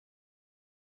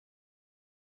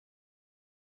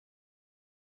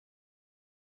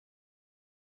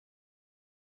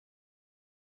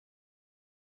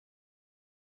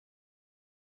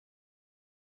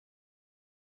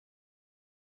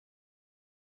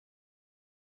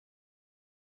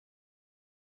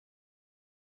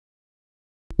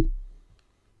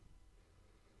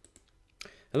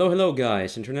Hello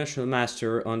guys, International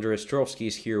Master Andrei Ostrovsky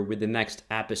is here with the next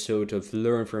episode of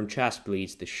Learn from Chess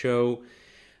Blitz, the show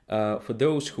for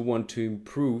those who want to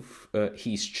improve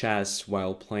his chess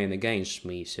while playing against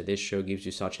me. So this show gives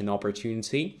you such an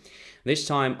opportunity. This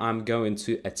time I'm going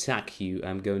to attack you,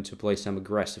 I'm going to play some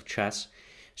aggressive chess.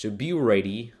 So be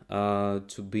ready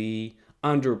to be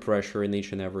under pressure in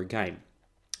each and every game.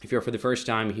 If you're for the first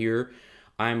time here,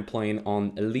 I'm playing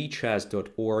on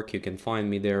lichess.org. You can find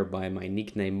me there by my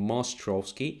nickname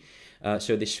Mostrovsky.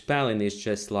 So the spelling is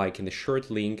just like in the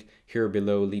short link here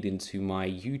below leading to my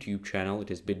YouTube channel. It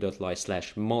is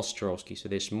bit.ly/Mostrovsky. So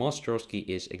this Mostrovsky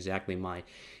is exactly my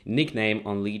nickname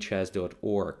on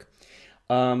lichess.org.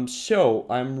 So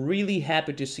I'm really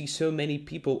happy to see so many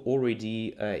people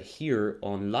already here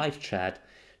on live chat.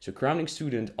 So crowning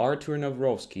student Artur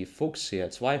Navrovsky, Fuchsia,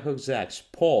 Zweihochsechs,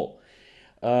 Paul,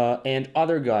 and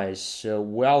other guys,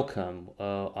 welcome.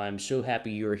 I'm so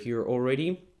happy you're here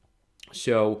already.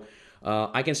 So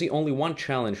I can see only one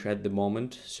challenge at the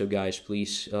moment. So guys,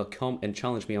 please come and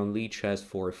challenge me on lead chess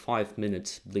for a 5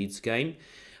 minutes blitz game.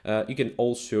 You can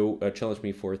also challenge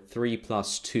me for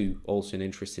 3+2, also an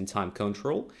interest in time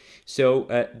control. So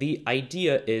the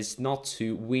idea is not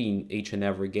to win each and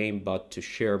every game, but to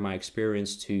share my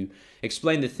experience, to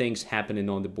explain the things happening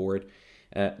on the board.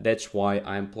 That's why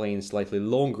I'm playing slightly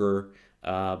longer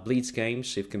blitz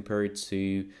games if compared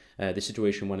to the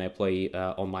situation when I play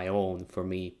on my own for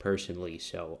me personally.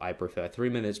 So I prefer 3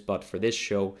 minutes, but for this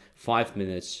show, 5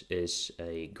 minutes is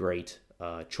a great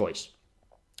choice.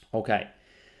 Okay.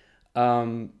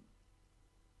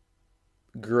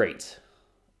 Great.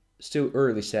 Still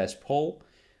early, says Paul.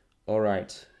 All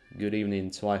right. Good evening,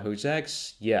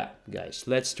 Zweihochsechs. Yeah, guys,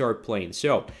 let's start playing.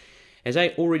 So, as I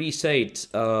already said,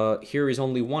 here is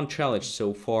only one challenge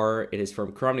so far. It is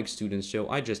from crowning students, so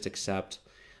I just accept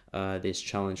this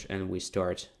challenge and we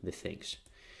start the things.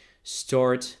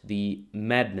 Start the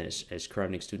madness, as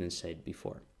crowning students said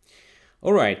before.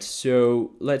 All right,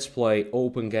 so let's play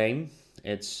open game.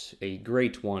 It's a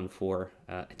great one for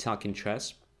attacking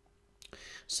chess.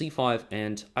 c5,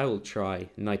 and I will try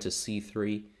knight to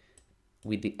c3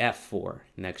 with the f4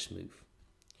 next move.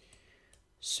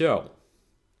 So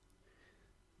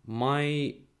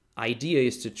my idea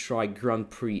is to try Grand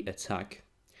Prix attack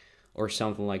or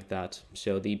something like that.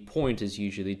 So the point is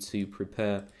usually to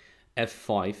prepare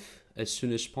f5 as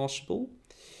soon as possible.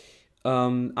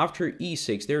 After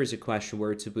e6, there is a question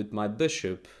where to put my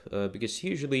bishop, because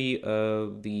usually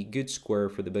the good square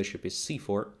for the bishop is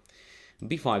c4.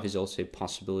 b5 is also a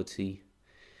possibility.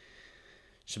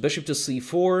 So bishop to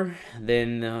c4,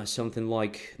 then something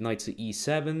like knight to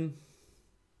e7.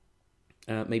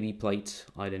 Maybe plate,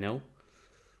 I don't know.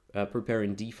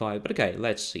 Preparing d5, but okay,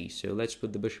 let's see. So let's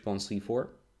put the bishop on c4.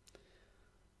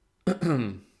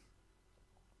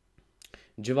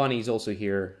 Giovanni is also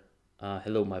here.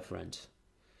 Hello, my friend.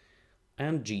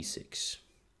 And g6.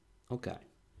 Okay.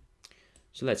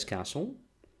 So let's castle.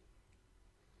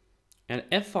 And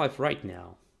f5 right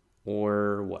now.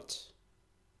 Or what?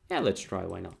 Yeah, let's try,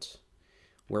 why not?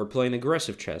 We're playing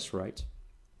aggressive chess, right?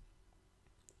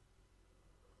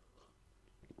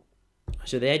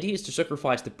 So the idea is to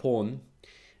sacrifice the pawn,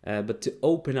 but to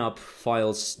open up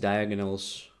files,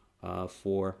 diagonals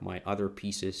for my other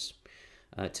pieces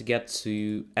to get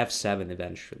to f7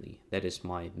 eventually. That is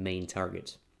my main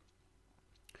target.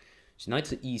 So knight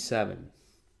to e7.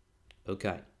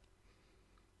 Okay.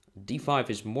 d5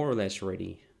 is more or less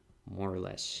ready. More or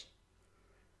less.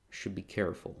 Should be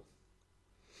careful.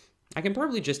 I can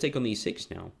probably just take on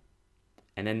e6 now.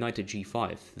 And then knight to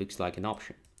g5 looks like an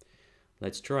option.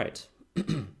 Let's try it.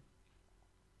 In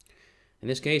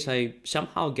this case, I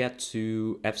somehow get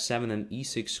to f7 and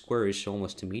e6 squares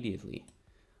almost immediately,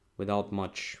 without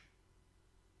much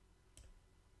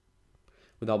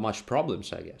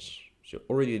problems, I guess. So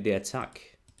already the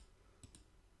attack,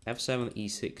 f7,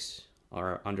 e6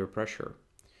 are under pressure.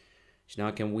 So now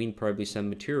I can win probably some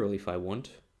material if I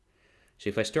want. So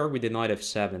if I start with the knight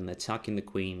f7, attacking the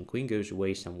queen goes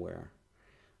away somewhere.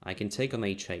 I can take on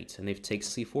h8, and if it takes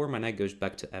c4, my knight goes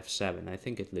back to f7. I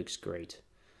think it looks great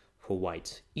for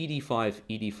white.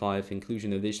 ed5,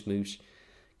 inclusion of these moves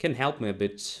can help me a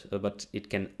bit, but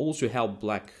it can also help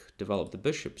black develop the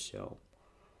bishop, so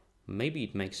maybe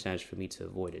it makes sense for me to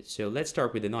avoid it. So let's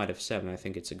start with the knight f7. I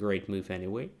think it's a great move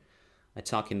anyway.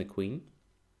 Attacking the queen.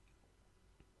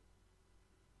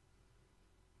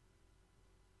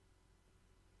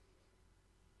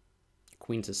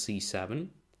 Queen to c7.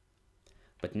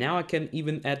 But now I can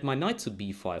even add my knight to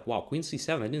b5. Wow, queen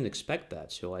c7, I didn't expect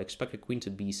that. So I expected queen to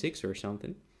b6 or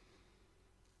something.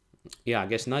 Yeah, I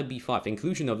guess knight b5.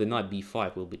 Inclusion of the knight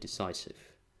b5 will be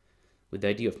decisive. with the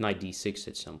idea of knight d6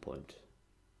 at some point.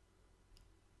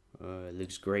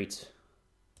 Looks great.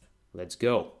 Let's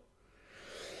go.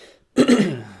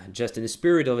 Just in the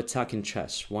spirit of attacking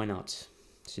chess, why not?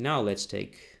 So now let's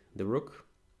take the rook.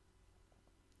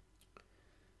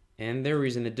 And there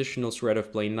is an additional threat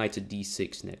of playing knight to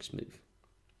d6 next move.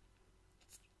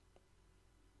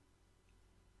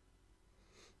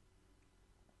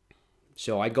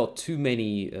 So I got too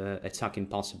many attacking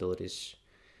possibilities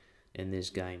in this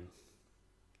game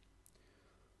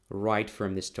right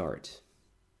from the start.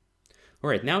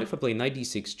 Alright, now if I play knight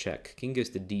d6 check, king goes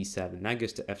to d7, knight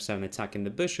goes to f7 attacking the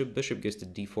bishop, bishop goes to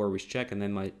d4 with check, and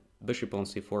then my bishop on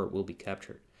c4 will be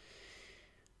captured.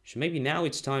 So maybe now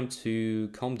it's time to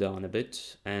calm down a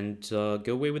bit and go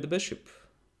away with the bishop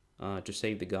to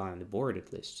save the guy on the board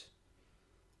at least.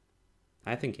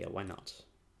 I think, yeah, why not?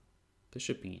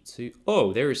 Bishop e2.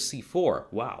 Oh, there is c4.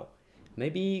 Wow.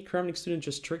 Maybe Kramnik student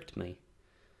just tricked me.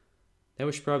 That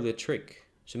was probably a trick.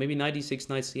 So maybe knight d6,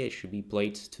 knight c8 should be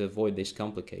played to avoid these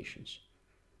complications.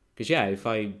 Because yeah, if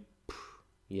I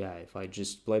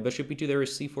just play bishop e2, there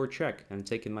is c4 check. I'm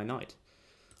taking my knight.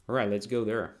 Alright, let's go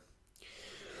there.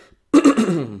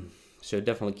 So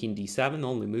definitely king d7,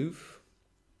 only move.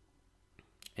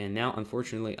 And now,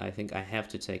 unfortunately, I think I have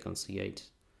to take on c8.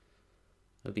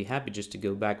 I'd be happy just to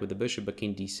go back with the bishop, but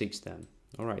king d6 then.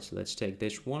 Alright, so let's take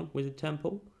this one with the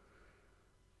tempo.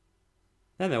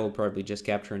 Then I will probably just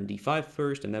capture on d5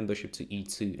 first, and then bishop to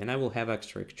e2, and I will have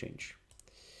extra exchange.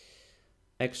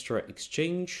 Extra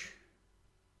exchange.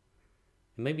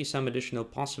 And maybe some additional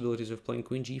possibilities of playing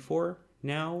queen g4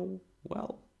 now,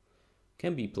 well,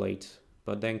 can be played.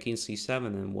 But then king c7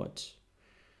 and what?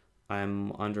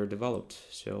 I'm underdeveloped,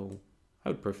 so I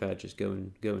would prefer just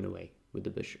going away with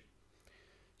the bishop.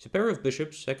 So pair of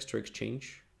bishops, extra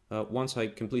exchange. Once I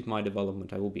complete my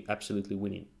development, I will be absolutely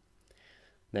winning.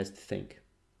 That's the thing.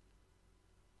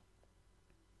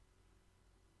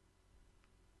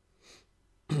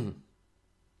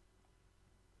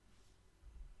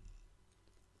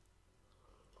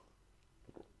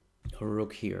 A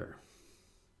rook here.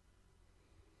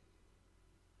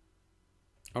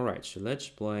 Alright, so let's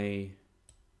play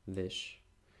this.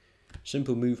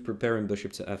 Simple move, preparing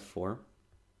bishop to f4.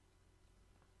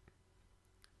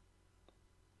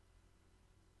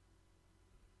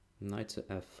 Knight to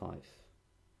f5.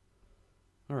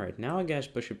 Alright, now I guess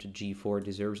bishop to g4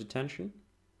 deserves attention.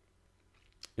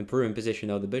 Improving position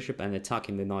of the bishop and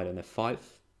attacking the knight on f5.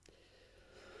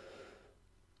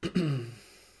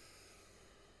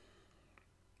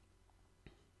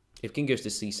 If king goes to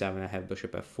c7, I have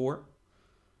bishop f4.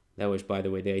 That was, by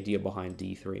the way, the idea behind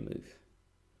d3 move.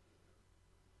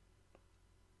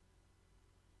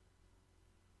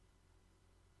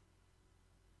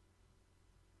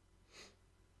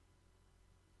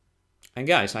 And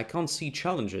guys, I can't see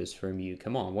challenges from you.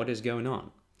 Come on, what is going on?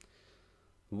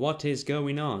 What is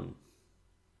going on?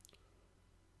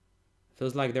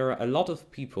 Feels like there are a lot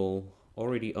of people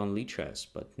already on LIKE,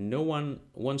 but no one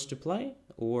wants to play?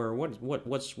 Or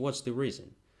what's the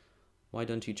reason? Why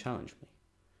don't you challenge me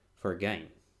for a game?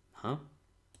 Huh?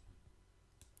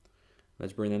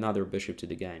 Let's bring another bishop to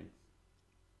the game.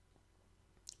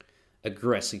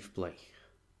 Aggressive play.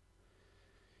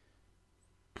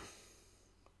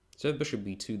 So bishop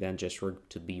b2 then just rook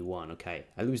to b1. Okay,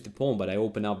 I lose the pawn, but I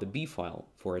open up the b file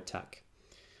for attack.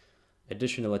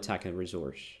 Additional attack and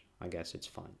resource. I guess it's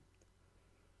fine.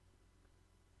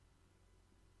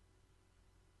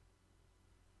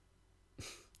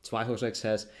 Zweihorsek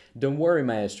says, don't worry,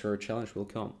 Maestro, a challenge will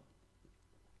come.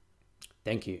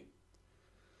 Thank you.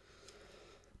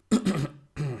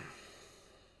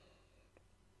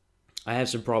 I have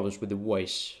some problems with the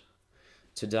voice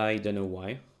today, don't know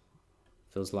why.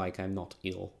 Feels like I'm not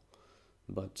ill,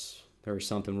 but there is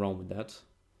something wrong with that.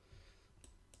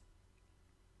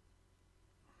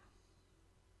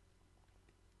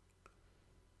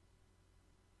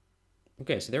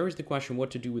 Okay, so there is the question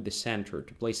what to do with the center.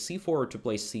 To play c4 or to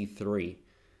play c3.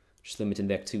 Just limiting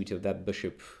the activity of that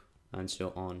bishop and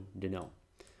so on. Don't know.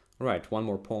 Alright, one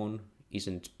more pawn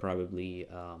isn't probably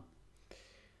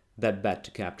that bad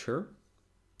to capture.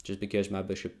 Just because my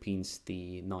bishop pins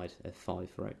the knight f5,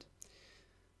 right?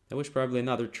 That was probably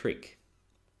another trick.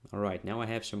 Alright, now I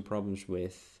have some problems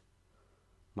with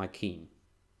my king.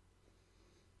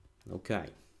 Okay.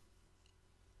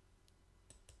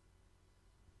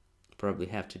 Probably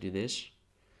have to do this,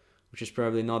 which is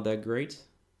probably not that great.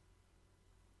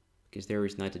 Because there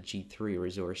is knight to g3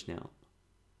 resource now.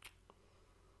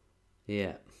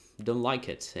 Yeah, don't like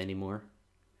it anymore.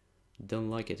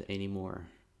 Don't like it anymore.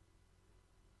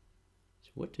 So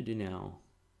what to do now?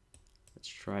 Let's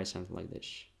try something like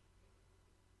this.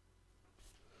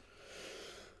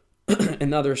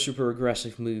 Another super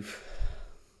aggressive move.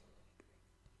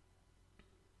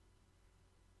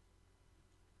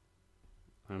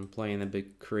 I'm playing a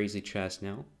bit crazy chess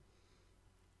now.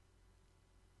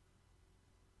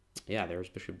 Yeah, there's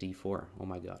bishop d4. Oh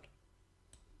my god.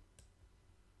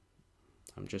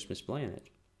 I'm just misplaying it.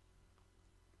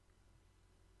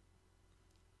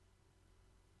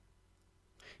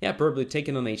 Yeah, probably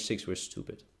taking on h6 was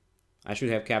stupid. I should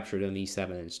have captured on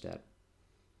e7 instead.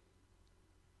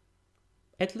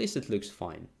 At least it looks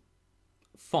fine.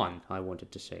 Fun, I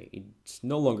wanted to say. It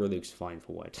no longer looks fine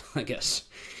for white, I guess.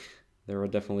 There are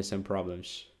definitely some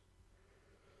problems.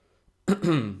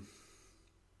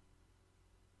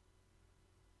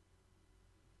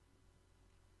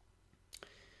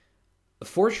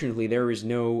 Fortunately, there is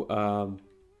no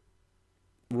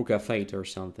rook f8 or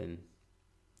something.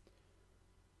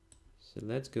 So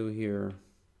let's go here.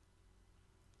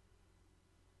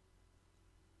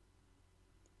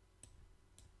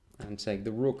 And take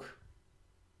the rook.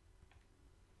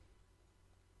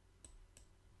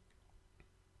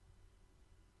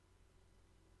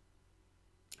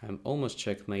 I'm almost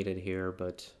checkmated here,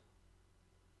 but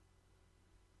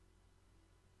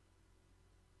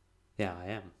yeah,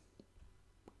 I am.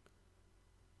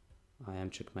 I am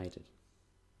checkmated.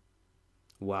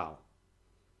 Wow.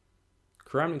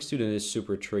 Crowning student is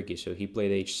super tricky, so he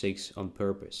played h6 on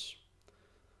purpose.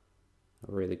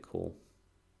 Really cool.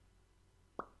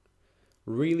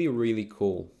 Really, really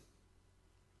cool.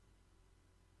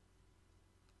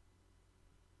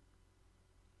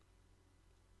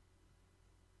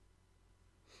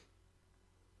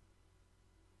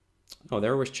 Oh,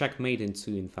 there was checkmate in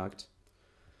 2, in fact.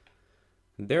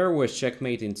 There was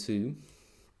checkmate in 2.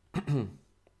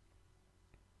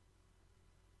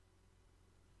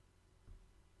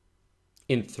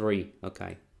 In 3,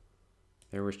 okay.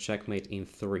 There was checkmate in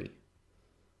 3.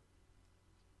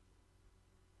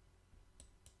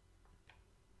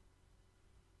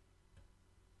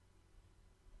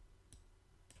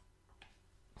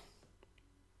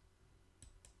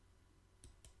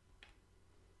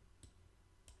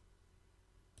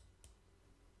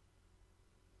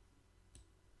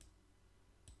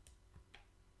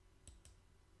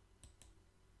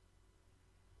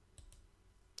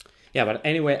 Yeah, but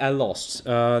anyway, I lost.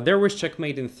 There was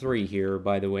checkmate in 3 here,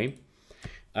 by the way.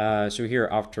 So here,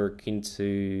 after king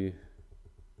to...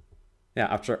 Yeah,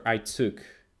 after I took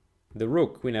the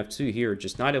rook, queen f2 here,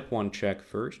 just knight f1 check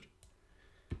first.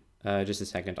 Just a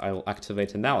second, I will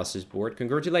activate analysis board.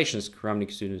 Congratulations, Kramnik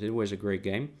student, it was a great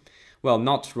game. Well,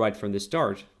 not right from the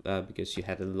start, because you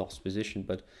had a lost position,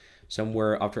 but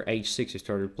somewhere after h6 you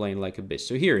started playing like a bitch.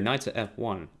 So here, knight to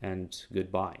f1, and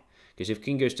goodbye. Because if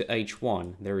king goes to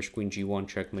h1, there is queen g1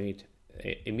 checkmate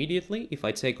immediately. If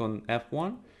I take on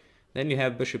f1, then you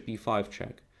have bishop e5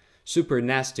 check. Super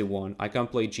nasty one. I can't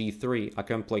play g3, I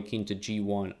can't play king to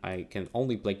g1, I can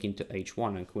only play king to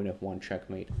h1 and queen f1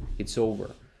 checkmate. It's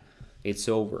over. It's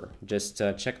over. Just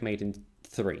checkmate in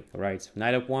 3, right?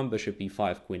 Knight f1, bishop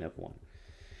e5, queen f1.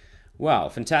 Wow,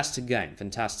 fantastic game,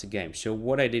 fantastic game. So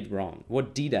what I did wrong,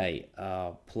 what did I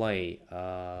play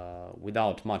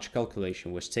without much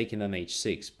calculation was taking on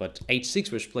h6, but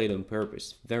h6 was played on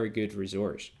purpose, very good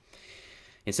resource.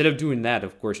 Instead of doing that,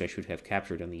 of course, I should have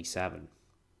captured on e7,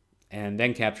 and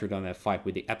then captured on f5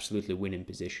 with the absolutely winning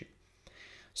position.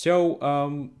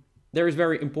 So there is a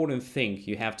very important thing,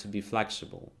 you have to be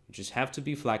flexible. You just have to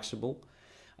be flexible.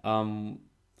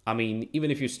 I mean,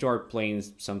 even if you start playing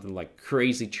something like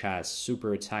crazy chess,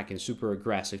 super attacking, super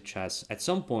aggressive chess, at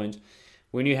some point,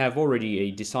 when you have already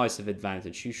a decisive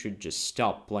advantage, you should just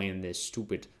stop playing this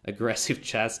stupid aggressive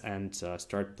chess and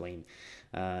start playing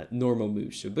normal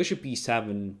moves. So bishop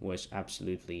e7 was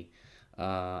absolutely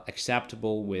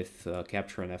acceptable with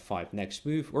capture on f5 next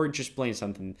move, or just playing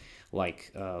something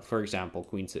like, for example,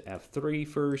 queen to f3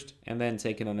 first, and then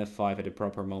taking on f5 at the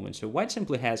proper moment. So white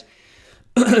simply has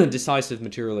decisive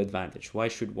material advantage. Why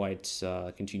should white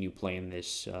continue playing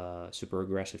this super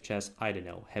aggressive chess? I don't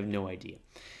know, have no idea.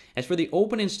 As for the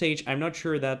opening stage, I'm not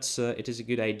sure that it is a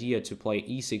good idea to play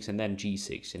e6 and then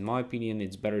g6. In my opinion,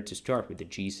 it's better to start with the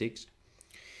g6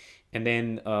 and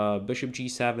then bishop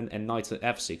g7 and knight to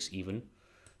f6 even.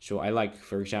 So I like,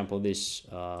 for example, this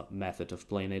method of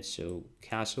playing it. So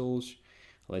castles,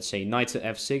 let's say knight to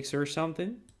f6 or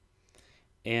something.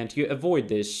 And you avoid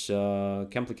this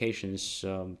complications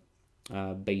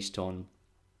based on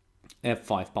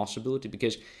f5 possibility,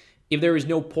 because if there is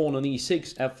no pawn on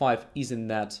e6, f5 isn't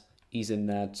that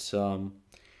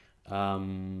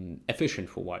efficient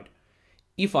for white.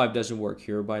 e5 doesn't work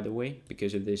here, by the way,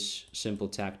 because of this simple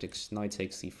tactics: knight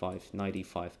takes c5, knight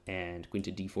e5, and queen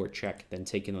to d4 check, then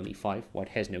taking on e5. White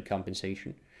has no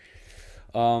compensation.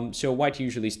 So white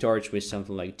usually starts with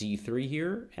something like d3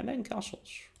 here, and then castles.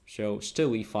 So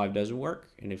still e5 doesn't work,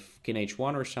 and if king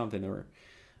h1 or something, or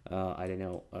I don't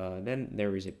know, then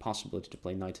there is a possibility to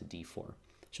play knight to d4.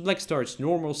 So black starts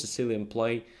normal Sicilian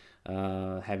play,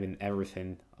 having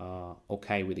everything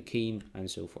okay with the king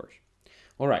and so forth.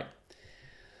 All right.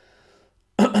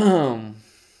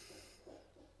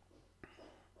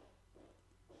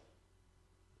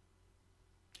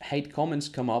 Hate comments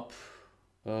come up.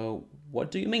 What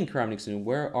do you mean, Kramnikson?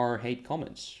 Where are hate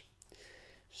comments?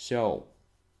 So,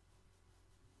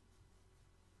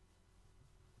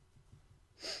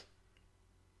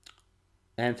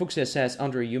 and Fuchsia says,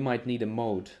 Andre, you might need a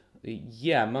mode.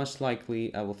 Yeah, most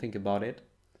likely I will think about it.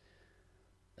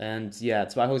 And yeah,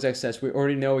 Zweihosak says, we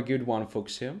already know a good one,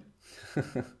 Fuchsia.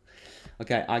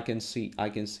 Okay, I can see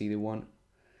the one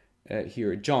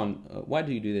here. John, why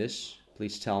do you do this?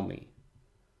 Please tell me.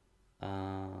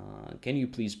 Can you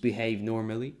please behave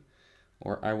normally,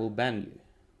 or I will ban you?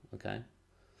 Okay.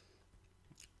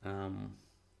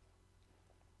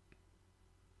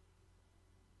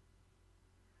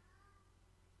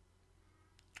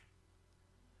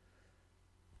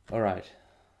 All right.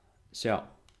 So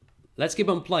let's keep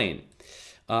on playing.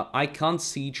 I can't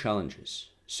see challenges.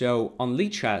 So on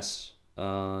Lead Chess,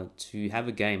 to have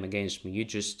a game against me, you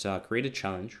just create a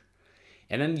challenge,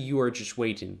 and then you are just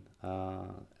waiting,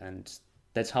 and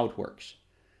that's how it works.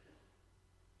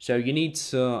 So you need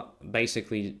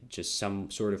basically just some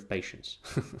sort of patience.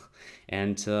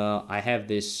 And I have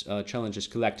this challenges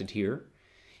collected here,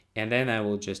 and then I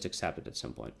will just accept it at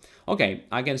some point. Okay,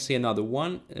 I can see another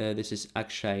one. This is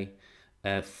actually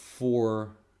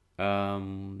 4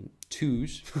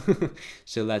 twos.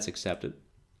 So let's accept it.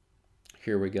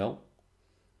 Here we go.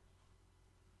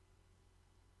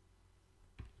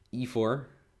 E4,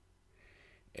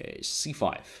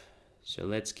 C5. So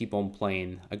let's keep on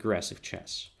playing aggressive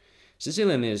chess.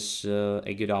 Sicilian is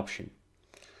a good option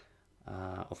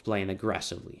of playing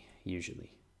aggressively,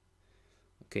 usually.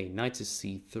 Okay, knight to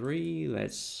c3.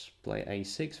 Let's play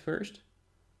a6 first.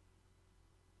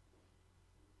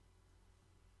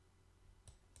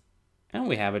 And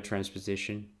we have a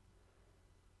transposition.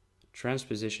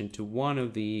 Transposition to one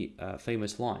of the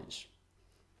famous lines.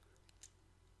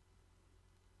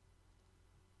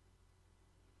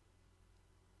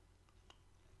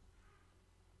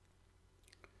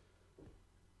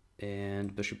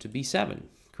 And bishop to b7,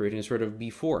 creating a sort of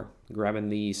b4, grabbing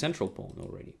the central pawn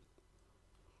already.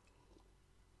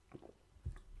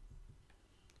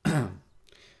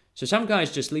 So some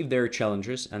guys just leave their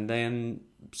challenges and then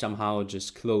somehow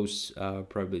just close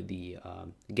probably the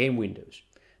game windows.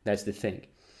 That's the thing.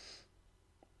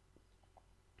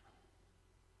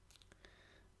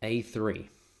 a3,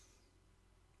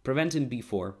 preventing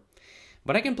b4.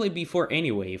 But I can play b4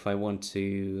 anyway if I want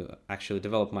to actually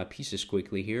develop my pieces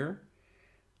quickly here.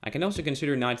 I can also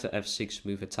consider knight to f6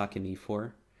 move, attacking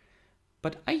e4.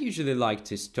 But I usually like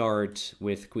to start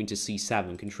with queen to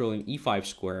c7, controlling e5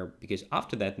 square, because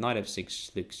after that knight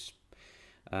f6 looks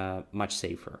much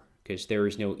safer, because there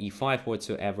is no e5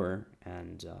 whatsoever,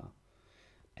 and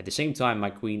at the same time my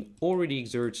queen already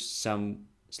exerts some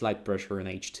slight pressure on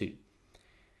h2,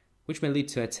 which may lead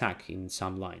to attack in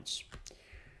some lines.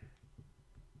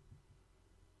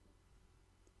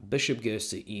 Bishop goes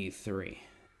to e3.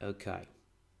 Okay.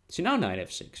 So now knight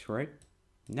f6, right?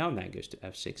 Now knight goes to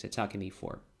f6, attacking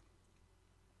e4.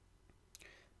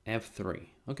 f3.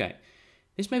 Okay.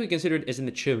 This may be considered as an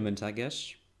achievement, I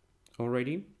guess,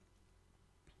 already.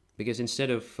 Because instead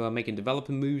of making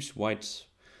development moves, white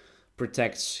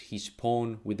protects his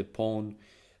pawn with the pawn.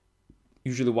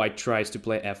 Usually white tries to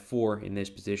play f4 in these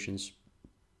positions.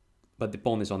 But the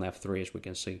pawn is on f3, as we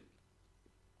can see.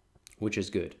 Which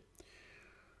is good.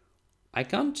 I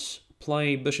can't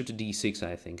play bishop to d6,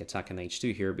 I think, attacking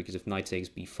h2 here, because if knight takes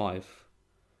b5,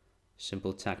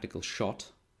 simple tactical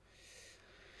shot,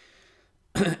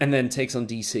 and then takes on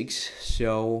d6,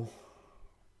 so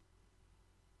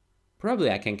probably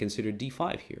I can consider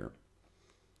d5 here.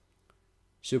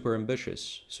 Super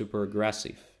ambitious, super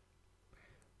aggressive,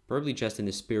 probably just in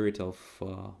the spirit of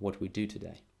what we do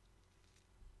today.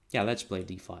 Yeah, let's play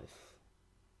d5.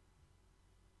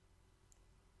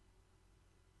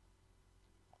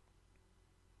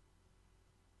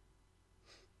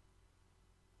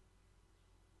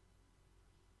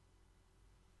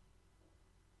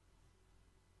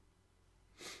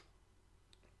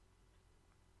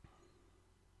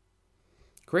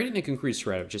 Creating a concrete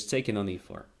threat of just taking on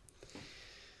e4.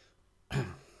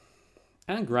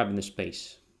 And grabbing the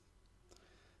space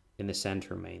in the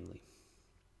center mainly.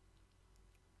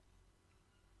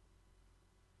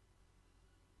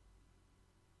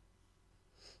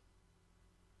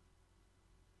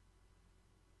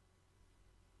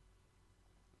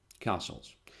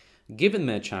 castles. Given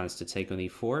me a chance to take on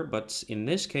e4, but in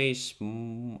this case,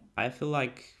 I feel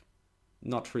like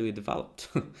not really developed.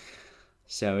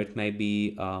 So it may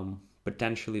be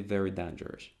potentially very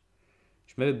dangerous.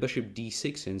 So maybe bishop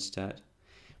d6 instead.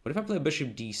 But if I play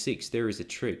bishop d6, there is a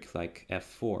trick like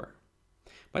f4.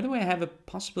 By the way, I have a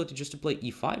possibility just to play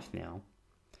e5 now.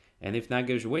 And if that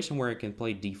goes away somewhere, I can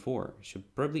play d4. So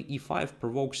probably e5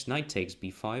 provokes knight takes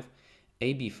b5,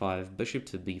 a b5, bishop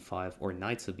to b5, or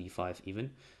knight to b5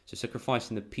 even. So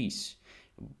sacrificing the piece.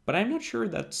 But I'm not sure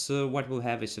that white will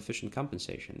have a sufficient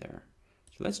compensation there.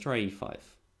 So let's try e5.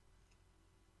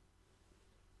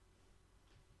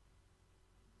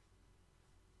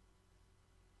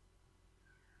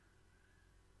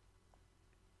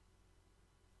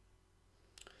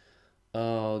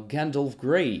 Gandalf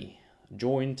Grey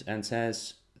joined and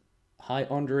says, "Hi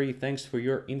Andre, thanks for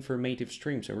your informative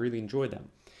streams. I really enjoy them."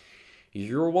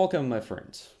 You're welcome, my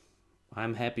friend.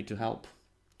 I'm happy to help.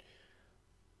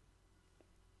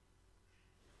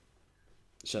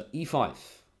 So e5,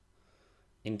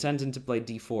 intending to play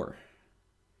d4.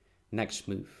 Next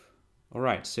move. All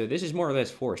right, so this is more or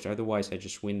less forced. Otherwise, I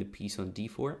just win the piece on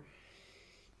d4.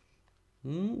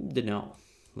 Dunno.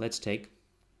 Let's take.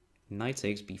 Knight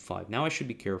takes b5. Now I should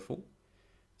be careful.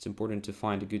 It's important to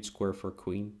find a good square for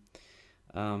queen.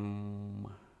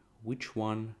 Which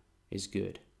one is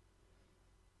good?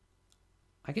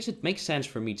 I guess it makes sense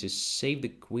for me to save the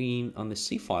queen on the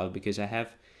c file because I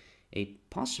have a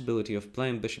possibility of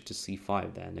playing bishop to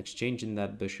c5 then, exchanging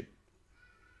that bishop.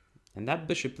 And that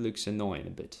bishop looks annoying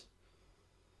a bit.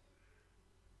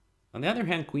 On the other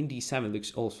hand, queen d7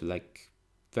 looks also like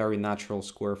very natural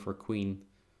square for queen.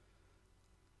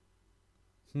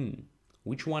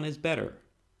 Which one is better?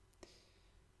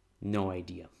 No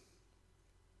idea.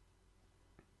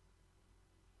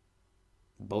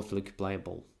 Both look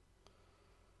playable.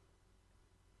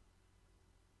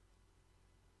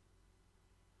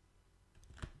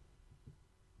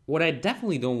 What I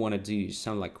definitely don't want to do is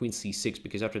sound like queen c6,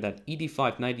 because after that e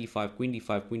d5, knight d5, queen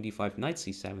d5, knight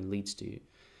c7 leads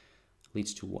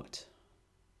to what?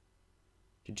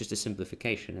 To just a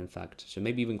simplification, in fact. So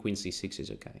maybe even queen c6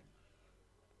 is okay.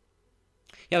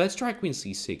 Yeah, let's try queen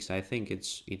c6. I think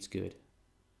it's good.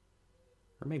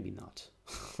 Or maybe not.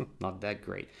 Not that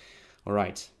great. All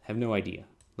right, have no idea.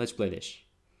 Let's play this.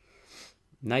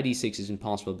 Knight d6 is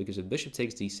impossible because the bishop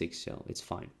takes d6, so it's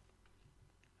fine.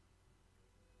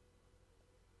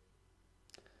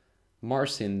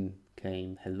 Marcin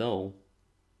came. Hello.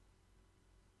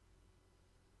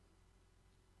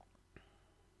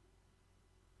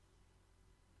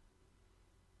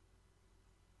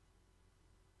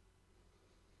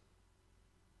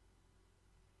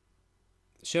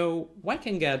 So white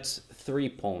can get 3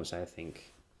 pawns, I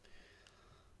think.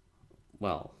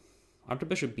 Well, after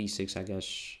bishop b6, I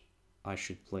guess I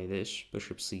should play this.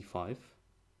 Bishop c5.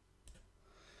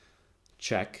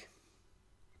 Check.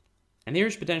 And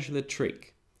here's potentially a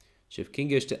trick. So if king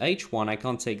goes to h1, I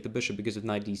can't take the bishop because of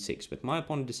knight d6. But my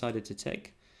opponent decided to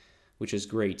take, which is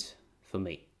great for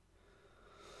me.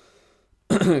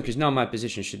 Because now my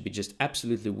position should be just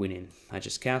absolutely winning. I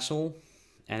just castle,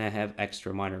 and I have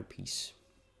extra minor piece.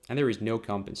 And there is no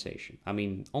compensation. I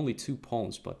mean, only 2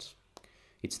 pawns, but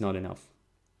it's not enough.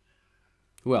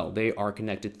 Well, they are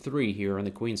connected 3 here on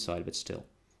the queen side, but still,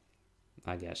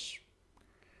 I guess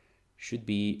should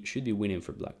be winning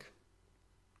for black.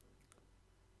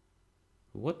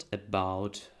 What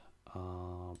about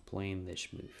playing this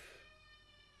move?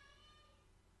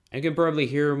 You can probably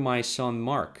hear my son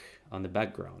Mark on the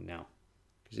background now,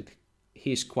 because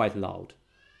he's quite loud.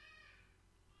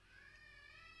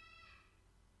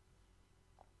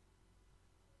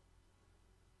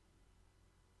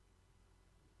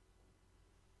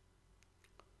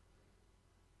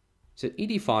 So e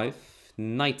d5,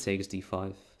 knight takes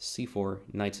d5, c4,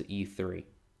 knight to e3,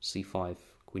 c5,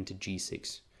 queen to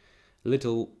g6.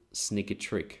 Little sneaky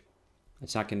trick,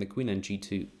 attacking the queen and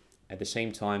g2 at the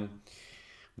same time.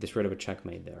 This red of a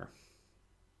checkmate there.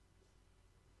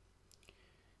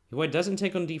 If white doesn't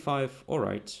take on d5,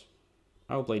 alright,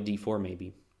 I'll play d4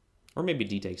 maybe, or maybe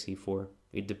d takes e4.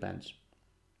 It depends.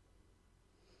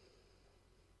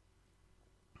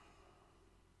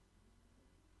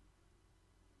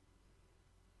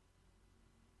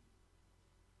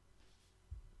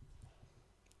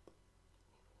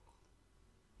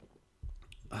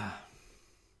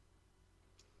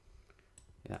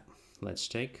 Yeah, let's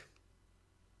take.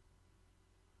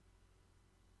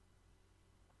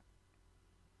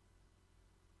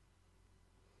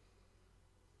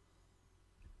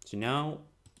 So now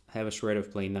I have a threat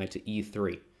of playing knight to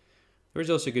e3. There's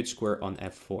also a good square on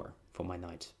f4 for my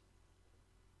knight.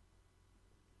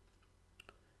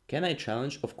 Can I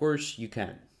challenge? Of course you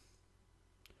can.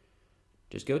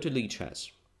 Just go to League Chess.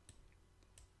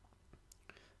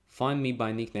 Find me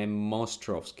by nickname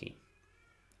Mostrovsky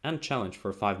and challenge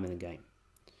for a 5-minute game.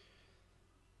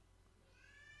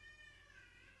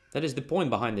 That is the point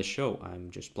behind this show.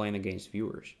 I'm just playing against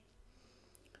viewers.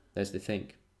 That's the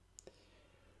thing.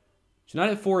 So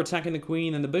knight f4 attacking the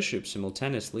queen and the bishop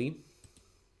simultaneously.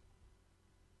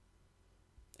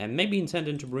 And maybe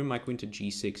intending to bring my queen to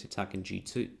g6, attacking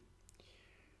g2.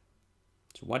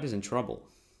 So white is in trouble.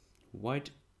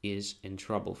 White is in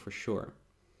trouble for sure.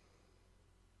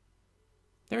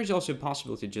 There is also a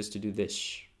possibility just to do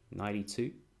this. Knight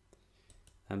e2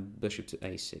 and bishop to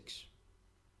a6.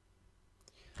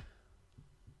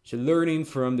 So learning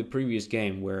from the previous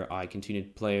game where I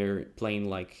continued playing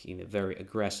like in a very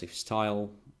aggressive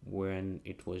style when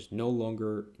it was no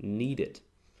longer needed.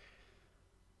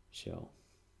 So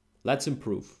let's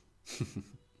improve.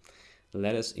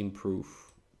 Let us improve.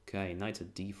 Okay, knight to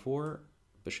d4,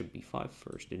 bishop b5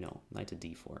 first. No, knight to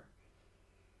d4.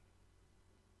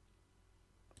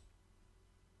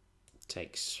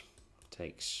 Takes.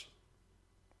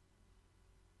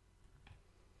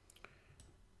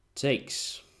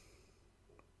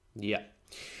 Yeah.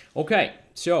 Okay,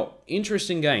 so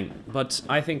interesting game, but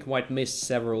I think white missed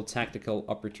several tactical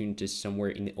opportunities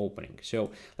somewhere in the opening.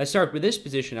 So let's start with this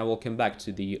position. I will come back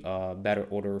to the better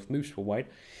order of moves for white.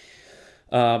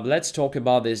 Let's talk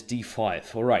about this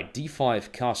d5. All right,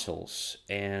 d5 castles,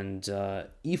 and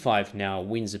e5 now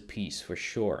wins a piece for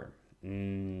sure.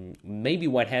 Maybe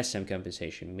white has some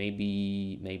compensation,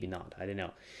 maybe not, I don't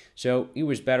know. So it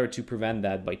was better to prevent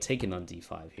that by taking on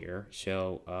d5 here.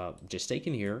 So just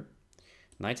taking here,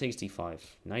 knight takes d5,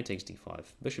 knight takes d5,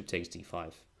 bishop takes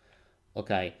d5.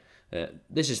 Okay,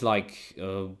 this is like,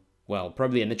 well,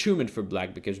 probably an achievement for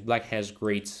black, because black has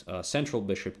great central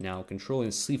bishop now, controlling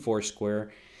c4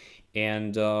 square.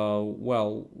 And,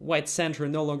 well, white's center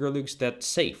no longer looks that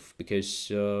safe, because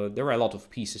there are a lot of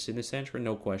pieces in the center,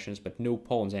 no questions, but no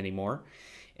pawns anymore.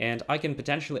 And I can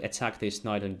potentially attack this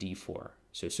knight on d4.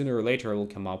 So sooner or later I will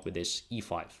come up with this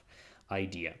e5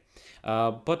 idea.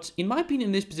 But in my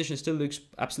opinion, this position still looks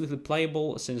absolutely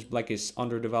playable. Since black is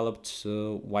underdeveloped,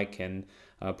 white can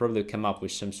probably come up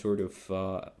with some sort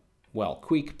of, well,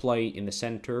 quick play in the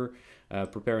center,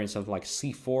 preparing something like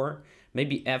c4.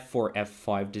 Maybe f4,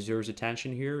 f5 deserves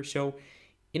attention here. So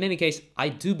in any case, I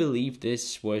do believe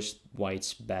this was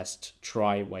white's best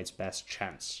try, white's best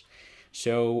chance.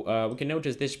 So we can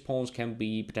notice these pawns can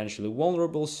be potentially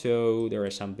vulnerable, so there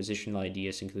are some positional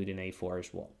ideas, including a4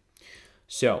 as well.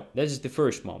 So this is the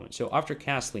first moment. So after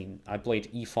castling, I played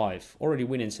e5, already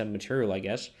winning some material, I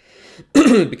guess,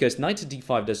 because knight to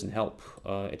d5 doesn't help.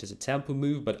 It is a tempo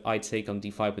move, but I take on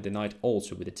d5 with the knight,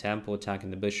 also with the tempo,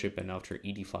 attacking the bishop, and after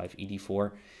ed5,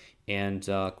 ed4, and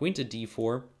queen to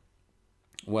d4,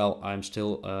 well, I'm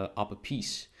still up a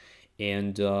piece.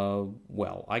 And,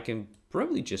 well, I can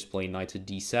probably just play knight to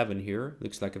d7 here.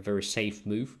 Looks like a very safe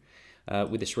move,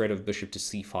 with the threat of bishop to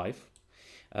c5.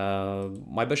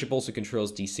 My bishop also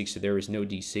controls d6, so there is no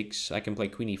d6. I can play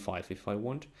queen e5 if I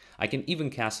want. I can even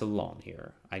castle on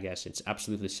here. I guess it's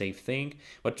absolutely safe thing.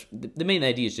 But the main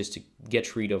idea is just to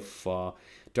get rid of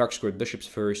dark squared bishops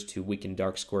first, to weaken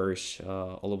dark squares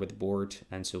all over the board,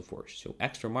 and so forth. So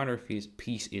extra minor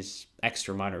piece is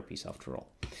extra minor piece after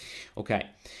all. Okay,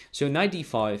 so knight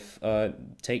d5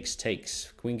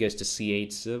 takes. Queen goes to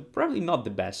c8. Probably not the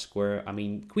best square. I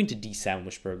mean, queen to d7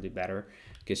 was probably better.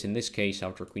 Because in this case,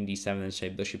 after queen d7 and say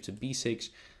bishop to b6,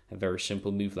 a very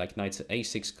simple move like knight to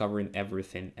a6 covering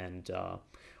everything, and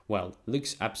well,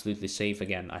 looks absolutely safe.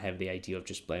 Again, I have the idea of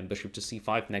just playing bishop to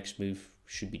c5. Next move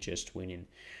should be just winning.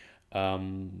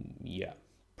 Yeah,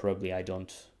 probably I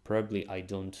don't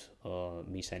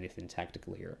miss anything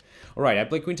tactical here. All right, I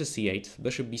play queen to c8.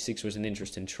 Bishop b6 was an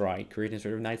interesting try, creating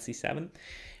sort of knight c7.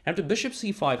 After bishop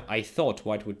c5, I thought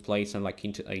white would play something like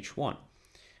king to h1.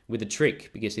 With a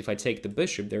trick, because if I take the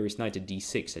bishop, there is knight to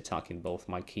d6 attacking both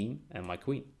my king and my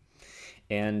queen.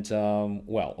 And,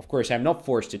 well, of course, I'm not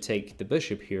forced to take the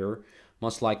bishop here.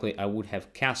 Most likely, I would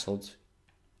have castled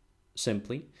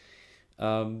simply.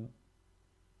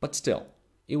 But still,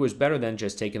 it was better than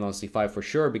just taking on c5 for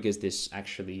sure, because this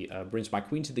actually brings my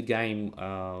queen to the game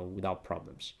without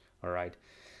problems. All right.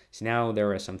 So now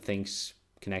there are some things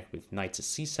connect with knight to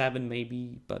c7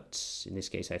 maybe, but in this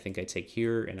case I think I take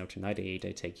here, and after knight a8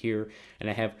 I take here, and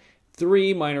I have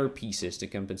 3 minor pieces to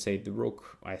compensate. The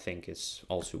rook, I think, is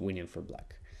also winning for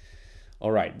black.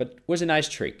 Alright, but it was a nice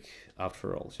trick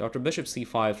after all. So after bishop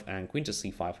c5 and queen to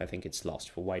c5, I think it's lost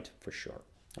for white for sure.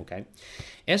 Okay.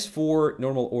 As for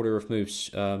normal order of moves,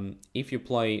 if you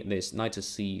play this knight to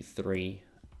c3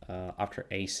 after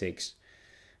a6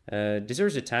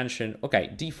 deserves attention. Okay,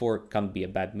 d4 can't be a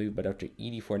bad move, but after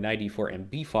ed4, knight d4, and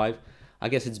b5, I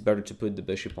guess it's better to put the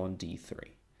bishop on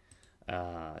d3.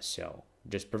 So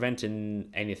just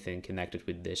preventing anything connected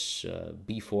with this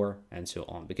b4 and so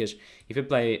on. Because if I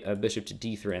play a bishop to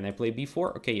d3 and I play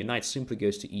b4, okay, your knight simply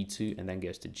goes to e2 and then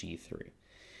goes to g3.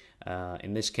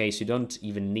 In this case, you don't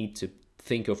even need to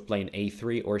think of playing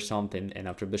a3 or something, and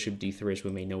after bishop d3, as we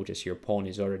may notice, your pawn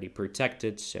is already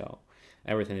protected, so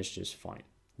everything is just fine.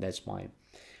 That's my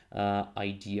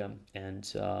idea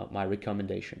and my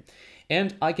recommendation.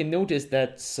 And I can notice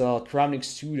that Kramnik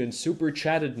student super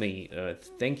chatted me.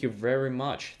 Thank you very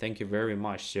much. Thank you very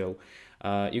much. So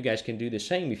you guys can do the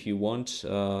same if you want.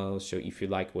 So if you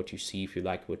like what you see, if you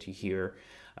like what you hear,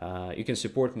 you can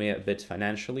support me a bit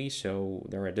financially. So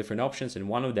there are different options, and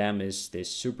one of them is this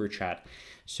super chat.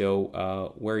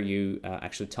 So where you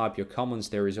actually type your comments,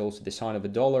 there is also the sign of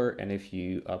 $1, and if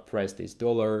you press this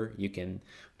 $, you can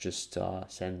just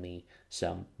send me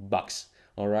some bucks.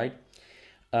 All right.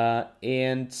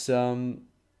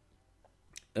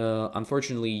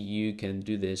 Unfortunately, you can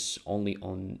do this only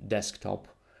on desktop,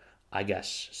 I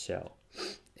guess. So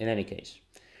in any case,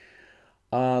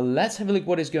 let's have a look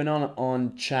what is going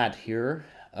on chat here.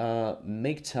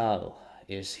 Miktal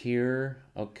is here.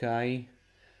 Okay.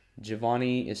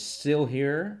 Giovanni is still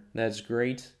here. That's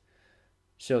great.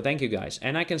 So thank you guys.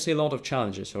 And I can see a lot of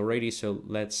challenges already. So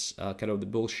let's cut off the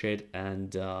bullshit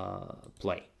and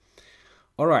play.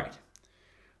 All right.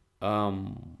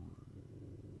 Whom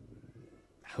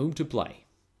to play?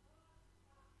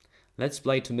 Let's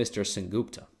play to Mr.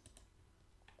 Sengupta.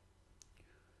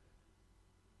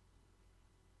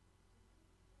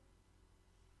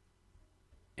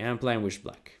 And I'm playing with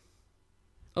black.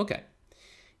 Okay.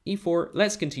 e4,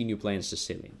 let's continue playing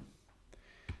Sicilian.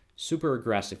 Super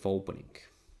aggressive opening.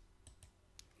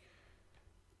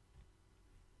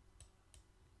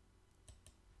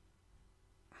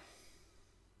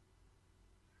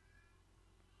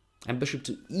 And bishop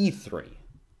to e3.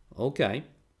 Okay.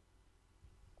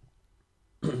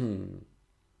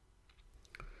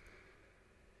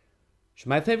 So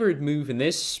my favorite move in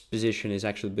this position is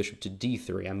actually bishop to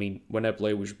d3. I mean, when I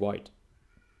play with white.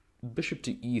 Bishop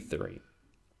to e3.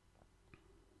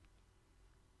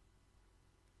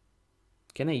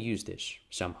 Can I use this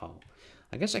somehow?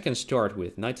 I guess I can start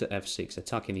with knight to f6,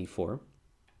 attacking e4.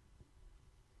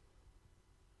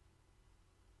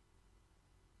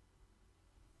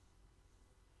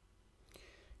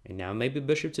 And now maybe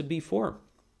bishop to b4.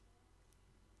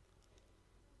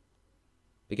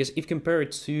 Because if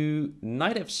compared to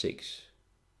knight f6,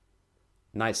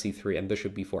 knight c3 and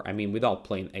bishop b4, I mean without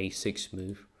playing a6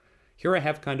 move, here I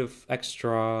have kind of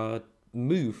extra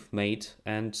move made,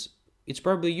 and it's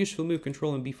probably a useful move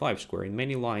controlling b5 square. In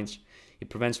many lines, it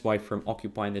prevents white from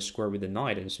occupying the square with the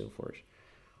knight and so forth.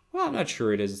 Well, I'm not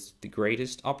sure it is the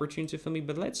greatest opportunity for me,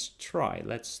 but let's try.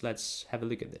 Let's have a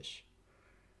look at this.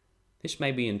 This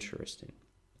may be interesting.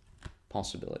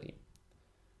 Possibility.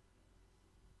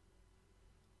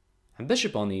 And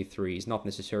bishop on e3 is not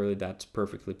necessarily that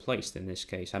perfectly placed in this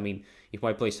case. I mean, if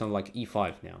I play something like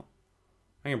e5 now,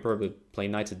 I can probably play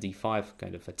knight to d5,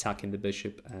 kind of attacking the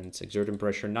bishop and exerting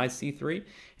pressure on knight c3.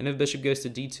 And if bishop goes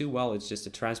to d2, well, it's just a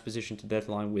transposition to that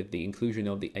line with the inclusion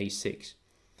of the a6.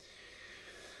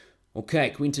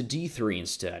 Okay, queen to d3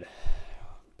 instead.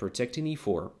 Protecting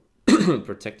e4,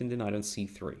 protecting the knight on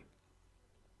c3.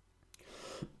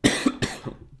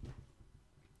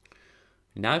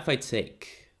 Now if I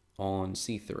take on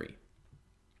c3,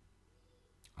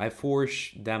 I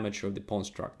force damage of the pawn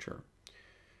structure,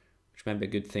 which might be a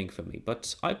good thing for me,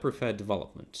 but I prefer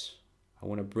development. I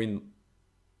want to bring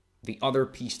the other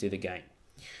piece to the game,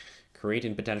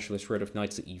 creating potentially a threat of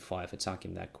knight to e5,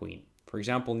 attacking that queen. For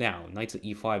example, now, knight to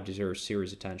e5 deserves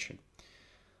serious attention.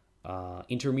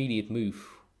 Intermediate move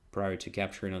prior to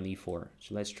capturing on e4,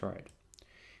 so let's try it.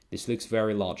 This looks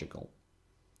very logical.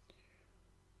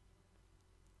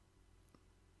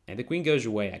 And the queen goes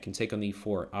away. I can take on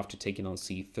e4 after taking on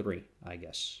c3, I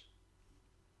guess.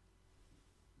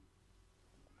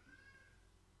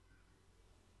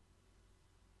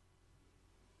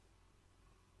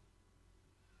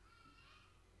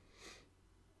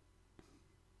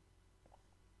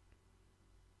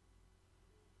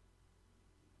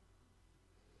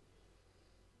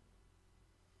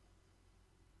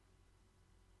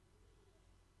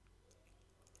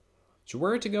 So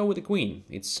where to go with the queen?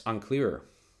 It's unclear.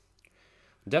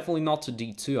 Definitely not to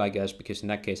d2, I guess, because in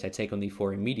that case I take on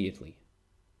d4 immediately.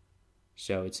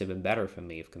 So it's even better for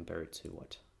me if compared to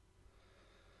what?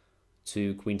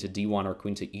 To queen to d1 or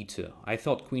queen to e2. I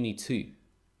thought queen e2.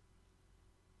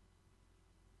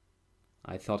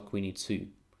 I thought queen e2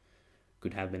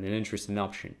 could have been an interesting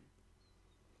option.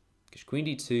 Because queen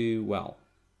d2, well,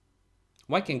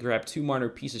 white can grab 2 minor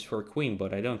pieces for a queen,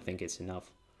 but I don't think it's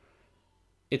enough.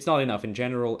 It's not enough in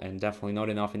general, and definitely not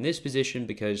enough in this position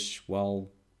because, well,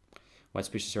 white's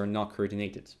pieces are not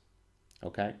coordinated.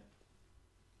 Okay?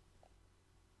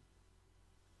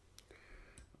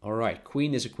 Alright,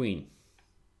 queen is a queen.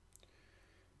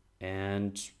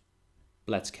 And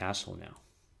let's castle now.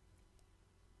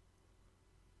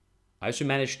 I also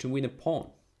managed to win a pawn.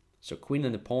 So queen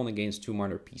and a pawn against 2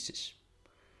 minor pieces.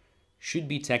 Should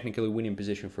be technically winning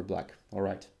position for black.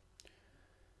 Alright.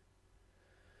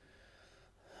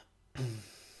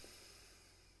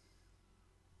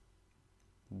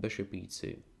 Bishop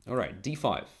e2. Alright,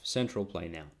 d5. Central play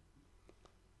now.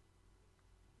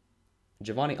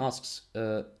 Giovanni asks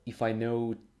if I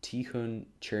know Tikhon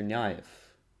Chernyaev.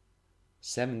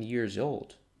 7 years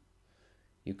old.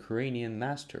 Ukrainian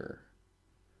master.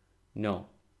 No,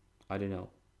 I don't know.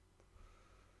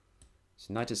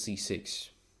 So knight to c6.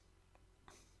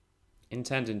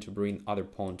 Intending to bring other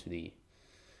pawn to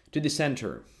the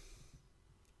center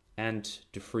and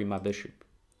to free my bishop.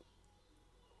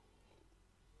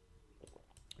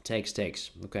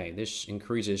 Takes. Okay, this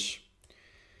increases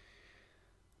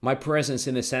my presence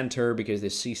in the center because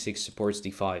this c6 supports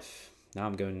d5. Now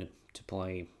I'm going to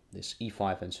play this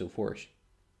e5 and so forth.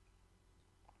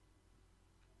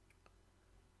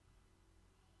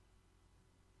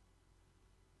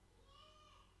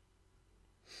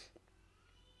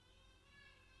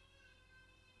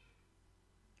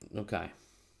 Okay.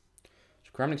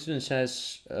 So Kramnik student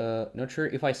says, not sure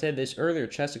if I said this earlier,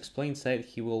 Chess Explained said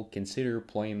he will consider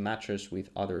playing matches with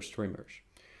other streamers.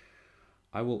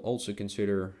 I will also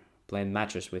consider playing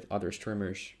matches with other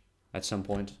streamers at some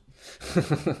point.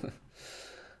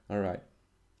 Alright.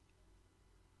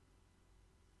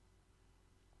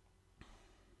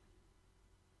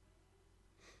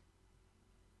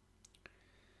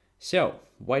 So,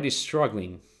 white is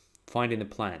struggling, finding a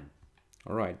plan.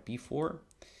 Alright, b4.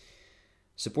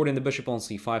 Supporting the bishop on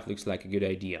c5 looks like a good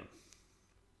idea.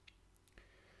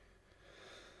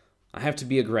 I have to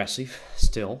be aggressive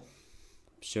still.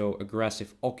 So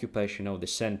aggressive occupation of the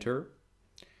center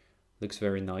looks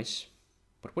very nice.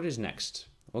 But what is next?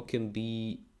 What could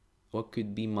be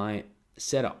my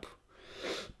setup?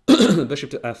 Bishop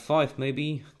to f5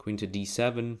 maybe, queen to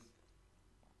d7.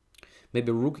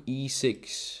 Maybe rook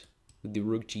e6 with the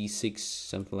rook g6,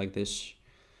 something like this.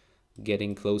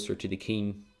 Getting closer to the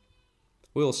king.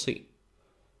 We'll see.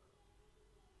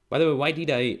 By the way, why did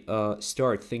I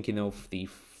start thinking of the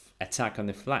attack on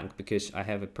the flank? Because I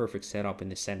have a perfect setup in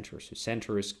the center. So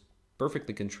center is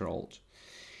perfectly controlled.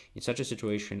 In such a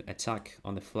situation, attack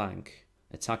on the flank,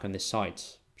 attack on the side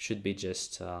should be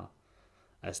just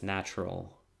as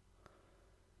natural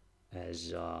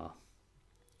as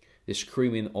the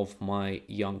screaming of my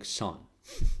young son.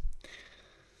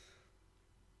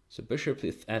 So bishop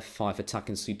with f5,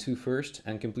 attacking c2 first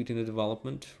and completing the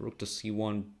development. Rook to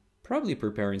c1, probably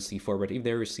preparing c4, but if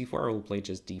there is c4, I will play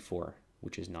just d4,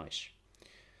 which is nice.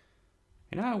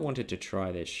 And I wanted to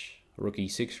try this rook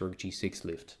e6, rook g6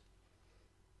 lift.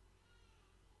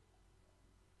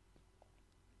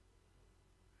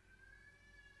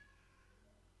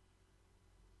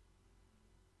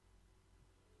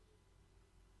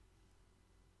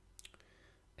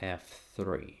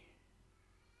 f3.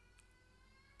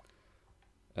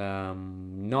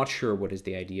 Not sure what is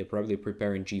the idea. Probably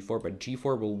preparing g4, but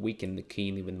g4 will weaken the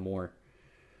king even more.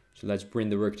 So let's bring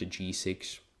the rook to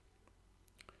g6.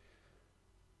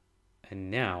 And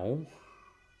now,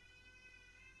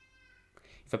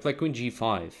 if I play queen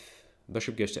g5,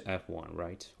 bishop goes to f1,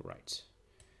 right? Right.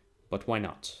 But why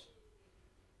not?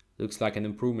 Looks like an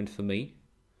improvement for me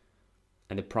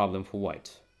and a problem for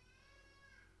white.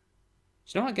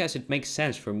 So now I guess it makes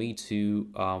sense for me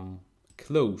to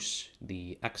close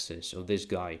the access of this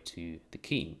guy to the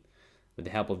king with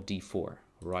the help of d4,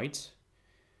 right?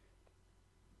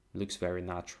 Looks very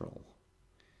natural.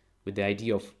 With the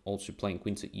idea of also playing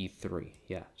queen to e3.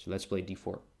 Yeah, so let's play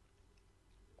d4.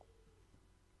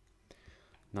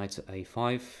 Knight to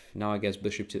a5. Now I guess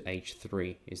bishop to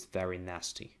h3 is very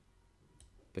nasty.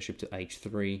 Bishop to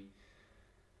h3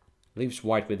 leaves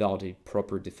white without a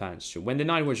proper defense. So when the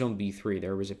knight was on b3,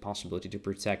 there was a possibility to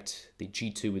protect the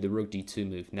g2 with the rook d2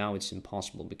 move. Now it's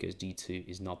impossible because d2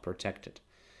 is not protected.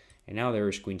 And now there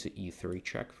is queen to e3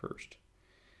 check first.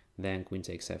 Then queen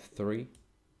takes f3.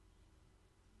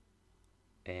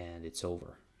 And it's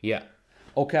over. Yeah.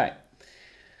 Okay.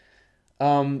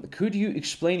 Could you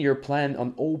explain your plan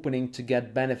on opening to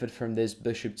get benefit from this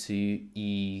bishop to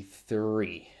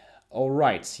e3? All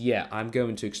right. Yeah, I'm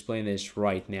going to explain this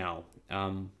right now.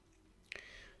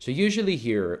 So usually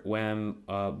here, when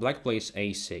black plays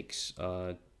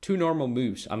a6, two normal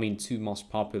moves, two most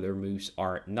popular moves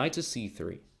are knight to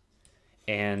c3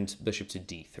 and bishop to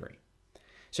d3.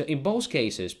 So in both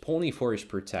cases, pawn e4 is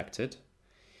protected.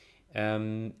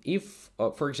 If,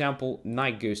 for example,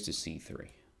 knight goes to c3,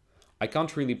 I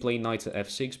can't really play knight to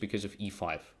f6 because of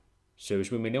e5. So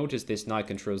as we may notice, this knight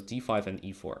controls d5 and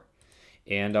e4.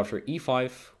 And after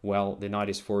e5, well, the knight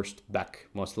is forced back,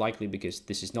 most likely because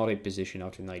this is not a position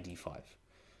after knight d5.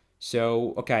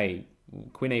 So, okay,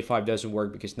 queen a5 doesn't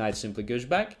work because knight simply goes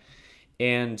back.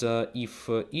 And if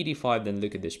e d5, then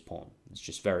look at this pawn. It's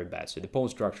just very bad. So the pawn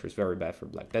structure is very bad for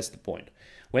black. That's the point.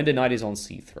 When the knight is on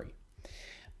c3.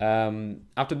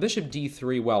 After bishop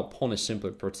d3, well, pawn is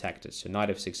simply protected. So knight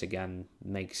f6 again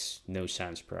makes no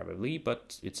sense probably,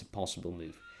 but it's a possible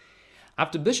move.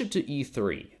 After bishop to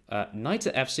e3, knight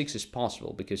to f6 is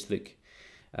possible because look,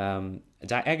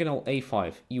 diagonal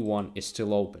a5, e1 is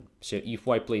still open. So if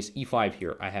white plays e5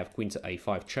 here, I have queen to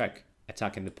a5 check,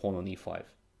 attacking the pawn on e5.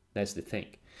 That's the thing.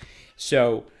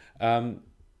 So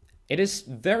it is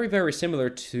very, very similar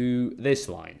to this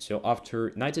line. So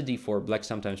after knight to d4, black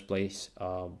sometimes plays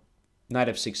knight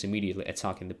f6 immediately,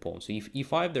 attacking the pawn. So if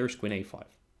e5, there's queen a5,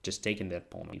 just taking that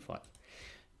pawn on e5.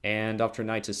 And after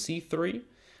knight to c3,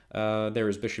 there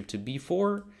is bishop to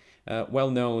b4,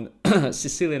 well-known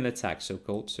Sicilian attack,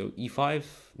 so-called. So e5,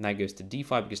 knight goes to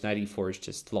d5 because knight e4 is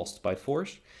just lost by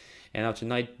force. And after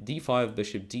knight d5,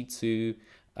 bishop d2,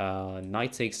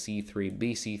 knight takes c3,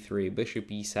 bc3, bishop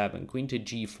e7, queen to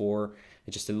g4.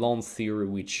 It's just a long theory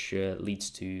which leads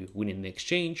to winning the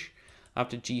exchange.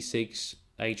 After g6,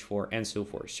 h4, and so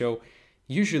forth. So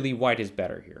usually white is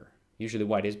better here. Usually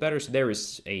white is better, so there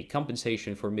is a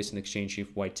compensation for missing exchange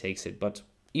if white takes it. But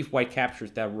if white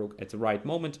captures that rook at the right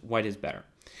moment, white is better.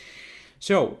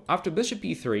 So after bishop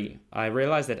e3, I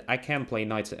realized that I can play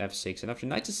knight to f6. And after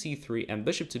knight to c3 and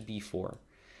bishop to b4,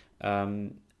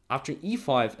 after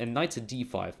e5 and knight to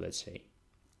d5, let's say,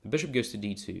 the bishop goes to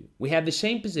d2. We have the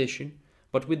same position,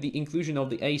 but with the inclusion of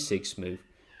the a6 move.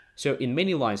 So in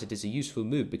many lines, it is a useful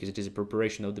move because it is a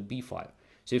preparation of the b5.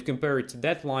 So if you compare it to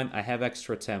that line, I have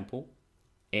extra tempo,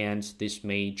 and this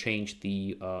may change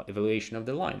the evaluation of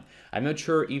the line. I'm not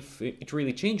sure if it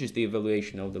really changes the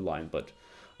evaluation of the line, but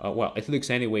well, it looks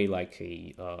anyway like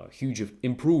a huge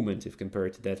improvement if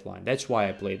compared to that line. That's why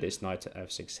I played this knight to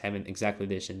f6, having exactly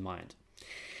this in mind.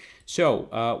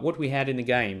 So what we had in the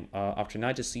game, after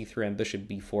knight to c3 and bishop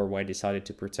b4, white decided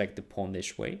to protect the pawn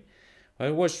this way. But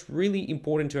it was really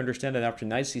important to understand that after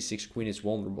knight c6, queen is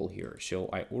vulnerable here. So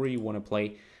I already want to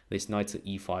play this knight to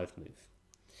e5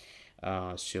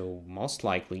 move. So most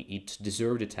likely it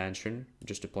deserved attention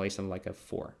just to play something like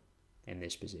f4 in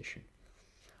this position.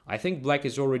 I think black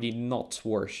is already not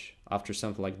worse after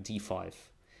something like d5.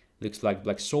 Looks like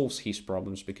black solves his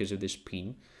problems because of this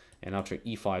pin. And after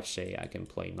e5, say, I can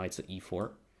play knight to e4.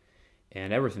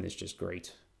 And everything is just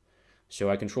great. So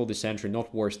I control the center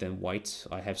not worse than white.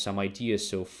 I have some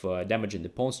ideas of damaging the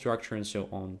pawn structure and so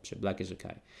on. So black is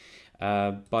okay.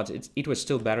 But it was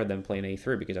still better than playing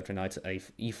a3 because after knight to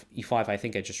e5, I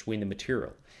think I just win the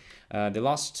material. The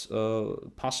last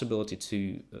possibility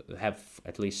to have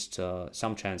at least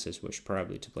some chances was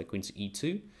probably to play queen to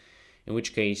e2, in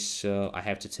which case I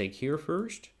have to take here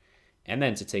first and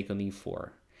then to take on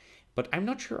e4. But I'm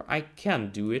not sure I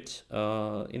can do it,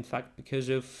 in fact, because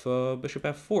of bishop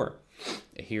f4.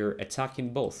 Here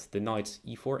attacking both the knight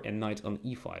e4 and knight on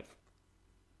e5.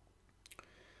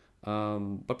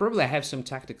 But probably I have some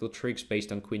tactical tricks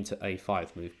based on queen to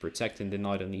a5 move, protecting the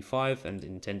knight on e5 and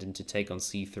intending to take on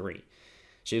c3.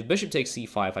 So if bishop takes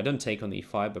c5, I don't take on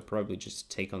e5, but probably just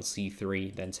take on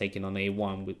c3, then taking on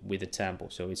a1 with a tempo,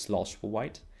 so it's lost for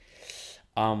white.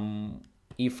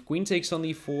 If queen takes on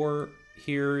e4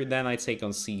 here, then I take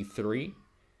on c3,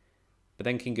 but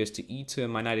then king goes to e2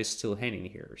 and my knight is still hanging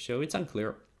here, so it's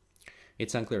unclear.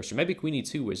 It's unclear, so maybe queen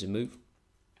e2 was a move,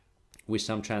 with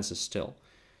some chances still.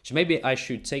 So maybe I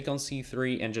should take on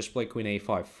c3 and just play queen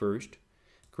a5 first,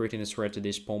 creating a threat to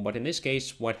this pawn. But in this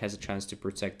case, white has a chance to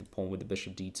protect the pawn with the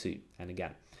bishop d2. And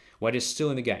again, white is still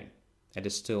in the game. It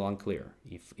is still unclear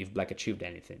if black achieved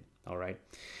anything. All right.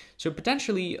 So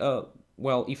potentially,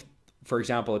 well, if, for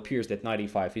example, it appears that knight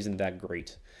e5 isn't that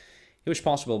great, it was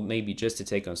possible maybe just to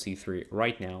take on c3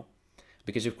 right now.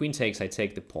 Because if queen takes, I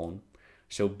take the pawn.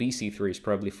 So bc3 is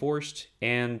probably forced,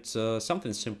 and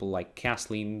something simple like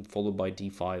castling followed by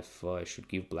d5 should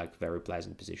give black a very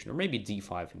pleasant position, or maybe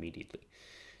d5 immediately.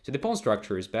 So the pawn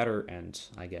structure is better, and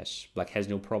I guess black has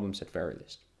no problems at very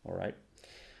least. All right.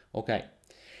 Okay.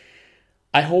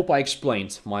 I hope I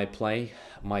explained my play,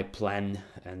 my plan,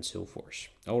 and so forth.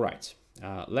 All right.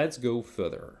 Let's go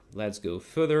further. Let's go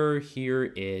further.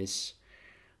 Here is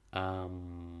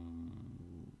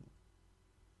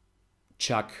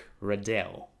Chuck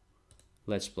Riddell.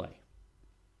 Let's play.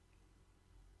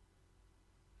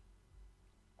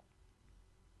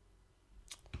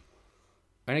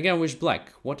 And again with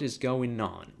black, what is going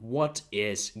on? What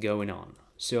is going on?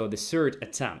 So the third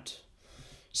attempt,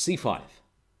 c5.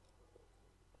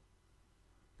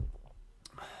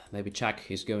 Maybe Chuck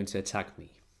is going to attack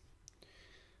me.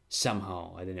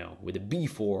 Somehow, I don't know, with a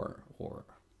b4 or,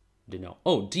 I don't know.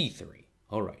 Oh, d3.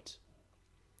 All right.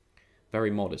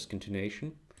 Very modest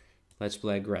continuation. Let's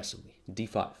play aggressively.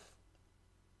 d5.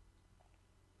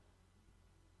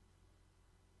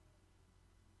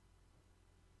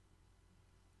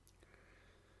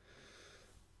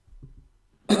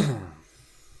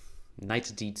 Knight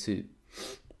d2.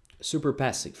 Super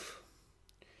passive.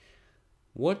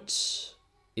 What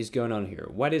is going on here?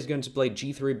 White is going to play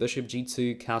g3, bishop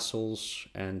g2, castles,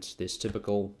 and this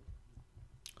typical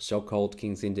so-called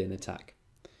King's Indian attack.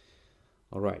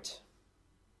 All right.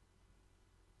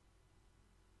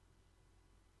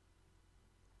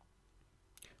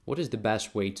 What is the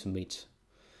best way to meet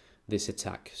this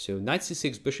attack? So knight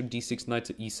c6, bishop d6, knight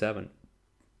to e7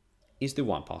 is the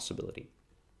one possibility.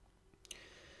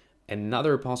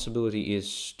 Another possibility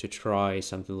is to try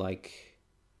something like,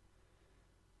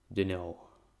 don't know,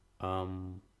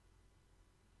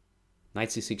 knight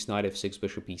c6, knight f6,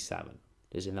 bishop e7.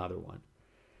 There's another one.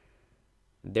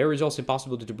 There is also a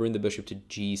possibility to bring the bishop to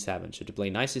g7. So to play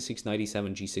knight c6, knight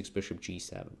e7, g6, bishop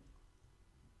g7.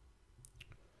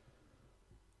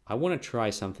 I want to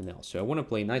try something else. So I want to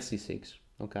play knight c6.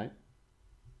 Okay.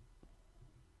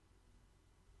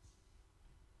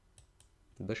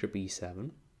 Bishop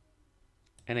e7.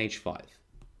 And h5.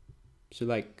 So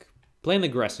like playing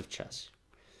aggressive chess.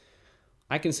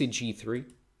 I can see g3.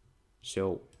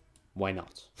 So why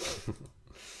not?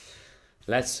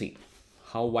 Let's see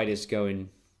how white is going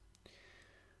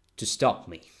to stop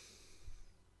me.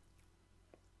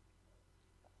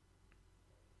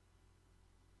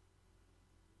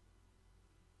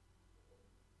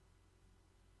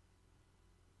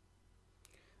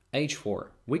 h4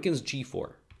 weakens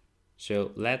g4.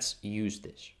 So let's use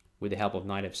this with the help of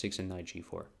knight f6 and knight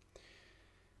g4.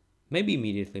 Maybe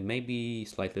immediately, maybe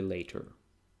slightly later.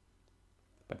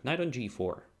 But knight on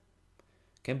g4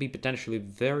 can be potentially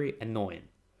very annoying.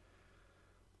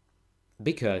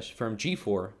 Because from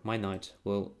g4, my knight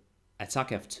will attack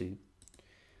f2.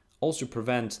 Also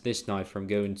prevent this knight from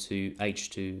going to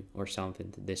h2 or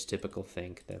something, this typical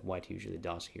thing that white usually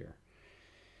does here.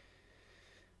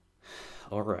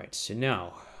 Alright, so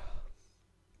now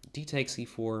d takes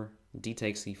e4, d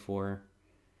takes e4,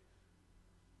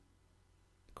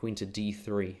 queen to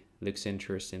d3 looks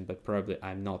interesting, but probably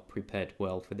I'm not prepared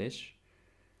well for this.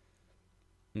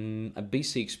 A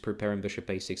b6 preparing bishop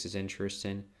a6 is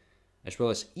interesting, as well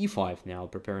as e5 now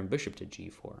preparing bishop to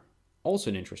g4. Also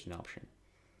an interesting option.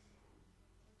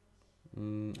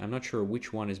 I'm not sure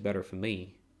which one is better for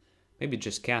me. Maybe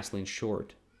just castling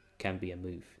short can be a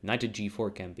move. Knight to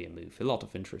g4 can be a move. A lot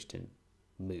of interesting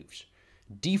moves.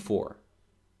 d4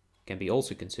 can be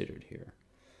also considered here.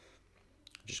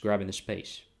 Just grabbing the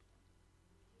space.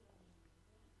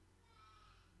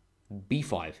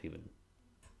 b5 even.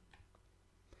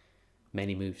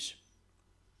 Many moves.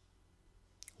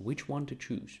 Which one to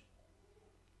choose?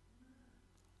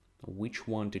 Which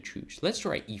one to choose? Let's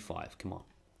try e5, come on.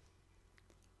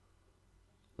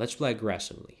 Let's play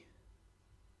aggressively.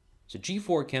 So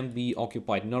g4 can be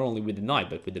occupied not only with the knight,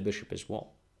 but with the bishop as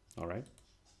well. Alright.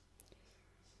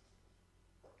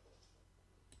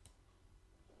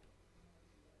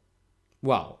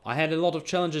 Wow, I had a lot of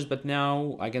challenges, but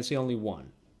now I can see only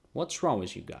one. What's wrong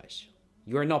with you guys?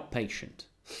 You are not patient.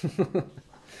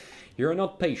 You are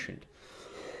not patient.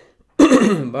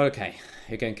 But okay,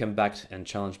 you can come back and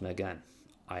challenge me again.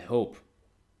 I hope.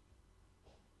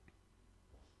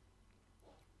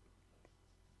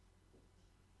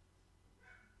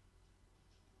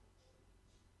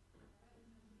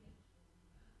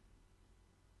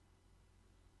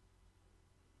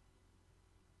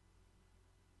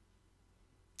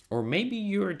 Or maybe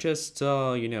you're just,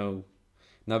 you know,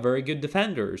 not very good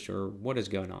defenders, or what is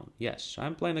going on? Yes,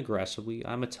 I'm playing aggressively,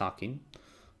 I'm attacking,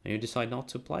 and you decide not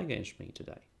to play against me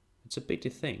today. It's a pity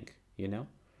thing, you know?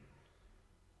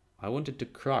 I wanted to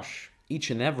crush each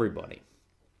and everybody.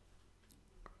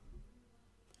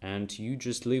 And you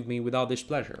just leave me without this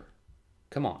pleasure.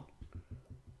 Come on.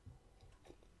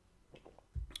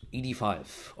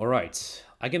 ED5. Alright.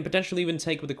 I can potentially even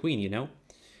take with the queen, you know?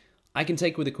 I can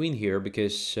take with the queen here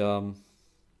because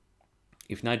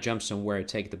if knight jumps somewhere, I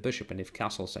take the bishop, and if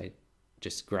castles, I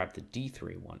just grab the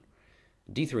d3 one.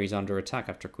 d3 is under attack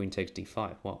after queen takes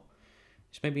d5. Well,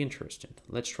 this may be interesting.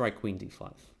 Let's try queen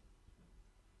d5.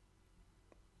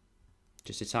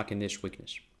 Just attacking this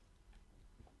weakness.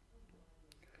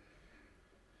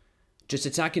 Just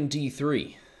attacking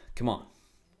d3. Come on.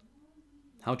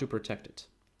 How to protect it?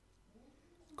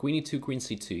 Queen e2, queen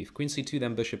c2. If queen c2,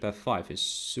 then bishop f5 is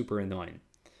super annoying.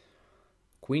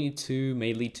 Queen e2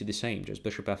 may lead to the same, just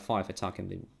bishop f5 attacking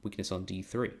the weakness on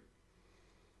d3.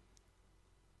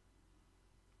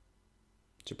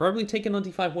 So probably taking on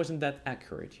d5 wasn't that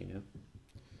accurate, you know.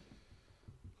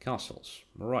 Castles.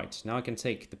 Alright, now I can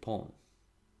take the pawn.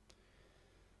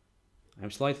 I'm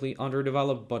slightly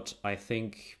underdeveloped, but I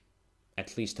think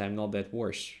at least I'm not that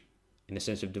worse in the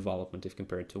sense of development if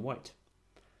compared to white.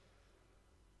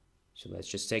 So let's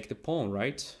just take the pawn,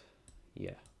 right?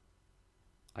 Yeah.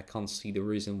 I can't see the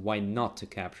reason why not to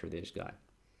capture this guy.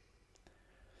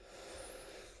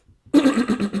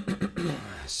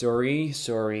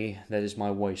 Sorry, that is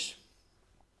my voice.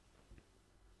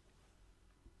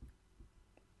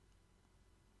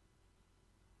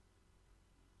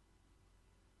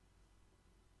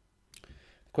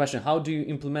 Question: how do you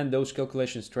implement those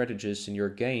calculation strategies in your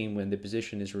game when the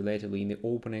position is relatively in the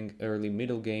opening, early,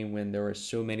 middle game when there are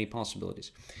so many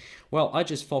possibilities? Well, I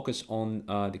just focus on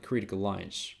the critical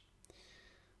lines.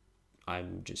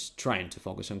 I'm just trying to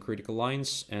focus on critical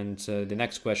lines. And the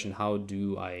next question, how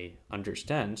do I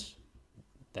understand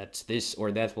that this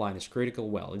or that line is critical?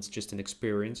 Well, it's just an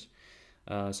experience,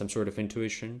 some sort of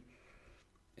intuition,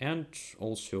 and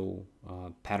also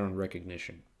pattern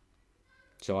recognition.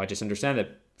 So I just understand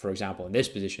that, for example, in this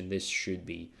position, this should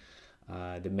be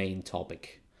the main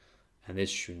topic, and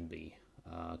this shouldn't be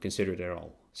considered at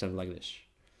all. Something like this.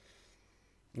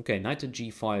 Okay, knight to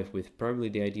g5 with probably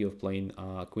the idea of playing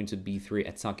queen to b3,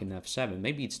 attacking f7.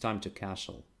 Maybe it's time to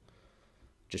castle.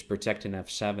 Just protecting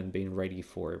f7, being ready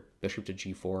for bishop to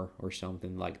g4 or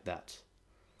something like that.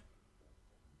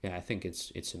 Yeah, I think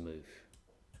it's a move.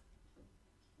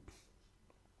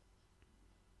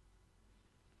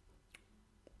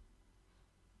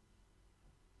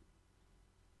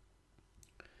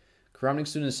 Crowning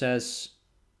student says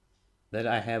that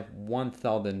I have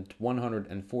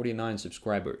 1,149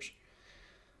 subscribers.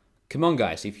 Come on,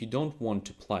 guys, if you don't want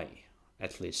to play,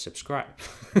 at least subscribe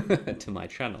to my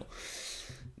channel.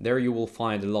 There you will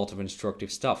find a lot of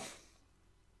instructive stuff.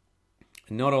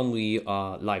 Not only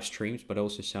live streams, but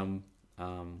also some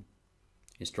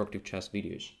instructive chess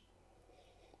videos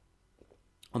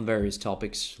on various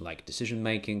topics like decision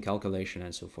making, calculation,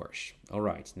 and so forth. All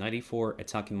right, knight e4,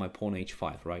 attacking my pawn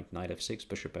h5, right? Knight f6,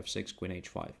 bishop f6, queen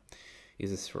h5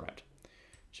 is a threat.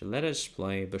 So let us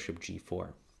play bishop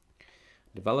g4,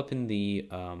 developing the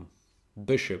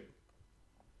bishop,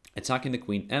 attacking the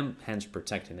queen, and hence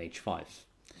protecting h5.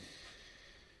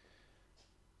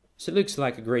 So it looks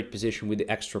like a great position with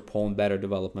the extra pawn, better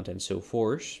development, and so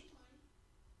forth.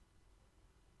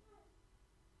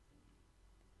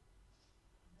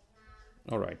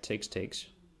 All right, takes.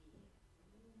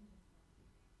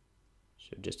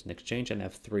 So just an exchange, and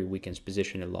f3 weakens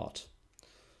position a lot.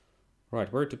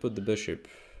 Right, where to put the bishop?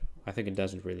 I think it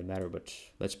doesn't really matter, but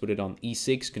let's put it on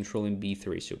e6, controlling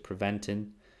b3, so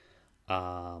preventing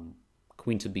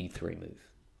queen to b3 move.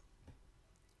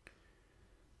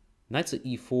 Knight to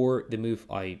e4, the move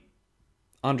I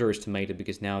underestimated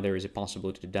because now there is a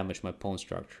possibility to damage my pawn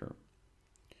structure.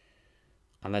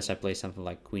 Unless I play something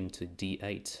like queen to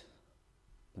d8.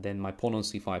 Then my pawn on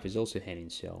c5 is also hanging,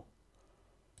 so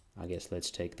I guess let's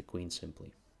take the queen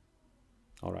simply.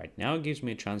 Alright, now it gives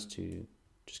me a chance to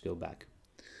just go back.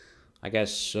 I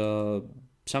guess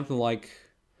something like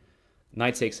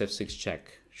knight takes f6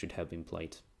 check should have been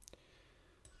played.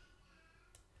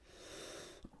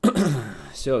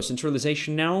 So,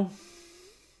 centralization now.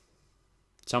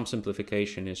 Some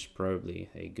simplification is probably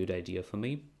a good idea for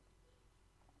me.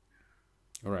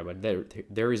 Alright, but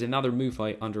there is another move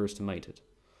I underestimated.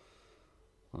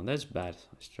 Well, that's bad.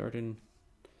 Starting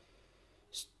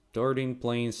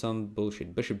playing some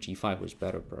bullshit. Bishop g5 was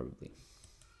better, probably.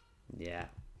 Yeah.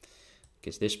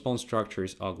 Because this pawn structure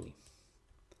is ugly.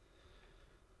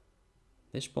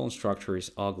 This pawn structure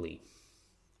is ugly.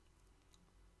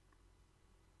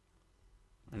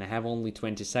 And I have only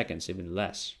 20 seconds, even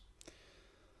less.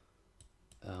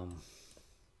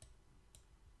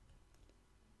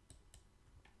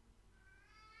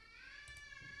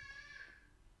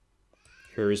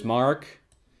 Here is Mark.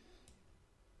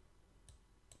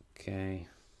 Okay.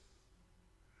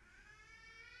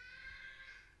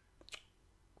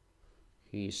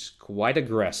 He's quite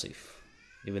aggressive.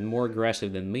 Even more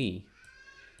aggressive than me.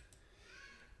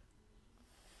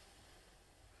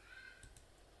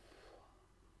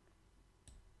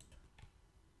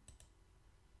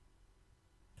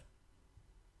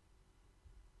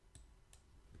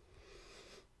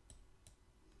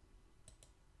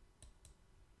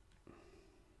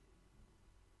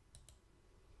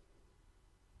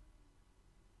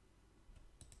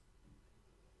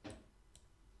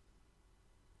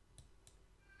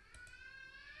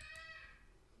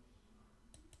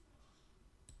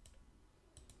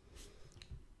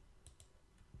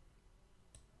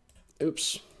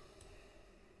 Oops.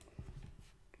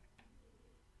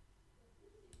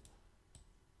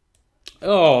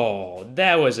 Oh,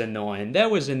 that was annoying. That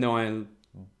was annoying.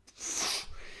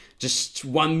 Just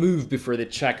one move before the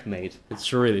checkmate.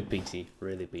 It's really pity.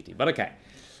 Really pity. But okay.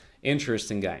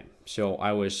 Interesting game. So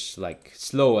I was like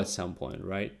slow at some point,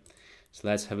 right? So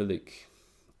let's have a look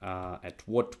at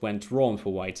what went wrong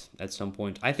for white at some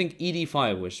point. I think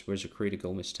ED5 was a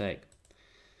critical mistake.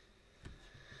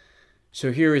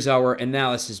 So here is our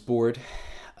analysis board.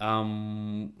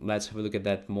 Let's have a look at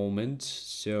that moment.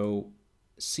 So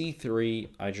C3,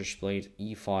 I just played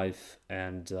E5,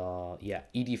 and yeah,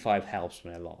 ED5 helps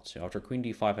me a lot. So after Queen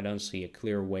D5, I don't see a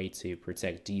clear way to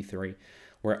protect D3,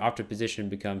 where after position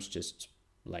becomes just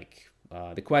like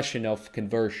the question of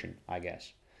conversion, I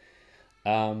guess.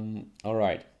 All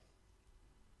right.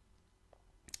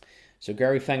 So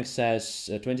Gary Feng says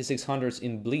 2600s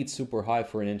in blitz super high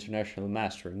for an international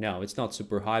master. No, it's not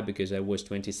super high because I was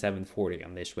 2740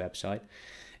 on this website.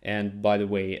 And by the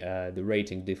way, the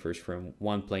rating differs from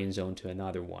one playing zone to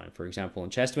another one. For example, on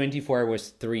Chess24 I was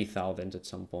 3000 at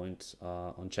some point.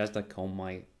 On chess.com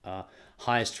my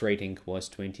highest rating was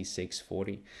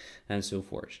 2640 and so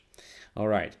forth. All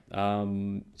right.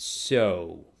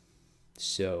 So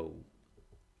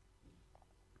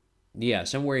yeah,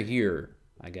 somewhere here,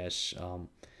 I guess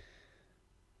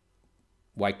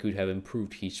white could have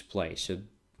improved his play. So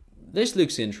this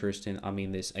looks interesting. I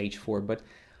mean, this h4, but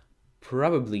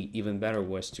probably even better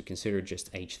was to consider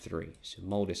just h3. So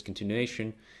modest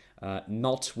continuation,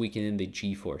 not weakening the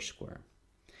g4 square.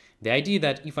 The idea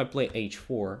that if I play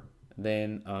h4,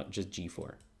 then just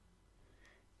g4.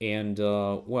 And,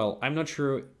 well, I'm not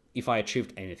sure if I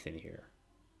achieved anything here.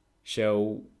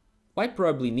 So white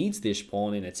probably needs this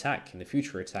pawn in attack, in the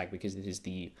future attack, because it is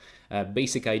the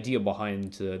basic idea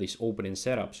behind this opening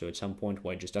setup. So at some point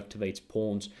white just activates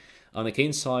pawns on the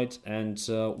king side, and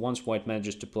once white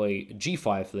manages to play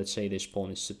g5, let's say this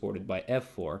pawn is supported by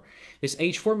f4, this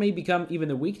h4 may become even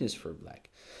a weakness for black.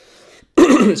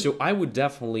 So I would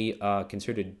definitely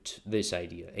consider this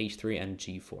idea, h3 and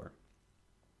g4,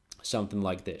 something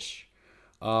like this.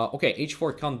 Okay,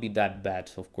 h4 can't be that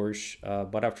bad, of course,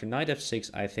 but after knight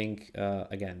f6, I think,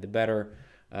 again, the better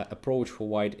approach for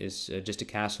white is just to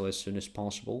castle as soon as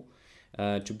possible,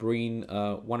 to bring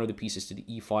one of the pieces to the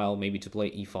e file, maybe to play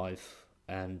e5,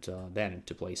 and then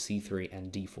to play c3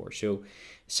 and d4. So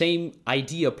same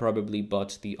idea probably,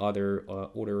 but the other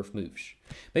order of moves.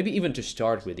 Maybe even to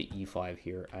start with the e5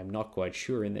 here. I'm not quite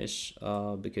sure in this,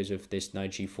 because of this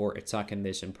knight g4 attacking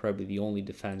this, and probably the only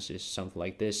defense is something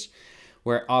like this,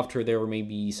 where after there may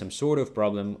be some sort of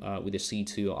problem with the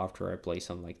c2 after I play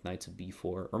something like knight to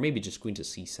b4, or maybe just queen to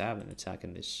c7,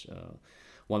 attacking this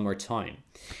one more time.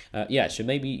 Yeah, so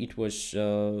maybe it was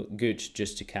good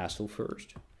just to castle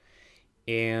first.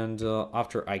 And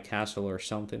after I castle or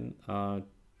something,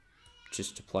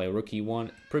 just to play rook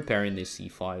e1, preparing this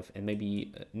e5, and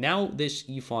maybe now this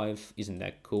e5 isn't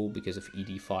that cool because of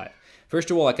ed5.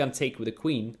 First of all, I can't take with the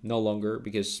queen no longer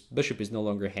because bishop is no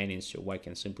longer hanging, so white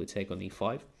can simply take on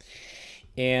e5.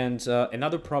 And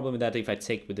another problem is that if I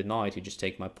take with the knight, you just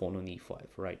take my pawn on e5,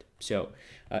 right? So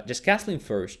just castling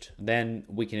first, then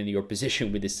weakening your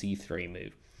position with the c3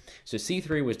 move. So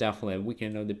c3 was definitely a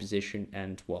weakening of the position,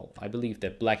 and well, I believe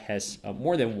that black has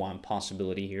more than one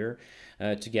possibility here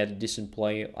to get a decent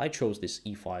play. I chose this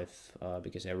e5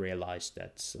 because I realized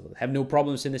that I have no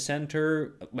problems in the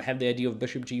center. I have the idea of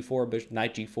bishop g4,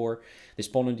 knight g4. This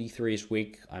pawn on d3 is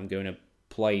weak. I'm going to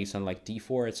play something like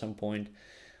d4 at some point.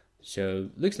 So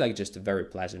looks like just a very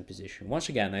pleasant position. Once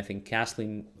again, I think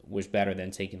castling was better than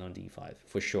taking on d5,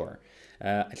 for sure.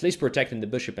 At least protecting the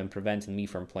bishop and preventing me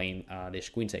from playing this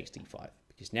queen takes d5,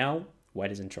 because now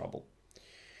white is in trouble.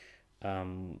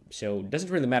 So it doesn't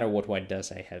really matter what white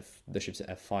does, I have bishop to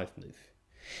f5 move.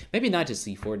 Maybe knight to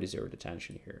c4 deserved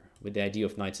attention here, with the idea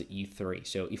of knight to e3.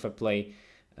 So if I play,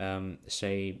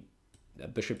 say,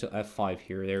 bishop to f5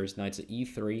 here, there is knight to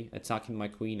e3, attacking my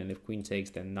queen, and if queen takes,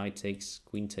 then knight takes,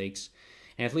 queen takes.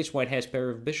 And at least white has a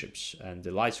pair of bishops, and the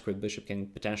light squared bishop can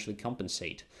potentially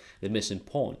compensate the missing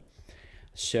pawn.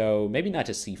 So maybe knight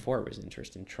to c4 was an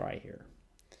interesting try here.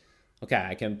 Okay,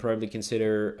 I can probably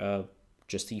consider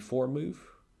just e4 move,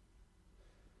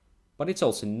 but it's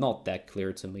also not that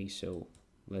clear to me. So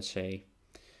let's say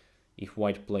if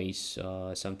white plays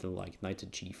something like knight to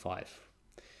g5,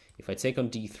 if I take on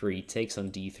d3, takes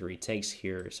on d3, takes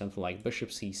here, something like bishop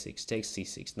c6, takes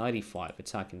c6, knight e5,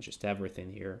 attacking just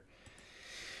everything here.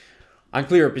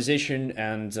 Unclear position,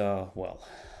 and well,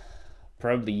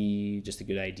 probably just a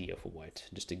good idea for white,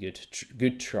 just a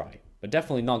good try, but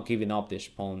definitely not giving up this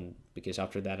pawn, because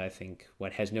after that I think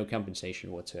white has no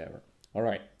compensation whatsoever. All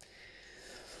right,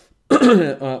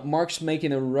 Mark's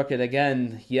making a rocket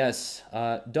again. Yes.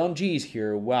 Don G is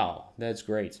here. Wow, that's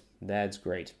great. That's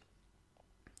great.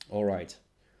 All right.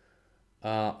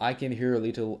 I can hear a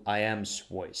little IM's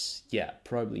voice. Yeah,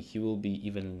 probably he will be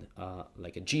even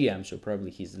like a GM, so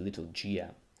probably he's a little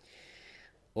GM.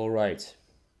 All right.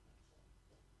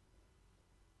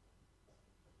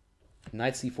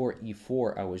 Knight c4,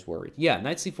 e4, I was worried. Yeah,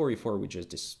 knight c4, e4, we just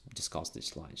discussed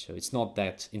this line, so it's not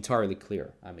that entirely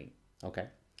clear, I mean, okay.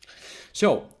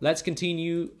 So, let's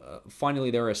continue.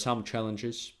 Finally, there are some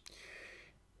challenges.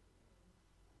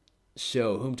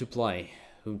 So, whom to play?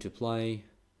 Whom to play?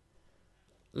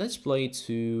 Let's play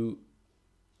to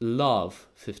Love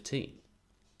 15.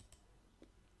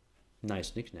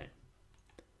 Nice nickname.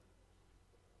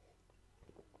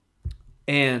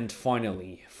 And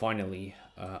finally,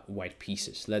 white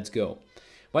pieces. Let's go.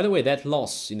 By the way, that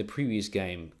loss in the previous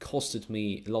game costed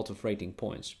me a lot of rating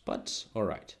points, but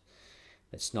alright.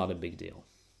 That's not a big deal.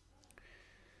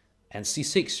 And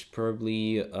c6,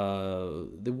 probably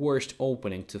the worst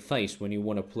opening to face when you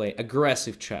want to play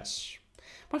aggressive chess.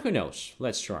 But who knows?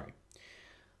 Let's try.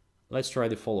 Let's try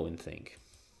the following thing.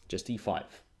 Just e5.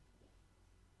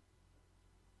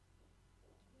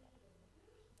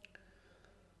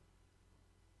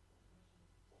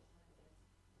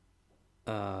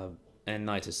 And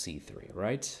knight to c3,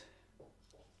 right?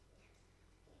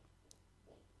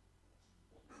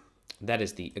 That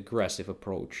is the aggressive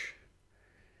approach.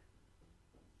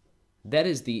 That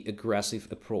is the aggressive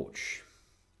approach.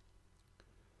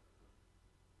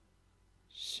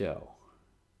 So,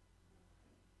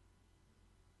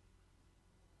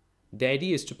 the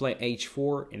idea is to play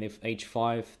h4, and if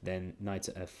h5, then knight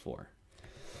to f4.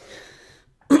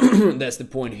 That's the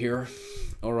point here.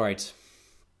 All right.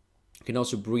 I can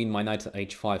also bring my knight to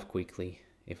h5 quickly,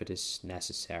 if it is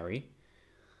necessary.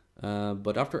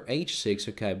 But after h6,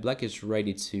 okay, black is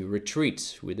ready to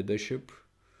retreat with the bishop.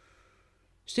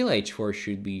 Still h4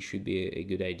 should be a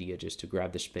good idea, just to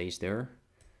grab the space there.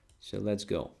 So let's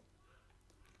go.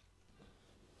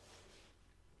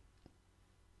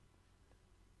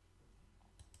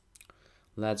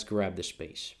 Let's grab the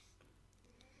space.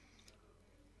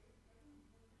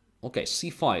 Okay,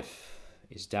 c5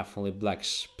 is definitely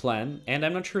black's plan, and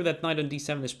I'm not sure that knight on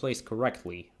d7 is placed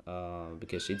correctly,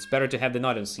 because it's better to have the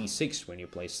knight on c6 when you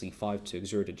play c5 to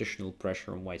exert additional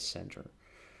pressure on white's center.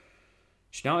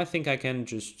 So now I think I can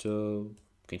just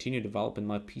continue developing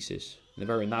my pieces in a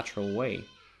very natural way.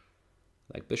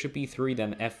 Like bishop e3,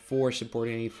 then f4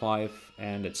 supporting e5,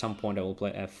 and at some point I will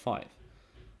play f5.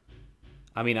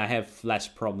 I mean, I have less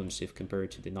problems if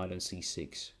compared to the knight on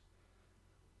c6.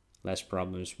 Less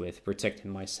problems with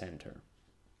protecting my center.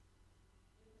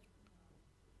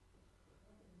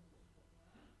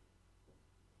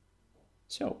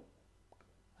 So,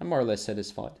 I'm more or less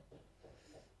satisfied.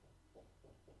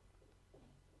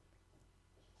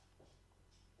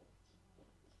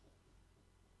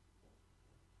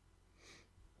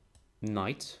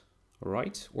 Knight,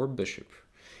 right, or bishop?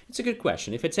 It's a good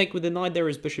question. If I take with the knight, there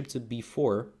is bishop to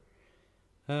b4,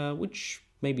 which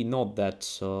maybe not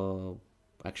that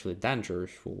actually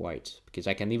dangerous for white, because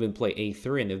I can even play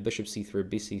a3, and if bishop c3,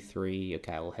 bc3,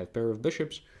 okay, I'll have pair of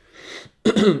bishops.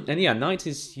 And yeah, knight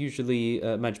is usually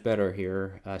much better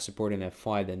here, supporting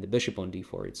f5 than the bishop on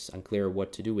d4. It's unclear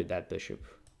what to do with that bishop.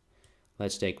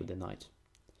 Let's take with the knight.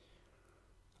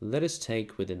 Let us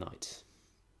take with the knight.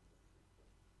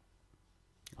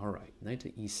 All right, knight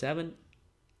to e7,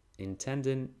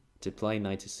 intending to play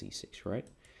knight to c6, right?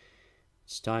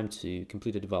 It's time to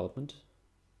complete the development.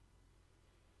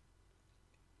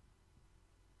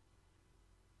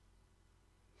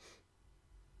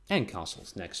 And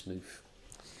castle's next move.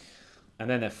 And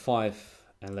then f5,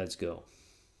 and let's go.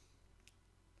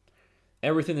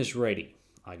 Everything is ready,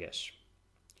 I guess.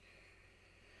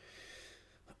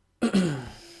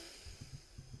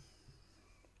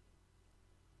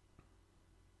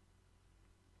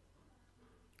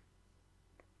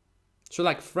 So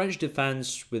like French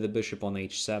defense with a bishop on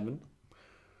h7.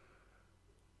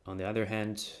 On the other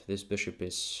hand, this bishop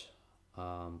is,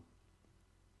 well,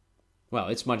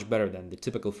 it's much better than the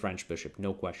typical French bishop,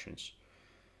 no questions.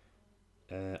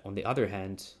 On the other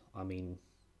hand, I mean,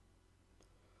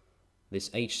 this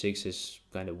h6 is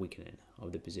kind of weakening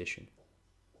of the position.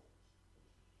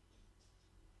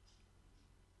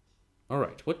 All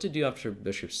right, what to do after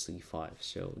bishop c5?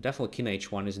 So definitely king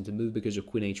h1 isn't the move because of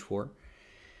queen h4.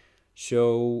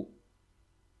 So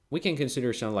we can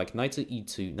consider something like knight to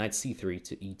e2, knight c3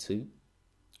 to e2,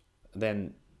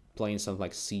 then playing something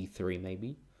like c3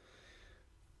 maybe.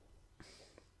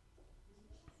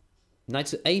 Knight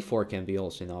to a4 can be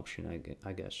also an option,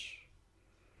 I guess.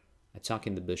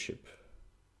 Attacking the bishop.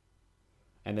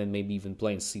 and then maybe even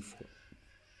playing c4.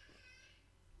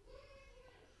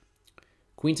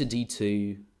 Queen to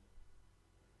d2.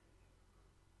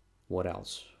 What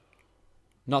else?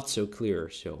 Not so clear,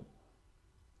 so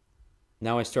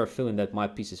now I start feeling that my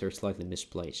pieces are slightly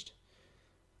misplaced.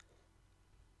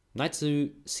 Knight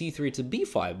to c3 to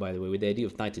b5, by the way, with the idea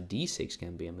of knight to d6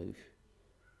 can be a move.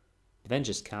 But then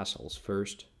just castles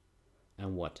first,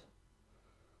 and what?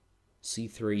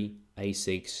 c3,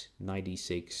 a6, knight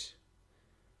d6.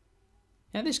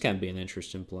 Yeah, this can be an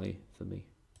interesting play for me.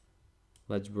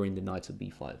 Let's bring the knight to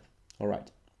b5. All right.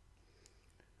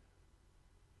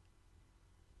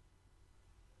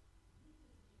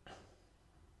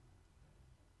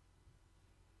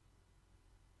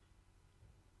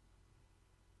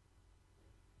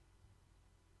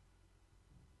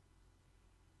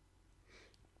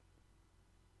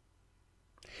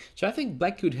 So I think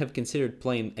black could have considered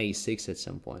playing a6 at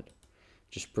some point,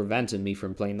 just preventing me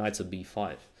from playing knight to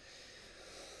b5.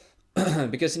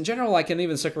 Because in general, I can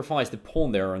even sacrifice the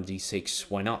pawn there on d6.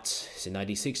 Why not? So knight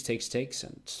d6 takes,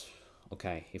 and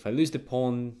okay, if I lose the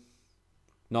pawn,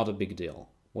 not a big deal.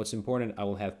 What's important, I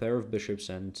will have pair of bishops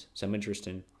and some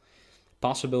interesting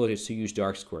possibilities to use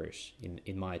dark squares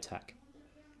in my attack.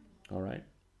 All right.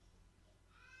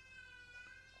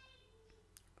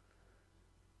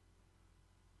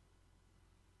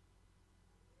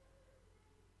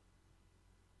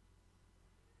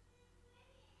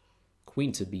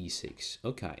 Queen to b6.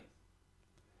 Okay.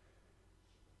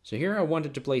 So here I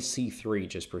wanted to play c3,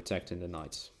 just protecting the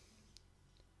knights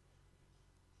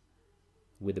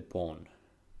with the pawn.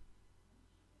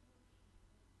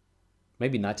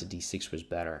 Maybe knight to d6 was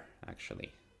better,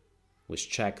 actually. Was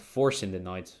check, forcing the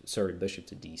knight, sorry, bishop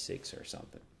to d6 or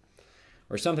something.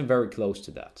 Or something very close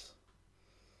to that.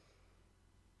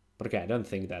 But okay, I don't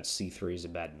think that c3 is a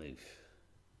bad move.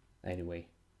 Anyway.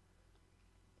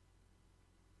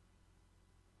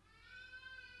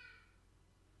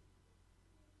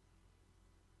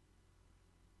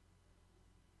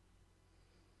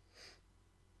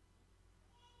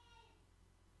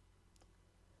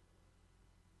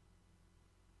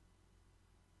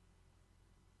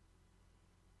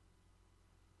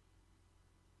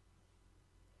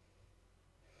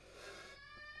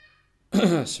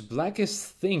 So black is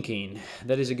thinking.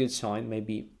 That is a good sign.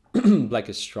 Maybe black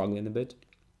is struggling a bit.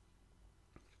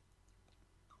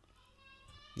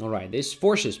 Alright, this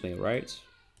forces me, right?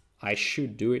 I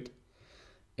should do it.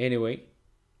 Anyway.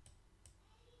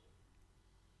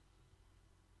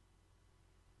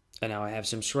 And now I have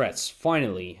some threats.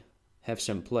 Finally, have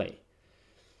some play.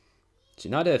 So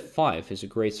knight f5 is a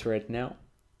great threat now.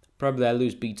 Probably I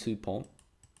lose b2 pawn.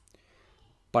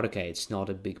 But okay, it's not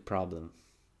a big problem.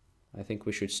 I think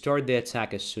we should start the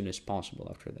attack as soon as possible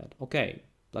after that. Okay,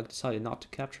 black decided not to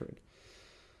capture it.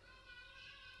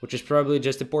 Which is probably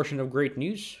just a portion of great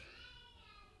news.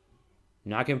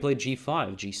 Now I can play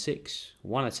g5, g6.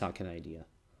 One attacking idea.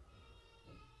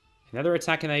 Another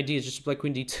attacking idea is just to play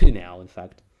queen d2 now, in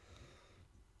fact.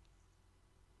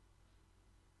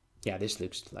 Yeah, this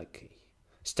looks like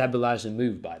a stabilizing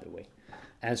move, by the way.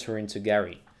 Answering to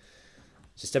Gary.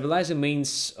 So stabilizing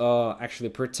means actually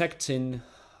protecting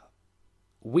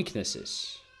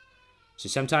weaknesses. So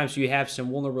sometimes you have some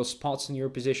vulnerable spots in your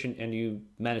position and you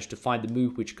manage to find the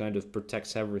move which kind of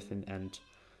protects everything and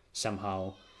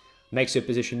somehow makes your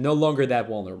position no longer that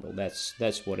vulnerable.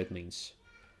 That's what it means.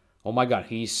 Oh my god,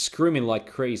 he's screaming like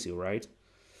crazy, right?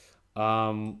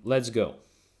 Let's go.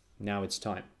 Now it's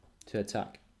time to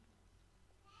attack.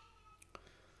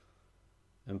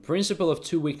 And principle of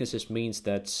two weaknesses means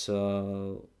that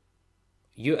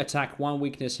you attack one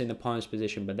weakness in the opponent's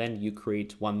position, but then you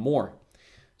create one more.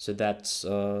 So that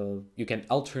you can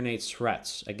alternate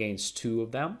threats against two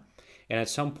of them. And at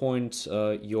some point,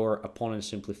 your opponent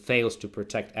simply fails to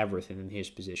protect everything in his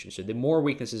position. So the more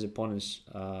weaknesses opponents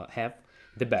have,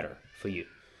 the better for you.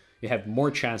 You have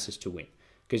more chances to win.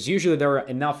 Because usually there are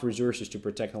enough resources to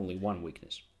protect only one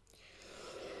weakness.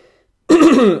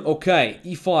 Okay,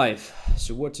 e5.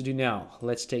 So what to do now?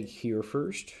 Let's take here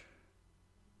first.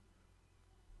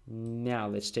 Now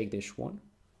let's take this one.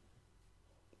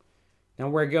 Now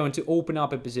we're going to open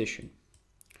up a position.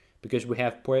 Because we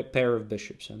have a pair of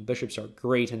bishops. And bishops are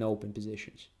great in open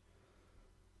positions.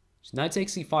 So knight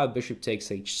takes e5, bishop takes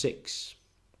h6.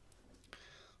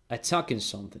 Attacking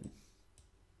something.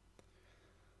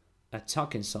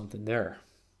 Attacking something there.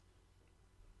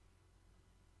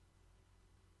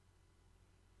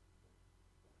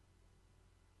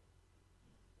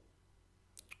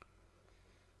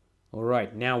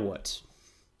 Alright, now what?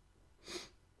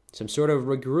 Some sort of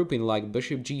regrouping like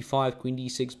bishop g5, queen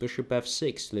d6, bishop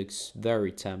f6 looks very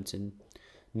tempting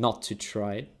not to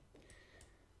try it.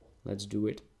 Let's do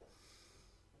it.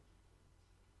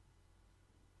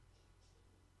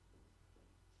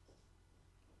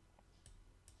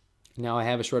 Now I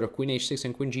have a sort of queen h6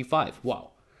 and queen g5.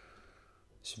 Wow.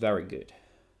 It's very good.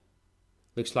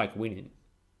 Looks like winning.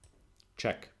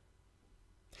 Check.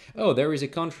 Oh, there is a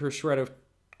counter threat of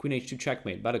queen h2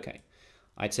 checkmate, but okay.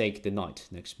 I take the knight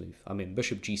next move. I mean,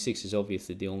 bishop g6 is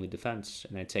obviously the only defense,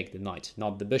 and I take the knight,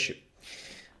 not the bishop.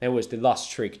 That was the last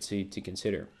trick to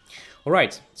consider. All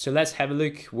right, so let's have a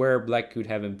look where black could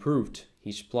have improved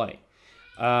his play.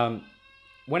 When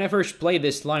I first played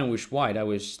this line with white, I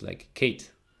was like a kid,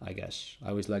 I guess.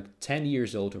 I was like 10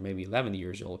 years old or maybe 11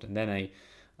 years old, and then I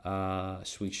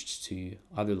switched to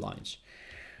other lines.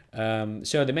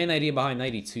 So the main idea behind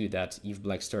knight e2 that if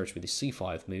black starts with the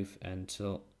c5 move, and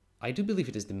I do believe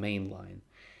it is the main line.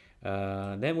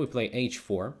 Then we play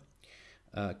h4,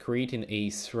 creating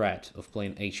a threat of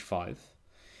playing h5.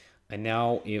 And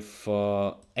now if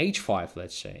h5,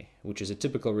 let's say, which is a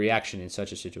typical reaction in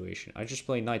such a situation, I just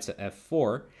play knight to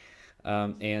f4,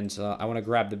 and I want to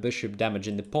grab the bishop,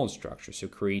 damaging the pawn structure, so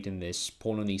creating this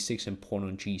pawn on e6 and pawn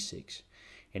on g6.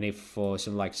 And if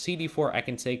something like cd4, I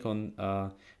can take on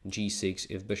g6.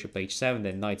 If bishop h7,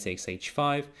 then knight takes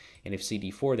h5. And if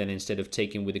cd4, then instead of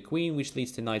taking with the queen, which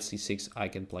leads to knight c6, I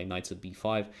can play knight to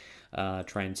b5,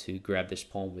 trying to grab this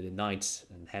pawn with the knights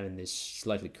and having this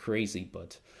slightly crazy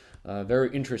but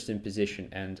very interesting position.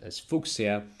 And as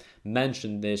Fuchsia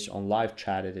mentioned this on live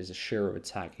chat, it is a Sheriff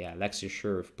attack. Yeah, Alexia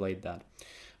Sheriff played that.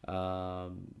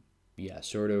 Yeah,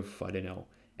 sort of, I don't know.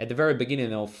 At the very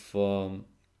beginning of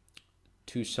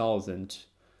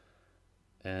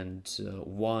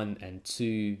 2001 and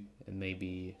 2, and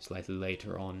maybe slightly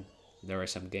later on, there are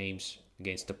some games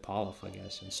against Topalov, I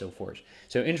guess, and so forth.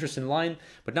 So interesting line,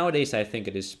 but nowadays I think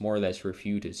it is more or less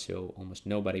refuted, so almost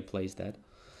nobody plays that.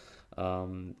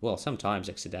 Well, sometimes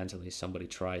accidentally somebody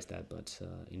tries that, but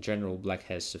in general, black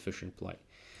has sufficient play.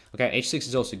 Okay, h6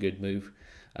 is also a good move,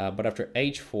 but after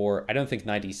h4, I don't think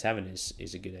knight e7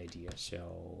 is a good idea,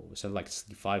 so something like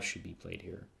c5 should be played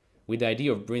here, with the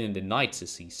idea of bringing the knight to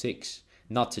c6,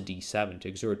 not to d7, to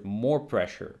exert more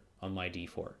pressure on my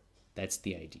d4. That's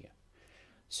the idea.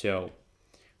 So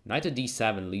knight to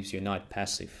d7 leaves your knight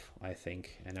passive, I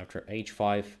think, and after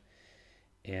h5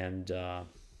 and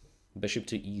bishop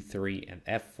to e3 and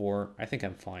f4, I think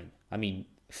I'm fine. I mean,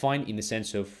 fine in the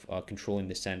sense of controlling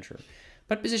the center,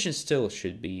 but position still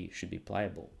should be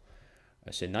playable.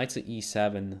 So knight to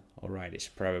e7, all right, is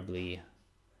probably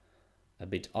a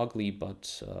bit ugly,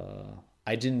 but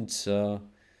I didn't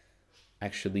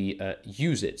actually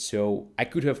use it, so I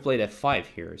could have played f5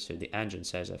 here. So the engine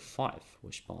says f5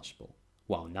 was possible.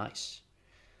 Wow, nice,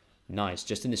 nice.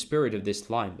 Just in the spirit of this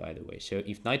line, by the way. So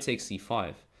if knight takes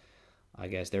c5, I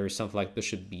guess there is something like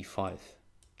bishop b5,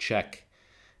 check,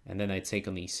 and then I take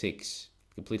on e6,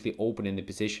 completely opening the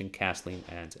position, castling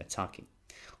and attacking.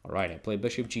 All right, I played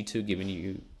bishop g2, giving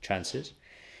you chances.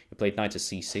 You played knight to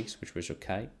c6, which was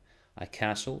okay. I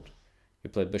castled. You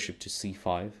played bishop to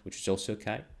c5, which is also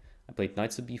okay. I played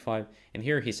knight to b5, and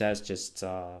here he says just,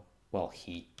 well,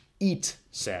 it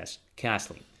says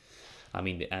castling. I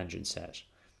mean, the engine says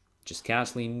just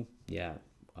castling, yeah,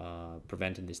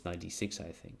 preventing this knight d6,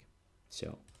 I think.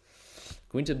 So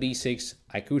queen to b6,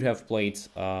 I could have played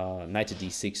knight to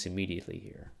d6 immediately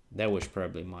here. That was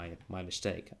probably my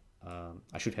mistake.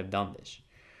 I should have done this.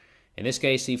 In this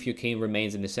case, if your king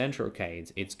remains in the center, okay,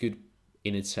 it's good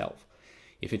in itself.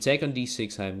 If you take on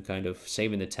d6, I'm kind of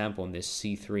saving the tempo on this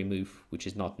c3 move, which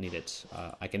is not needed.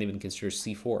 I can even consider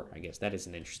c4. I guess that is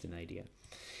an interesting idea.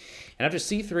 And after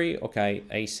c3, okay,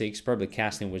 a6, probably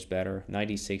castling was better. Knight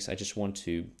e6, I just want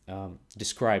to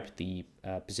describe the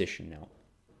position now.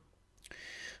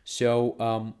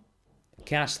 So,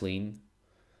 castling,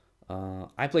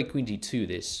 I played queen d2,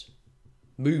 this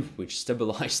move which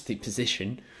stabilized the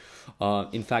position.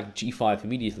 In fact, g5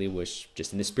 immediately was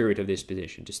just in the spirit of this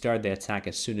position, to start the attack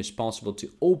as soon as possible,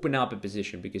 to open up a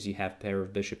position because you have pair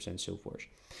of bishops and so forth.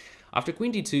 After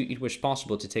queen d2, it was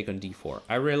possible to take on d4.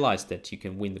 I realized that you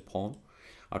can win the pawn.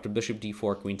 After bishop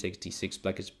d4, queen takes d6,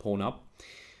 black is pawn up.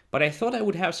 But I thought I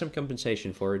would have some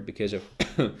compensation for it because of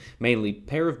mainly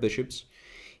pair of bishops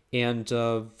and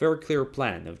a very clear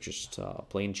plan of just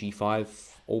playing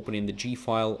g5, opening the g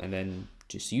file, and then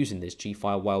just using this g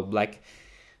file while black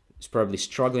is probably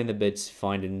struggling a bit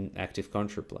finding active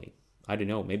counterplay. I don't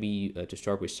know, maybe to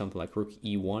start with something like rook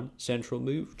e1, central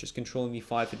move, just controlling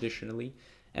e5 additionally,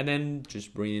 and then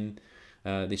just bringing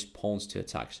these pawns to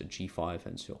attacks at g5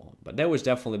 and so on. But that was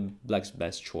definitely black's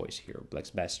best choice here,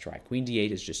 black's best strike. Queen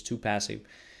d8 is just too passive,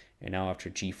 and now after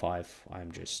g5,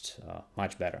 I'm just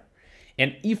much better.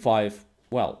 And e5,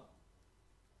 well,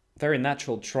 very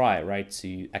natural try, right,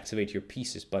 to activate your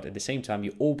pieces, but at the same time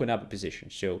you open up a position.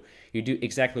 So you do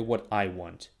exactly what I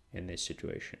want in this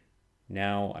situation.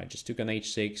 Now I just took on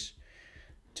h6,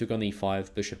 took on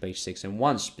e5, bishop h6, and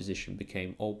once position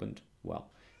became opened, well,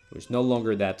 it was no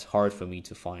longer that hard for me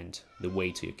to find the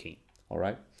way to a king. All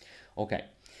right, okay.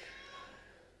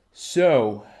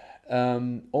 So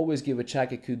always give a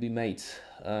check. It could be made.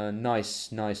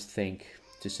 Nice thing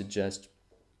to suggest.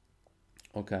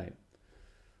 Okay.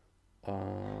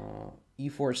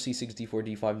 E4, c6, d4,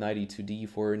 d5, knight e2,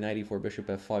 d4, knight e4, bishop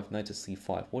f5, knight to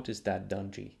c5. What is that,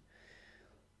 Dungy?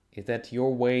 Is that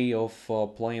your way of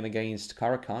playing against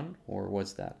Caro-Kann, or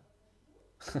what's that?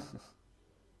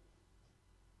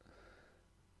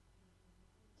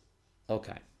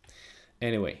 Okay.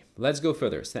 Anyway, let's go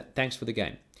further. Thanks for the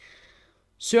game.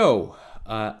 So,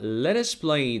 let us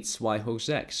play its y hooks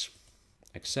x.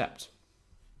 Accept.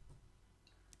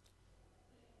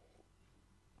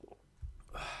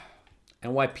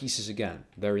 And white pieces again.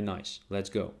 Very nice. Let's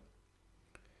go.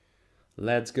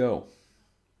 Let's go.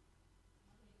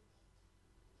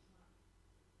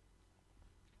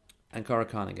 And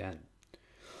Caro-Kann again.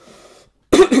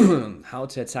 How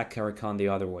to attack Caro-Kann the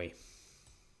other way.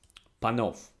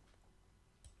 Panov.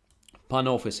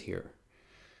 Panov is here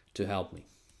to help me.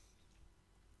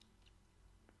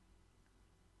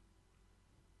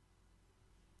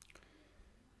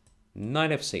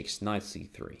 Knight f6, knight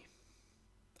c3.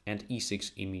 And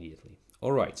e6 immediately.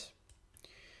 All right.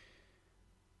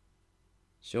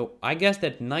 So I guess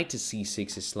that knight to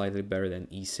c6 is slightly better than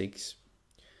e6.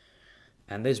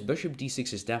 And this bishop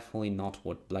d6 is definitely not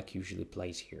what black usually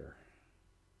plays here.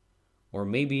 Or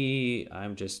maybe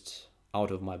I'm just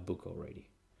out of my book already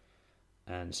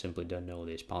and simply don't know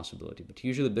this possibility. But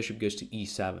usually bishop goes to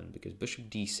e7 because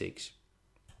bishop d6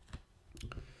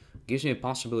 gives me a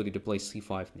possibility to play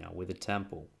c5 now with a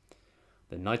tempo.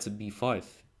 Then knight to b5.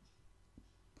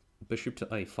 Bishop to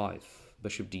a5,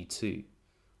 bishop d2.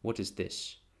 What is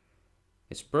this?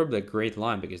 It's probably a great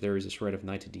line because there is a threat of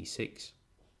knight to d6.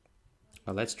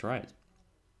 Well, let's try it.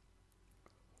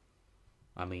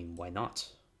 I mean, why not?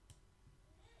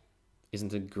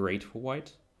 Isn't it great for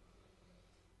white?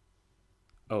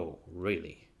 Oh,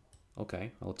 really?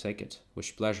 Okay, I'll take it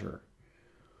with pleasure.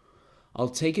 I'll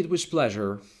take it with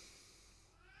pleasure.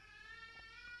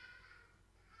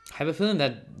 I have a feeling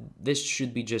that this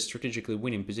should be just strategically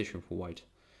winning position for white.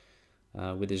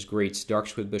 With this great dark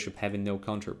square bishop having no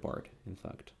counterpart, in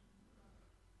fact.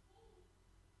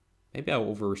 Maybe I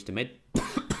overestimate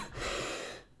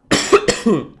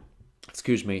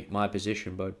excuse me, my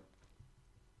position, but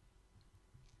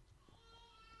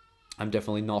I'm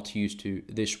definitely not used to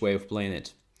this way of playing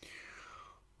it.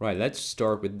 Right, let's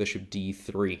start with bishop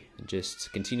d3.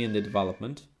 Just continuing the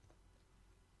development.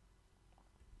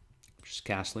 Just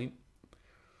castling.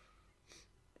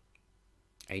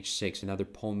 h6, another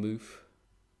pawn move.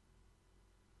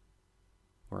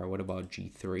 Alright, what about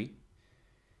g3?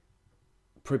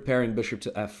 Preparing bishop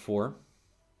to f4.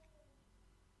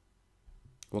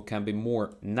 What can be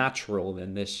more natural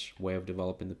than this way of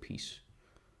developing the piece?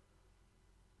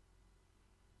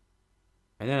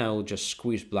 And then I'll just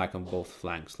squeeze black on both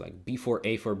flanks, like b4,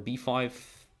 a4, b5.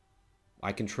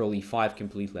 I control e5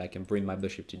 completely. I can bring my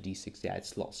bishop to d6. Yeah,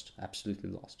 it's lost. Absolutely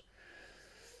lost.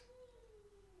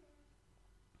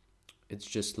 It's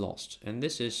just lost. And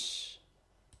this is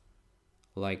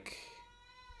like...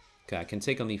 Okay, I can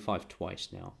take on e5 twice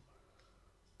now.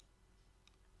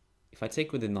 If I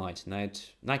take with the knight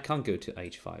can't go to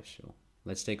h5, so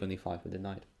let's take on e5 with the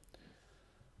knight.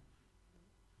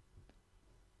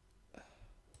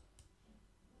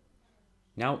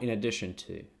 Now, in addition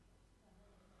to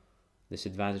this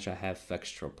advantage, I have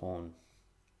extra pawn.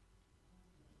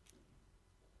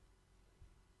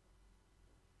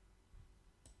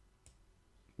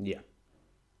 Yeah.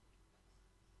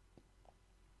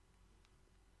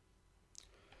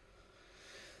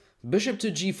 Bishop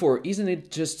to g4, isn't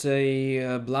it just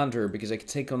a blunder? Because I can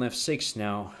take on f6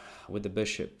 now with the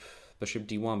bishop. Bishop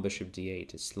d1, bishop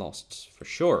d8, it's lost for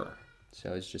sure.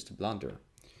 So it's just a blunder.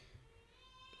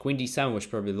 Queen d7 was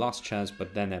probably last chance,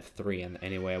 but then f3, and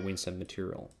anyway I win some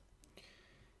material.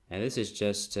 And this is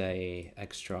just a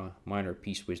extra minor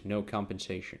piece with no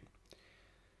compensation.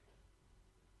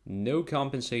 No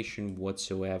compensation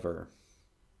whatsoever.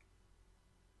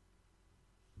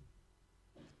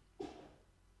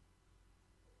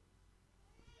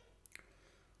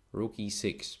 Rook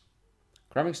e6.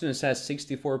 Crammington says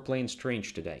 64 playing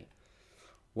strange today.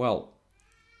 Well,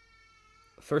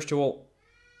 first of all,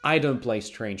 I don't play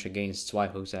strange against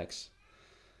Zweihaus X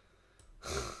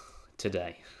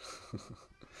today.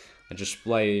 I just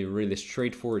play really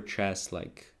straightforward chess,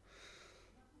 like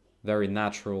very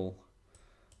natural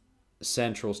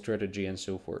central strategy and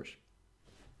so forth.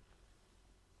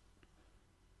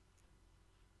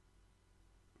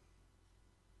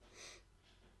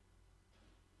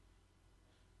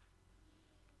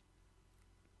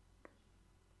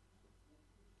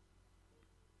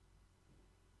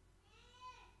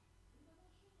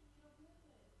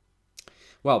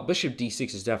 Well, bishop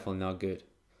d6 is definitely not good.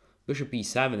 Bishop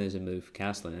e7 is a move,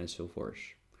 castling and so forth.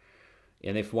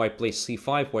 And if white plays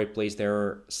c5, white plays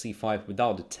their c5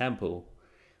 without the tempo,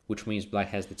 which means black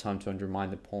has the time to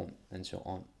undermine the pawn, and so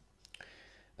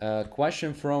on.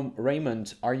 Question from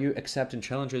Raymond, are you accepting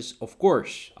challenges? Of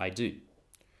course, I do.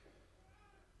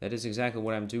 That is exactly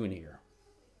what I'm doing here.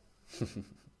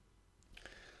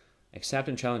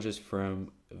 Accepting challenges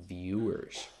from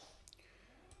viewers.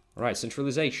 All right,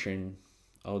 centralization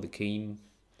of the king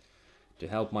to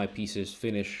help my pieces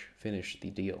finish the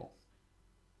deal.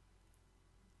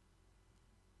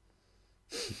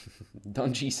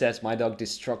 Donji says, my dog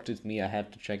distracted me, I have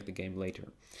to check the game later.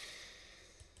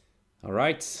 All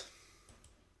right.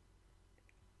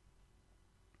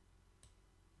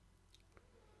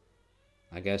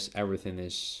 I guess everything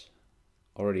is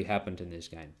already happened in this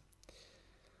game.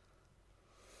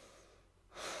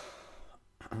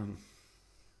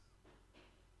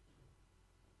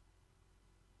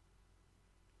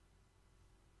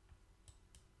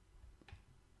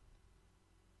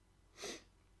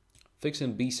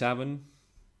 Fixing b7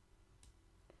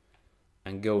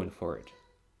 and going for it.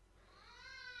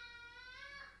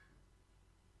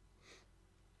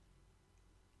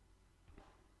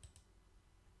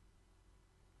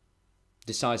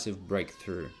 Decisive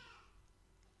breakthrough.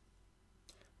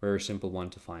 Very simple one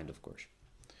to find, of course.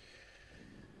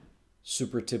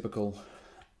 Super typical.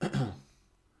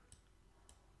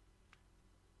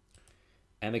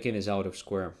 Anakin is out of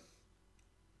square.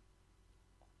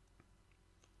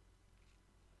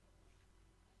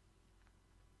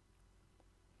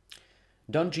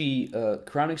 Donji,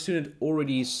 crowning student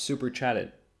already super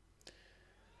chatted.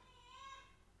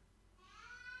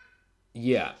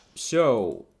 Yeah,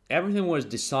 so everything was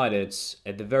decided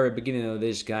at the very beginning of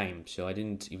this game, so I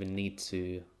didn't even need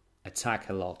to attack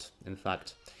a lot, in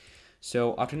fact.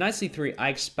 So after knight c3, I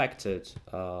expected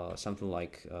something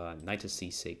like knight to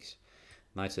c6,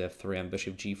 knight to f3 and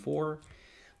bishop g4,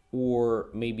 or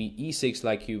maybe e6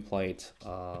 like you played,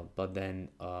 but then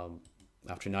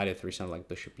after knight f3 something like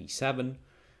bishop e7,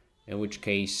 in which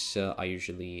case I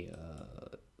usually,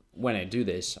 when I do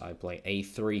this, I play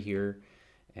a3 here,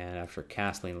 and after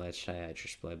castling, let's say I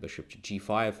just play bishop to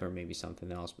g5 or maybe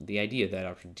something else. But the idea that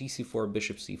after dc4,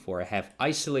 bishop c4, I have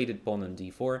isolated pawn on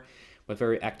d4, but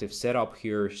very active setup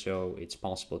here, so it's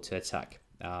possible to attack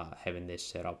having this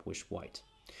setup with white.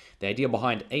 The idea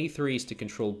behind a3 is to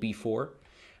control b4,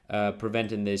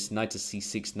 preventing this knight to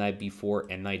c6, knight b4,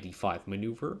 and knight d5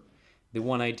 maneuver. The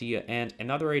one idea, and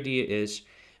another idea is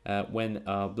when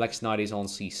black's knight is on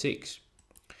c6,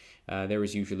 there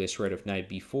is usually a threat of knight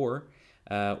b4.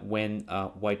 When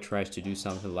white tries to do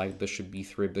something like bishop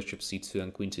b3, bishop c2,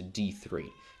 and queen to d3.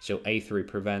 So a3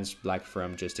 prevents black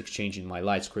from just exchanging my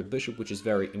light squared bishop, which is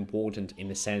very important in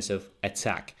the sense of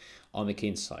attack on the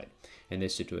king's side in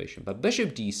this situation. But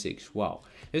bishop d6, wow,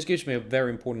 this gives me a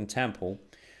very important tempo.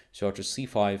 So after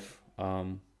c5,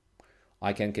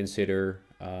 I can consider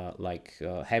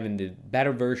having the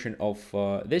better version of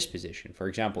this position. For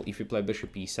example, if you play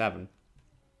bishop e7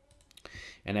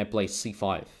 and I play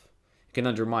c5, you can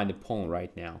undermine the pawn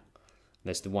right now.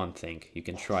 That's the one thing you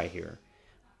can try here.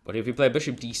 But if you play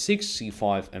bishop d6,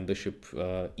 c5, and bishop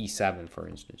e7, for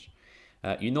instance,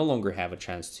 you no longer have a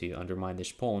chance to undermine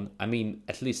this pawn. I mean,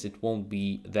 at least it won't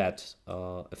be that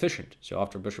efficient. So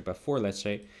after bishop f4, let's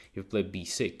say, you play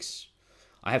b6.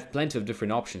 I have plenty of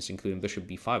different options, including bishop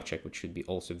b5 check, which should be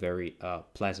also very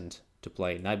pleasant to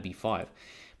play, knight b5.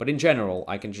 But in general,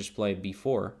 I can just play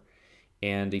b4.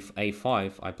 And if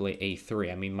a5, I play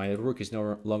a3. I mean, my rook is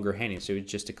no longer hanging, so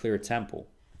it's just a clear tempo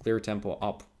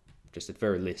up, just at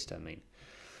very least, I mean.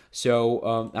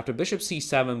 So after bishop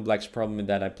c7, black's problem is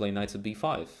that I play knight to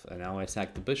b5, and now I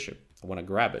attack the bishop. I want to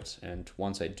grab it, and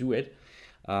once I do it,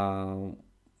 I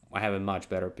have a much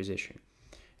better position.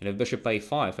 And if bishop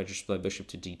a5, I just play bishop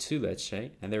to d2, let's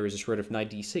say, and there is a threat of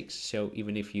knight d6. So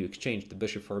even if you exchange the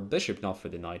bishop for a bishop, not for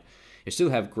the knight, you still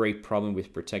have great problem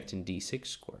with protecting d6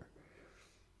 square.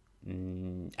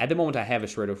 At the moment, I have a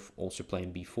threat of also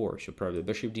playing b4, so probably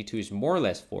bishop d2 is more or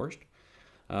less forced,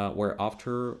 where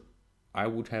after I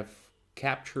would have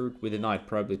captured with a knight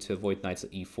probably to avoid knight to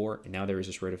e4, and now there is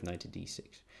a threat of knight to d6.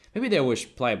 Maybe that was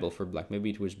playable for black, maybe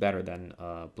it was better than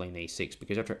playing a6,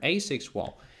 because after a6,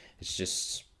 well, it's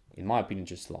just, in my opinion,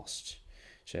 just lost.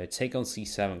 So I take on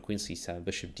c7, queen c7,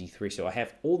 bishop d3. So I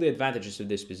have all the advantages of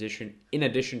this position. In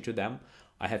addition to them,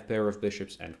 I have pair of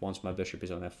bishops, and once my bishop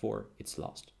is on f4, it's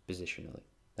lost positionally.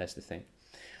 That's the thing.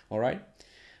 All right.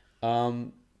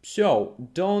 So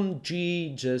Don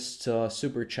G just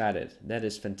super chatted. That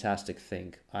is fantastic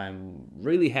thing. I'm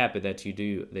really happy that you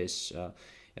do this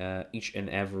each and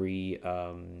every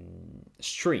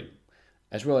stream,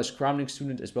 as well as grounding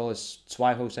student, as well as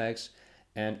Zweihosex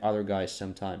and other guys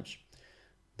sometimes.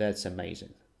 That's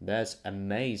amazing. That's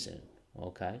amazing.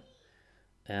 Okay.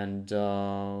 And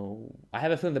I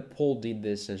have a feeling that Paul did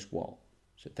this as well.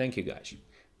 So thank you, guys.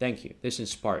 Thank you. This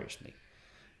inspires me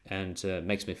and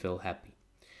makes me feel happy.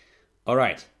 All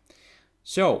right.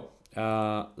 So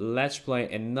let's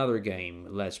play another game.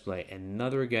 Let's play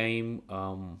another game.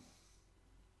 Home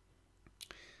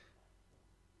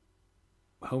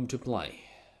to play.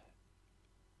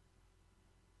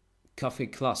 Coffee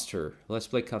cluster. Let's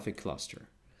play coffee cluster.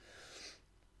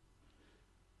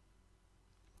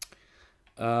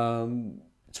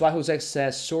 Zweihosex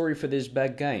says, sorry for this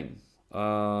bad game.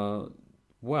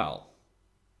 Well,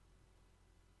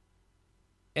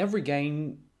 every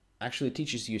game actually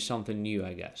teaches you something new,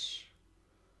 I guess.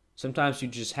 Sometimes you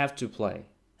just have to play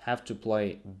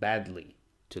badly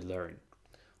to learn.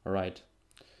 All right.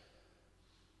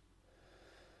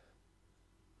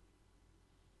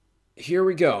 Here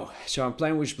we go. So I'm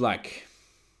playing with black.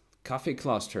 Coffee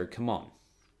cluster, come on.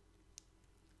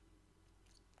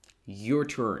 Your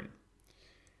turn.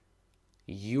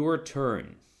 Your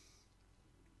turn.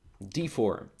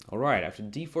 d4. Alright, after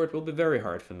d4 it will be very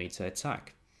hard for me to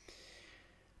attack.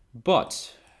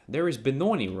 But there is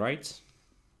Benoni, right?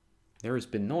 There is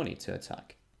Benoni to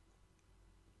attack.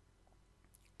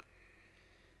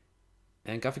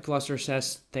 And Coffee Cluster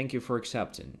says, thank you for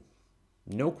accepting.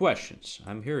 No questions.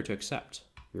 I'm here to accept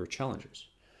your challenges.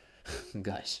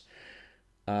 Guys.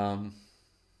 d5.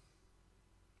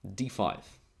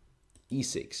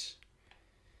 e6.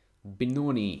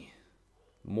 Benoni.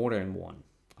 More than one,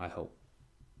 I hope.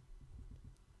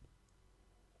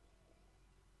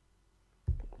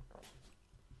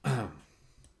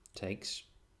 Takes.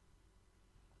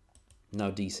 Now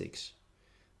d6.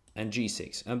 And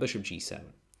g6. And bishop g7.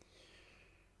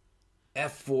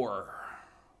 f4.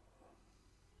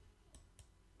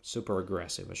 Super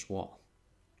aggressive as well.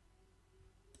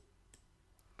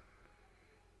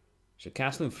 So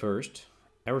castling first.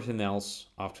 Everything else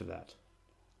after that.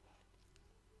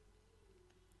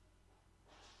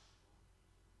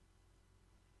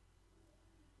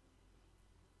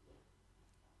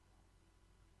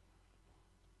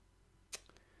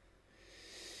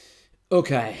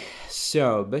 Okay,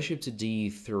 so bishop to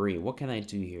d3. What can I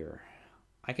do here?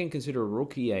 I can consider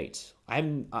rook e8. I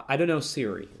don't know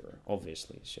theory here,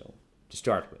 obviously, so to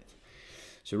start with.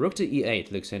 So rook to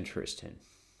e8 looks interesting.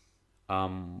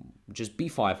 Just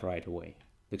b5 right away.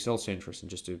 Looks also interesting,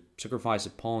 just to sacrifice a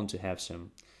pawn to have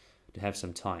some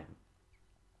time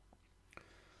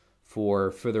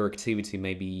for further activity,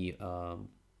 maybe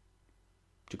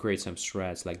to create some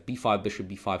threats like b5, bishop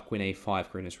b5, queen a5,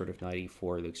 creating a sort of knight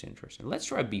e4 looks interesting. Let's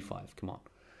try b5. Come on.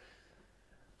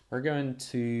 We're going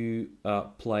to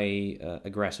play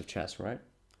aggressive chess, right?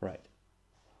 Right.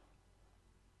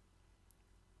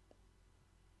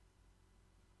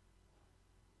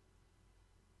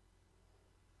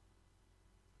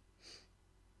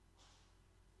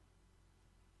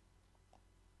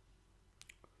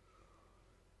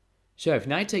 So if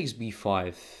knight takes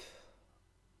b5,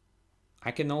 I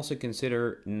can also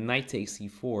consider knight takes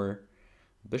e4,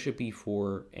 bishop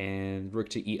e4, and rook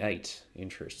to e8.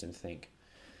 Interesting thing.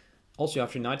 Also,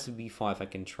 after knight to b5, I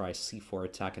can try c4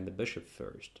 attacking the bishop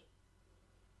first.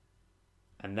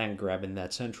 And then grabbing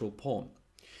that central pawn.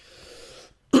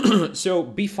 So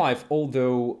b5,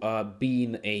 although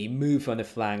being a move on the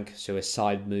flank, so a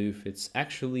side move, it's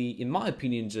actually, in my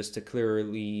opinion, just a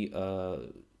clearly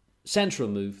central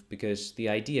move, because the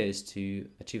idea is to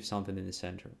achieve something in the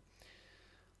center.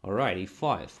 Alright,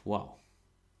 e5, wow.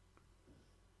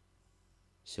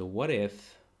 So what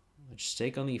if I just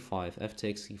take on e5, f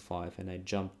takes e5, and I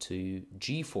jump to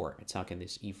g4, attacking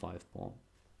this e5 pawn?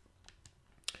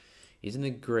 Isn't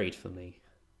it great for me?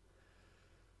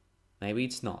 Maybe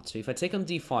it's not. So if I take on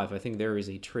d5, I think there is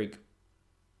a trick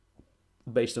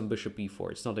based on bishop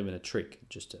e4. It's not even a trick,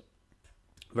 just a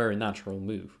very natural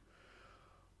move.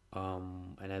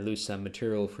 And I lose some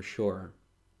material for sure.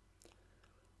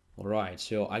 Alright,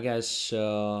 so I guess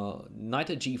knight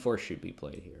at g4 should be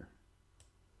played here.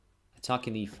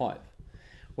 Attacking e5.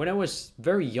 When I was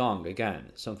very young,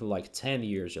 again, something like 10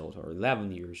 years old or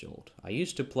 11 years old, I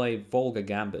used to play Volga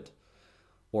Gambit,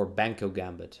 or Banco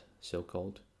Gambit,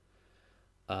 so-called.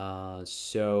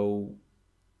 So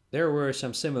there were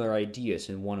some similar ideas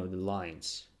in one of the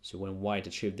lines. So when white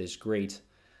achieved this great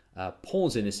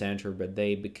pawns in the center, but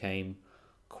they became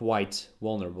quite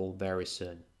vulnerable very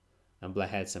soon. And black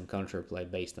had some counterplay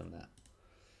based on that.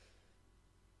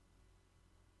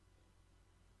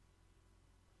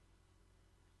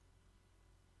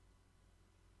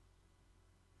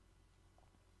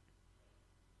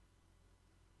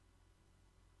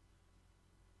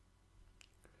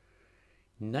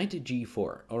 Knight to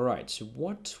g4. Alright, so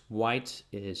what white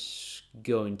is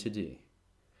going to do?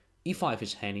 e5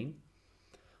 is hanging.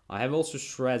 I have also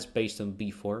threats based on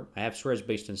b4. I have threats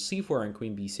based on c4 and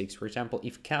queen b6. For example,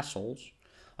 if castles,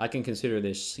 I can consider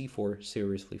this c4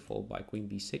 seriously followed by queen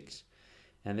b6.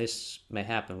 And this may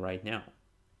happen right now.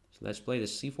 So let's play the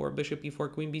c4, bishop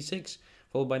e4, queen b6,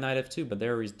 followed by knight f2, but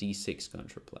there is d6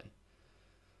 counterplay.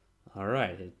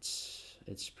 Alright,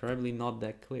 it's probably not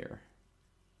that clear.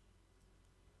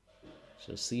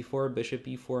 So c4, bishop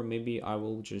e4, maybe I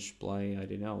will just play, I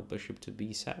don't know, bishop to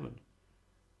b7.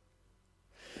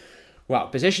 Wow,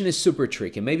 position is super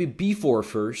tricky. Maybe b4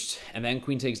 first, and then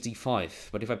queen takes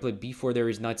d5. But if I play b4, there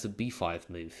is knight to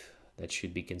b5 move. That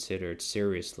should be considered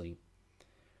seriously.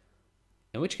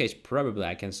 In which case, probably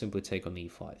I can simply take on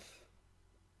e5.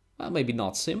 Well, maybe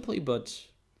not simply, but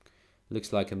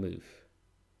looks like a move.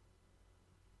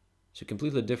 It's a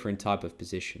completely different type of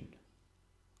position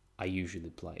I usually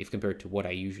play, if compared to what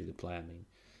I usually play, I mean.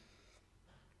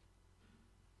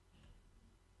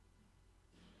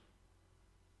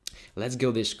 Let's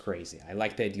go this crazy. I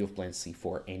like the idea of playing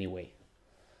c4 anyway.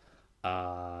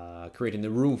 Creating the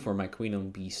room for my queen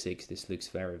on b6. This looks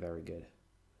very, very good.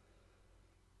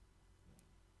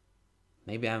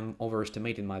 Maybe I'm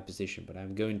overestimating my position, but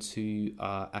I'm going to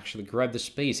actually grab the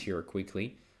space here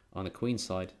quickly on the queen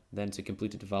side, then to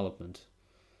complete the development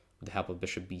with the help of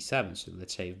bishop b7. So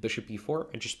let's say bishop e4,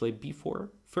 I just play b4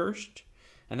 first,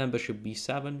 and then bishop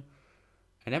b7.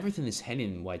 And everything is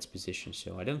hanging in white's position,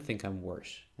 so I don't think I'm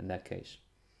worse in that case.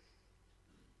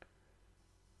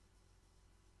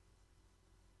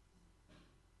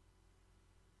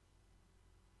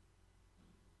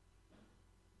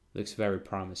 Looks very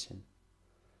promising.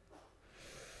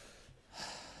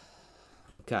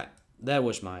 Okay, that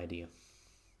was my idea.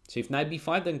 So if knight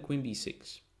b5, then queen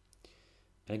b6.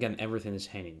 And again, everything is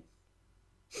hanging.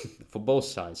 For both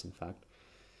sides, in fact.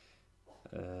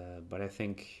 But I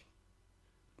think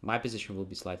my position will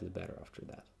be slightly better after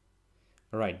that.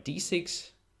 Alright, d6.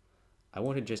 I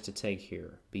wanted just to take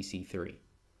here, bc3.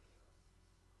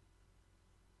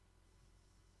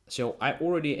 So I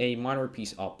already a minor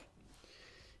piece up.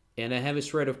 And I have a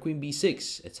threat of queen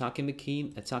b6, attacking the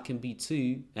king, attacking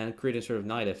b2, and creating sort of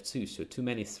knight f2. So too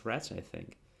many threats, I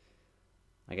think.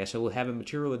 I guess I will have a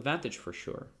material advantage for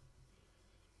sure.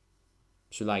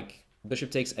 So like,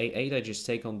 bishop takes a8, I just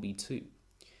take on b2.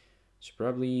 So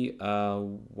probably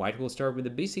white will start with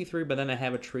the bc3, but then I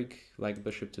have a trick like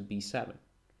bishop to b7.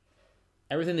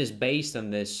 Everything is based on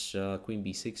this queen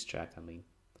b6 check, I mean.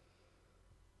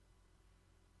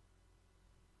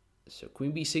 So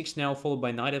queen b6 now followed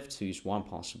by knight f2 is one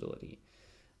possibility.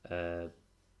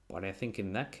 But I think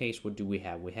in that case, what do we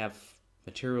have? We have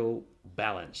material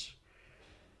balance.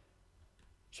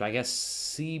 So I guess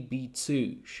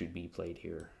cb2 should be played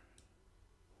here.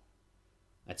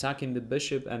 Attacking the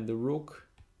bishop and the rook.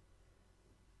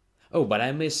 Oh, but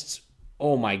I missed...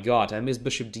 Oh my god, I missed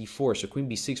bishop d4. So queen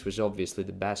b6 was obviously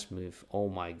the best move. Oh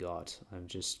my god, I'm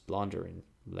just blundering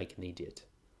like an idiot.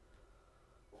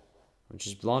 I'm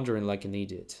just blundering like an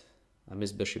idiot. I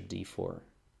missed bishop d4.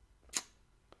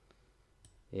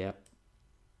 Yeah.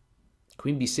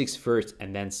 Queen b6 first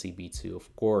and then cb2,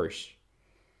 of course.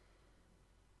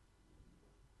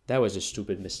 That was a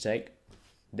stupid mistake.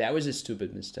 That was a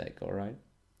stupid mistake, alright?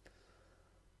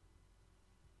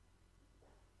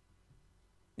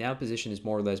 Now position is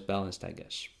more or less balanced, I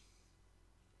guess.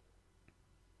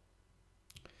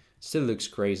 Still looks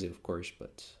crazy, of course,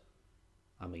 but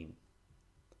I mean,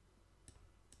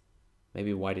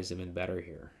 maybe white is even better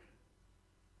here.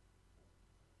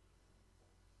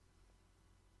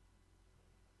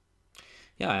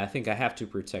 Yeah, I think I have to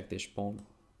protect this pawn.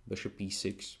 Bishop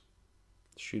e6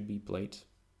 should be played.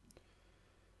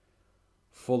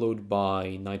 Followed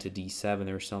by knight to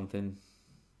d7 or something.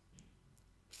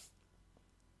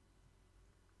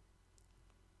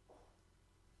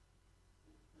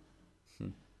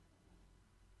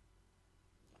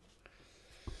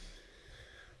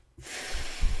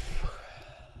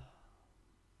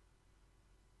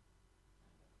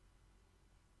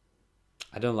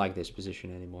 I don't like this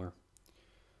position anymore.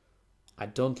 I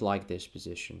don't like this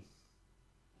position.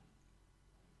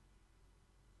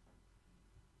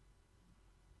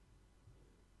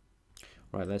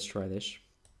 Right, let's try this.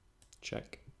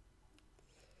 Check.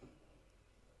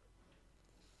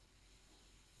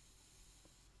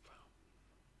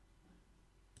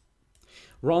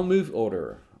 Wrong move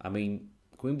order. I mean,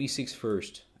 queen b6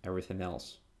 first, everything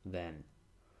else then.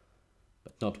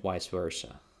 But not vice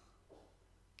versa.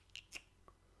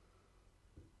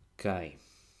 Okay.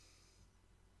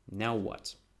 Now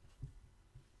what?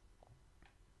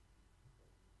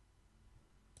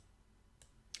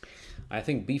 I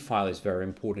think b file is very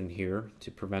important here to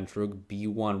prevent rook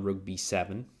b1, rook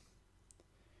b7.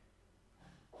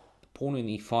 The pawn in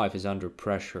e5 is under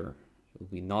pressure. It will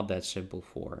be not that simple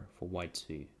for white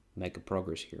to make a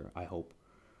progress here, I hope.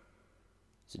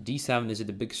 So d7, is it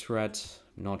a big threat?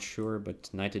 Not sure,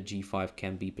 but knight at g5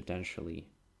 can be potentially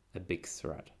a big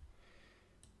threat.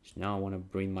 So now I want to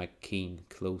bring my king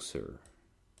closer.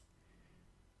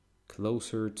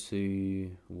 Closer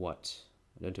to what?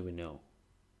 I don't even know.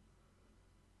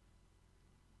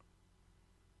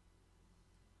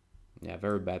 Yeah,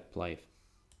 very bad play.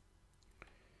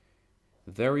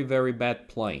 Very, very bad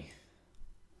play.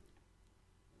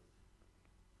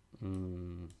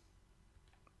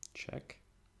 Check.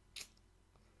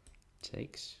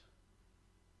 Takes.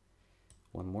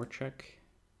 One more check.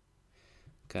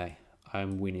 Okay,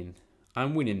 I'm winning.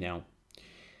 I'm winning now.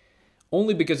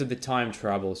 Only because of the time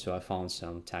travel, so I found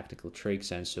some tactical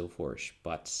tricks and so forth.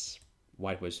 But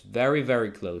white was very,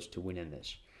 very close to winning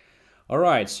this. All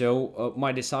right, so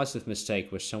my decisive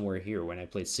mistake was somewhere here when I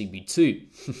played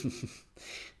cb2.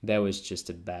 That was just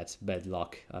a bad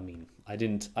luck. I mean, I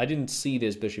didn't see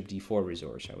this bishop d4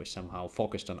 resource. I was somehow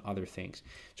focused on other things.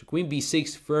 So queen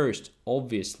b6 first,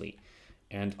 obviously,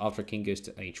 and after king goes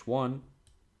to h1,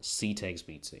 c takes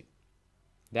b2.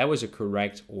 That was a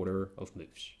correct order of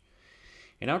moves.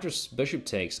 And after bishop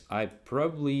takes, I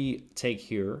probably take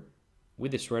here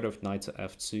with the threat of knight to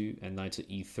f2 and knight to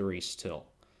e3 still.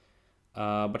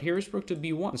 But here is rook to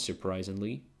b1,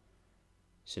 surprisingly.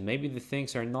 So maybe the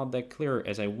things are not that clear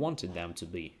as I wanted them to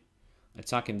be.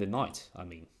 Attacking the knight, I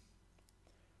mean.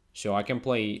 So I can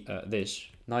play this,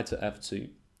 knight to f2.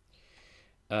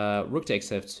 Rook takes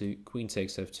f2, queen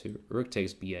takes f2, rook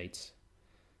takes b8.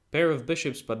 Pair of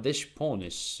bishops, but this pawn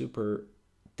is super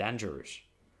dangerous.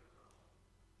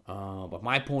 But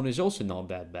my pawn is also not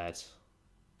that bad.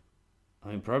 I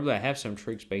mean, probably I have some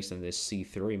tricks based on this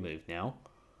c3 move now.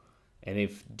 And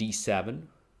if d7,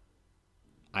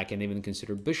 I can even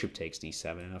consider bishop takes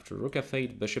d7. And after rook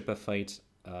f8, bishop f8,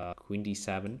 queen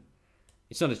d7.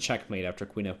 It's not a checkmate after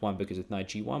queen f1 because it's knight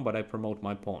g1, but I promote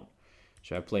my pawn.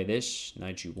 So I play this,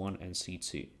 knight g1 and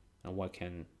c2. And white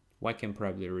can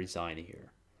probably resign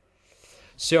here.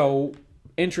 So,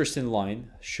 interesting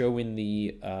line, showing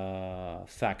the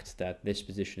fact that this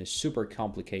position is super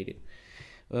complicated.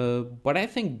 But I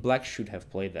think black should have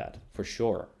played that for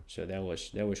sure. So that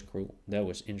was cruel. That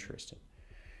was interesting.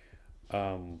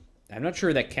 I'm not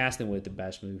sure that casting was the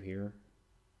best move here,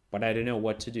 but I don't know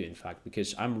what to do, in fact,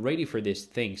 because I'm ready for these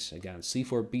things again.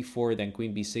 c4, b4, then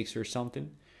queen b6 or something.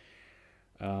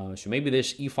 So maybe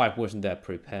this e5 wasn't that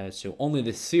prepared. So only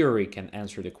the theory can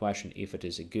answer the question if it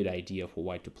is a good idea for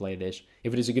white to play this,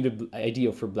 if it is a good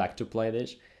idea for black to play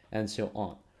this, and so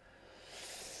on.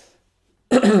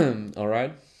 All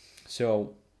right.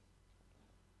 So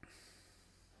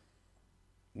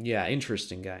yeah,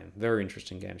 interesting game. Very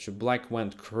interesting game. So black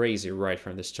went crazy right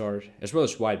from the start, as well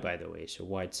as white, by the way. So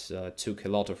white took a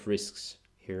lot of risks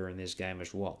here in this game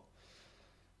as well.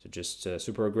 So just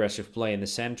super aggressive play in the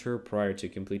center prior to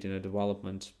completing a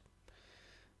development.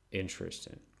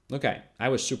 Interesting. Okay, I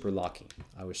was super lucky.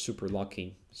 I was super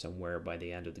lucky somewhere by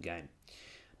the end of the game.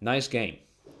 Nice game.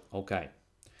 Okay,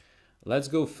 let's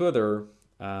go further.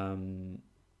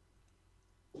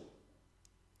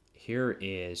 Here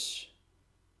is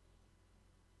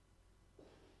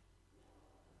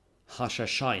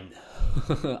Hashashain.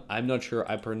 I'm not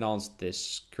sure I pronounced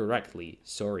this correctly.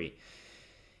 Sorry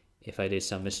if I did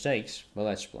some mistakes, but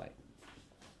let's play.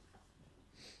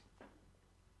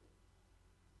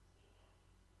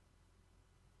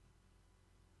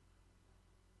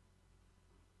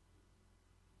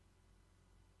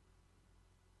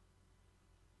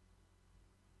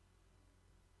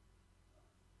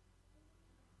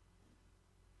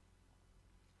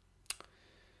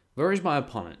 Where is my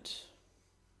opponent?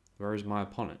 Where is my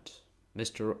opponent?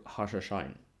 Mr.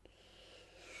 Hashashain.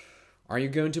 Are you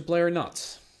going to play or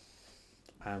not?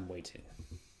 I'm waiting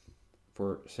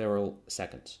for several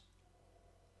seconds.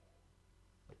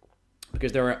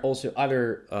 Because there are also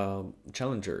other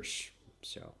challengers.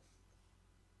 So.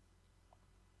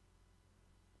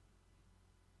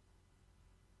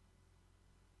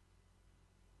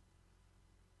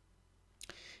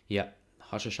 Yeah,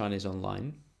 Hashashan is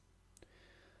online.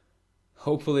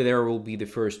 Hopefully there will be the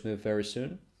first move very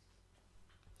soon.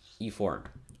 E4.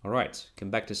 Alright,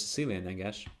 come back to Sicilian, I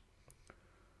guess.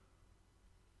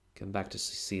 Come back to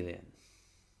Sicilian.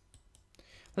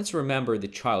 Let's remember the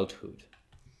childhood.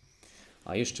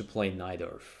 I used to play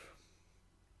Najdorf.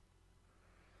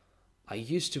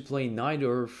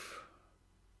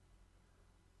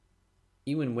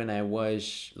 Even when I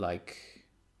was like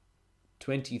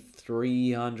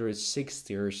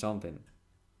 2360 or something.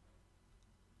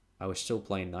 I was still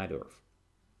playing Najdorf.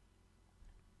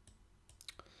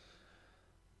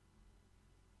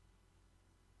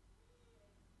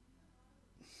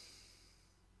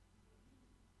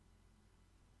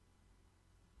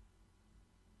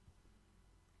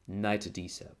 Knight to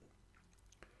d7.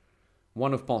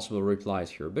 One of possible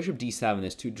replies here. Bishop d7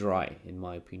 is too dry, in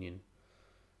my opinion.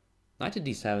 Knight to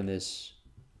d7 is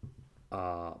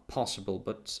possible,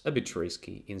 but a bit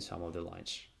risky in some of the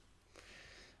lines.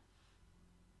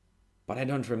 But I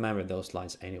don't remember those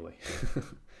lines anyway.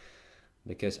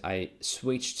 Because I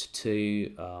switched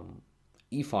to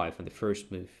e5 in the first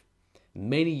move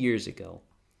many years ago.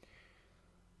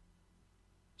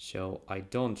 So I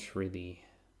don't really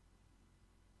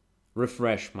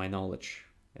refresh my knowledge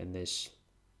in these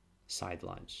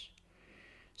sidelines.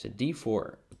 So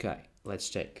d4, okay, let's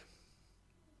take.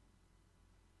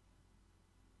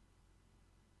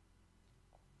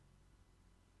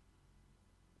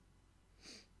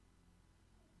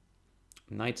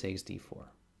 Knight takes d4.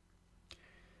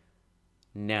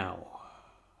 Now,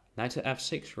 knight to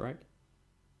f6, right?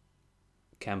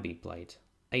 Can be played.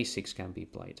 a6 can be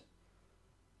played.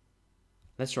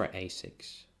 Let's try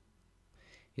a6.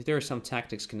 Is there some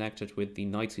tactics connected with the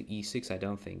knight to e6? I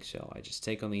don't think so. I just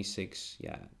take on e6.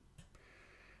 Yeah.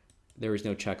 There is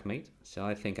no checkmate. So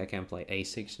I think I can play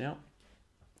a6 now.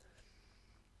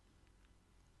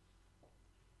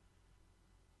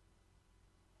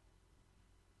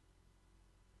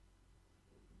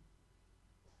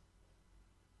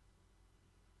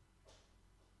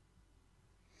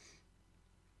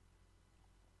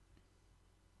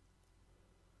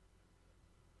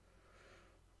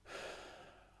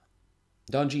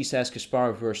 Donji says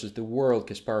Kasparov versus the world.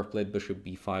 Kasparov played bishop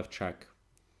b5 check.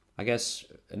 I guess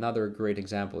another great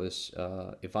example is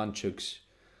Ivanchuk's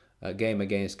game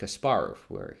against Kasparov,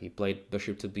 where he played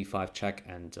bishop to b5 check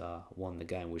and won the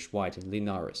game with white in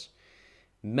Linares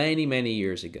many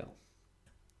years ago.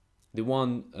 The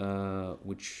one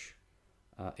which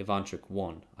Ivanchuk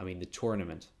won, I mean the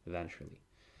tournament eventually,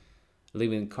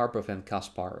 leaving Karpov and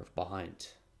Kasparov behind.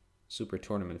 Super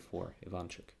tournament for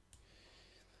Ivanchuk.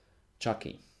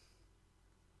 Chucky.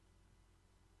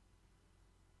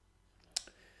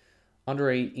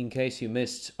 Andre, in case you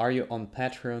missed, are you on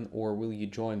Patreon or will you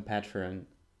join Patreon?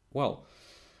 Well,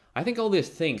 I think all these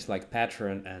things like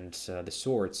Patreon and the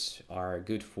sorts are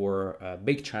good for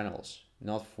big channels,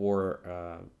 not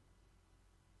for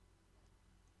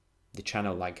the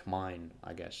channel like mine,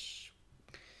 I guess.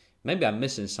 Maybe I'm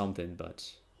missing something,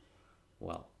 but,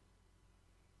 well,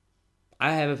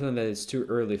 I have a feeling that it's too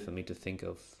early for me to think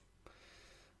of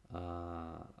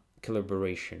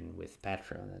collaboration with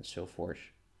Patreon and so forth.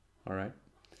 All right.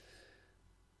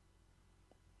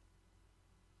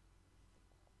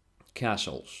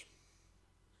 Castles.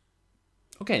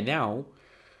 Okay, now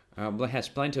Black has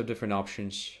plenty of different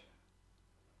options.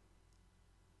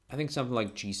 I think something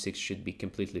like g6 should be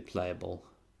completely playable.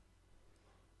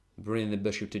 Bringing the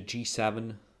bishop to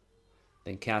g7,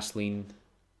 then castling.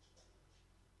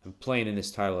 I'm playing in the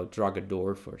style of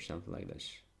Dragadorf or something like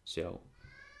this. So,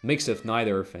 mix of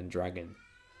Najdorf and Dragon.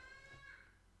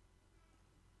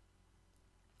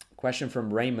 Question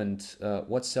from Raymond.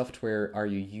 What software are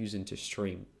you using to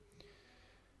stream?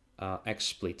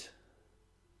 XSplit.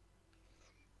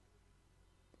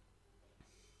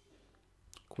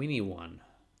 Queen e1.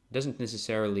 Doesn't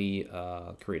necessarily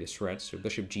create a threat, so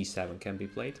bishop g7 can be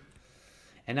played.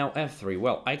 And now f3.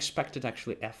 Well, I expected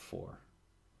actually f4.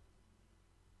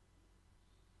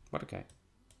 But okay.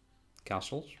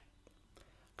 Castles.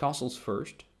 Castles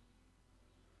first.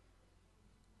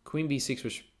 Queen b6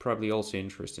 was probably also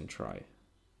interesting try.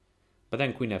 But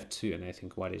then queen f2, and I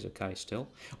think white is okay still.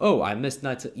 Oh, I missed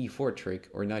knight to e4 trick,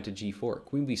 or knight to g4.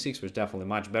 Queen b6 was definitely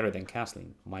much better than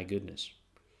castling. My goodness.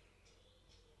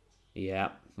 Yeah,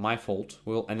 my fault.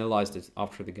 We'll analyze this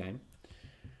after the game.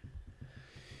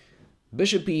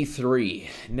 Bishop e3.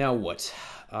 Now what?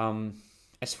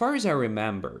 As far as I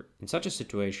remember, in such a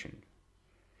situation,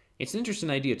 it's an interesting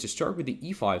idea to start with the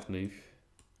e5 move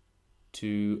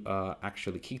to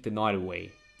actually kick the knight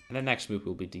away. And the next move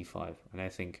will be d5. And I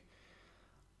think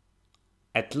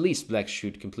at least black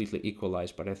should completely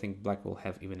equalize, but I think black will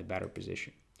have even a better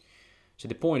position. So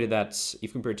the point is that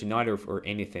if compared to neither or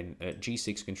anything,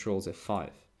 g6 controls f5.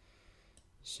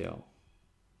 So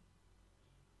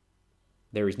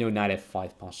there is no knight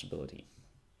f5 possibility.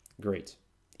 Great.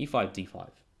 e5, d5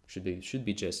 should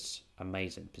be just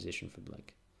amazing position for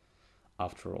black,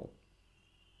 after all.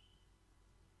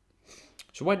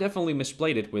 So I definitely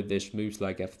misplayed it with this moves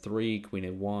like f3, queen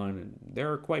a1, and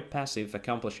they're quite passive,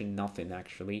 accomplishing nothing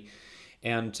actually,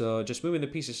 and just moving the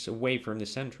pieces away from the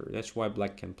center. That's why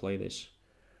black can play this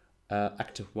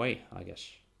active way, I guess.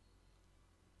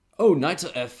 Oh, knight to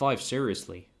f5,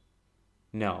 seriously?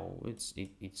 No,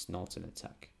 it's not an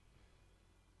attack.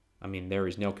 I mean, there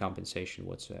is no compensation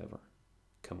whatsoever.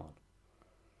 Come on.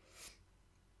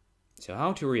 So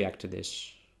how to react to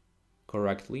this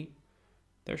correctly?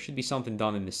 There should be something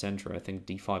done in the center. I think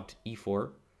d5 to e4.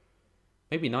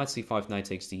 Maybe knight c5, knight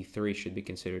takes d3 should be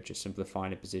considered, just simplifying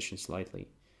the position slightly.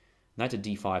 Knight to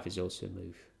d5 is also a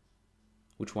move.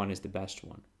 Which one is the best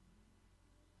one?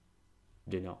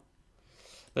 Don't know.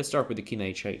 Let's start with the king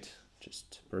h8.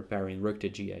 Just preparing rook to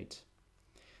g8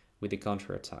 with the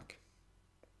counter attack.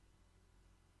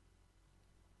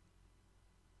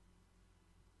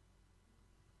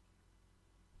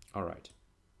 All right.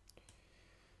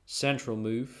 Central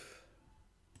move,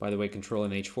 by the way,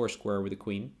 controlling h4 square with the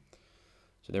queen.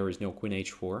 So there is no queen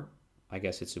h4. I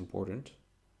guess it's important.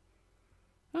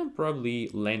 I'm probably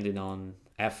landing on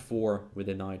f4 with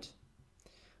the knight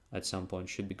at some point.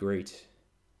 Should be great.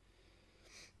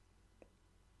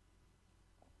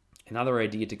 Another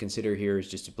idea to consider here is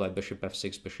just to play bishop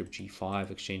f6, bishop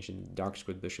g5, exchanging dark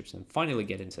squared bishops, and finally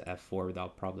get into f4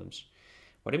 without problems.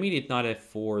 But immediate knight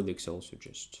f4 looks also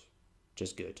just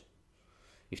good.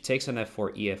 If takes on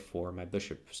f4, ef4, my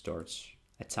bishop starts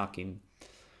attacking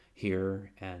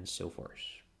here and so forth.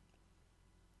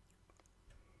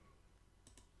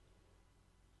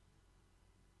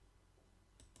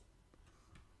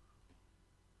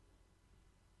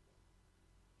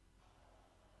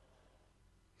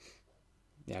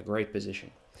 Yeah, great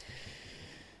position.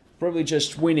 Probably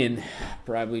just winning.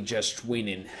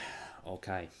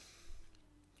 Okay.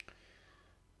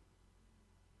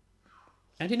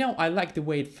 And you know, I like the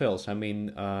way it feels. I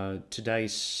mean,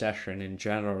 today's session in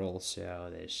general, so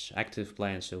this active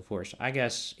play and so forth. I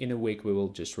guess in a week we will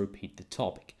just repeat the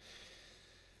topic.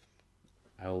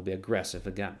 I will be aggressive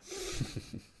again.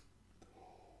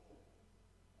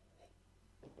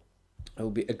 I will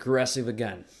be aggressive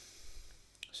again.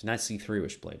 So knight c3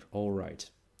 was played. All right.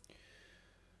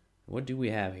 What do we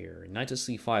have here? Knight to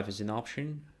c5 is an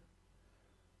option.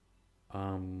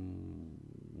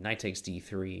 Knight takes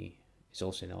d3 is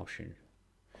also an option.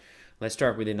 Let's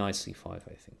start with the knight c5,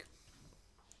 I think.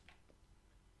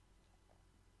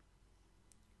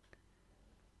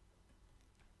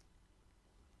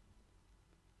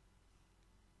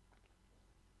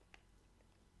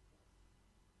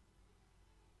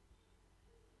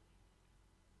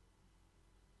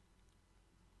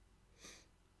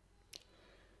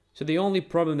 So the only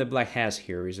problem that black has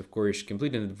here is, of course,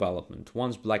 completing the development.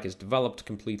 Once black is developed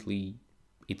completely,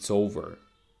 it's over.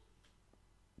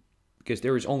 Because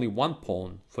there is only one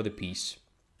pawn for the piece.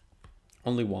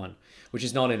 Only one, which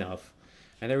is not enough.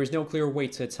 And there is no clear way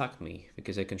to attack me,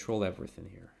 because I control everything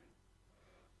here.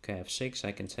 Okay, f6,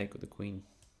 I can take with the queen.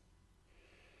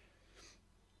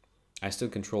 I still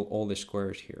control all the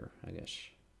squares here, I guess.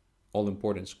 All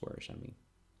important squares, I mean.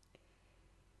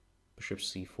 Bishop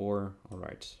c4,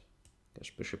 alright.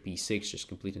 Guess bishop e6, just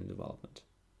completing the development.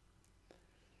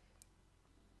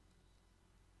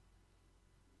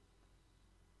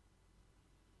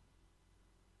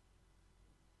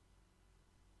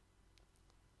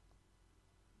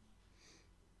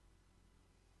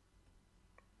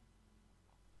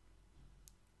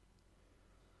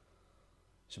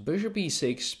 So bishop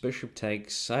e6, bishop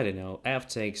takes, I don't know, f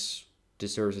takes,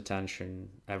 deserves attention,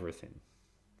 everything.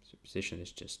 So position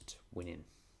is just winning.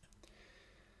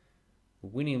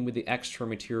 Winning with the extra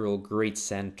material, great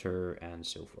center, and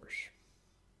so forth.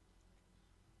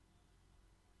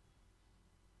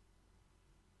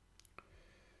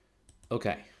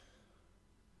 Okay.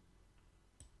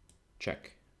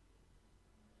 Check.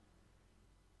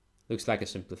 Looks like a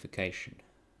simplification.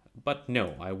 But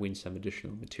no, I win some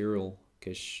additional material,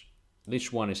 because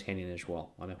this one is hanging as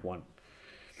well on f1.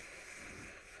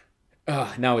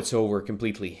 Now it's over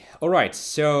completely. Alright,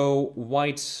 so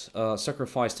white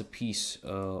sacrificed a piece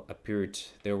appeared.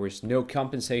 There was no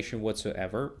compensation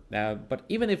whatsoever. But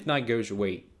even if knight goes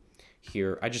away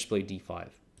here, I just play d5.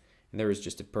 And there is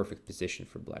just a perfect position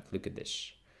for black. Look at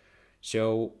this.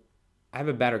 So I have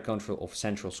a better control of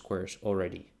central squares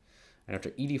already. And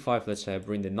after e d5, let's say I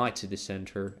bring the knight to the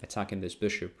center, attacking this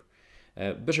bishop.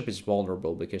 Bishop is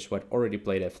vulnerable because white already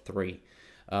played f3.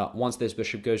 Once this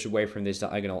bishop goes away from this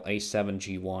diagonal a7,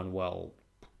 g1, well,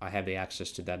 I have the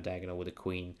access to that diagonal with the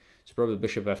queen. So probably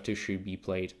bishop f2 should be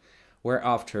played.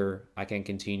 Whereafter, I can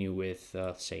continue with,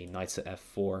 say, knight to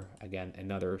f4. Again,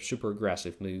 another super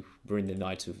aggressive move. Bring the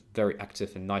knight to a very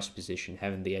active and nice position,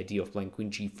 having the idea of playing queen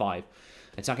g5.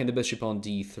 Attacking the bishop on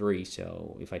d3.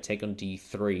 So if I take on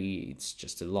d3, it's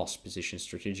just a lost position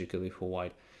strategically for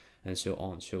white, and so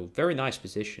on. So very nice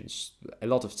positions. A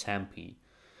lot of tempi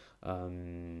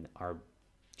are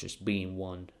just being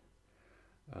won.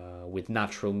 With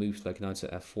natural moves like knight to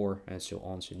f4 and so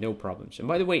on, so no problems. And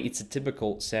by the way, it's a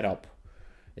typical setup.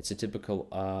 It's a typical,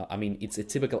 it's a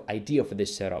typical idea for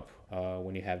this setup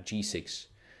when you have g6.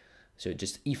 So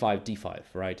just e5, d5,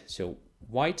 right? So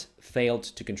white failed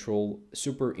to control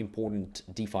super important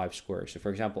d5 square. So for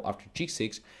example, after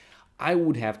g6, I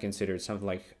would have considered something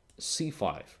like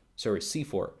c4,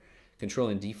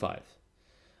 controlling d5.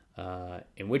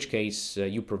 In which case,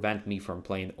 you prevent me from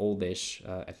playing all this,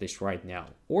 at least right now.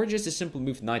 Or just a simple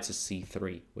move knight to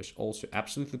c3, which also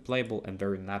absolutely playable and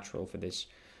very natural for this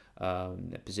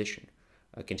position.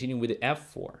 Continuing with the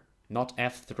f4, not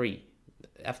f3.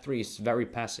 f3 is very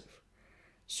passive.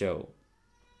 So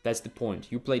that's the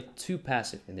point. You played too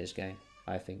passive in this game,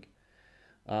 I think.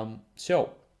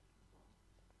 So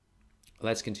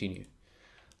let's continue.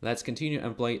 Let's continue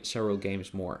and play several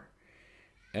games more.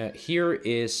 Here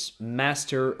is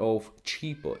Master of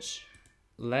Cheapos.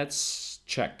 Let's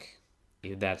check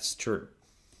if that's true.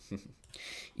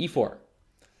 e4.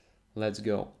 Let's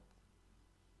go.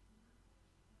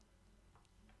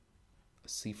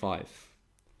 c5.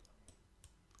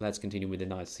 Let's continue with the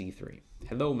knight c3.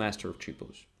 Hello, Master of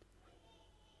Cheapos.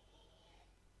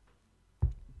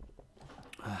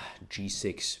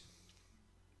 g6.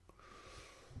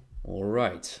 All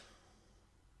right.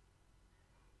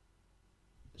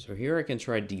 So here I can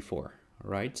try d4,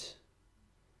 right?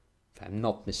 If I'm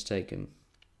not mistaken,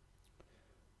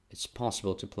 it's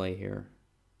possible to play here.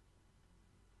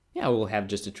 Yeah, we'll have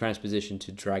just a transposition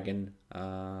to dragon.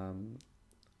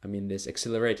 This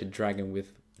accelerated dragon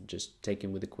with just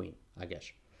taking with the queen, I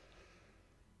guess.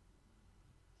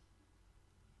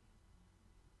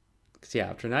 Because yeah,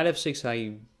 after knight f6,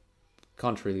 I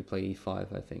can't really play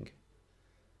e5, I think.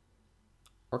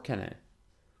 Or can I?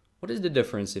 What is the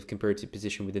difference if compared to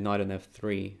position with the knight on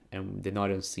f3 and the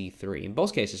knight on c3? In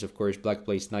both cases, of course, black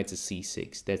plays knight to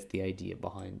c6. That's the idea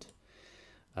behind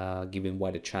giving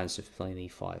white a chance of playing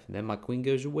e5. And then my queen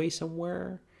goes away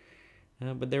somewhere.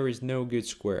 But there is no good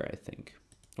square, I think.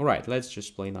 All right, let's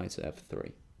just play knight to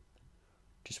f3.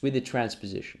 Just with the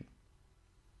transposition.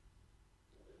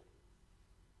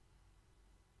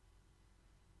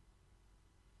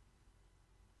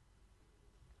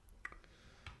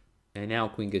 And now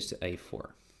queen goes to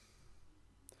a4.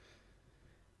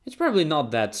 It's probably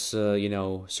not that,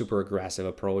 super aggressive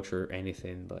approach or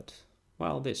anything, but,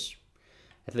 well, this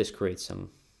at least creates some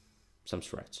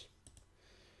threats.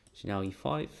 So now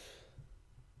e5.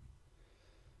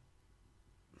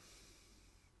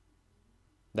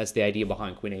 That's the idea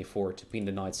behind queen a4, to pin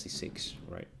the knight c6,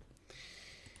 right?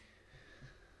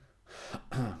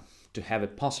 To have a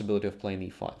possibility of playing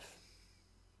e5.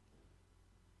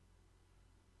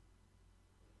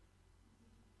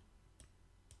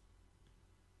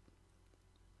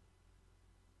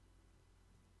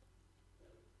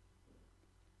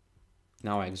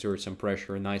 Now I exert some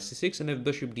pressure on knight c6, and if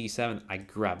bishop d7, I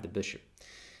grab the bishop.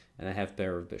 And I have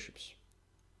pair of bishops.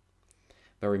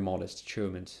 Very modest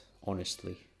achievement,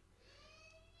 honestly.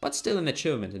 But still an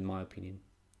achievement, in my opinion.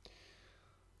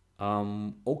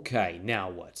 Okay,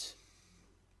 now what?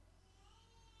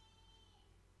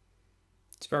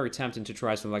 It's very tempting to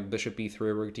try something like bishop e3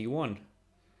 or rook d1.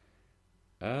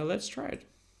 Let's try it.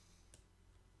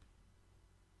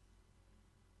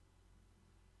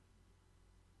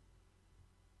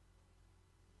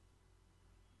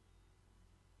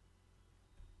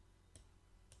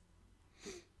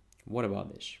 What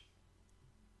about this?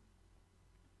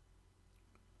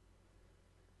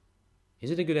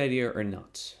 Is it a good idea or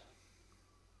not?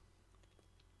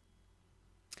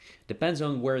 Depends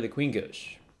on where the queen goes.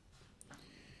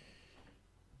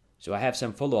 So I have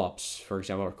some follow-ups. For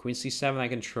example, queen c7, I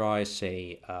can try,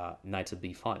 say, knight to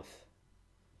b5.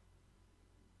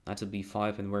 Knight to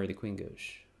b5 and where the queen goes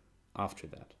after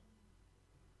that.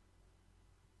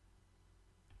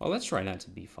 Well, let's try knight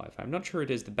to b5. I'm not sure it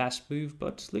is the best move,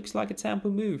 but looks like a tempo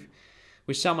move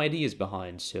with some ideas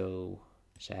behind. So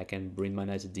I can bring my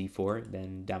knight to d4,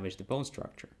 then damage the pawn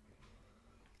structure.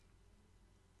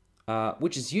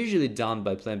 which is usually done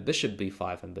by playing bishop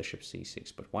b5 and bishop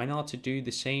c6. But why not to do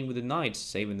the same with the knight,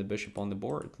 saving the bishop on the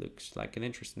board? Looks like an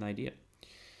interesting idea.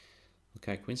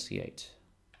 Okay, queen c8.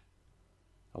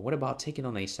 What about taking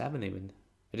on a7 even?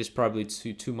 It is probably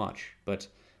too much, but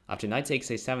after knight takes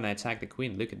a7, I attack the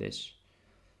queen. Look at this.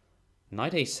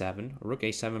 Knight a7, rook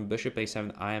a7, bishop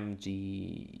a7. I am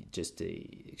just the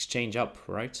exchange up,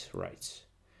 right? Right.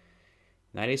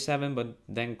 Knight a7, but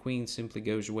then queen simply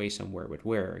goes away somewhere. But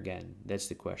where again? That's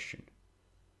the question.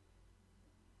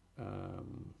 I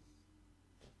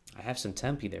have some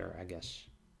tempi there, I guess,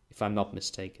 if I'm not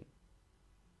mistaken.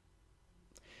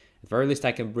 At the very least,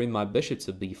 I can bring my bishop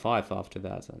to b5 after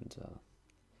that, and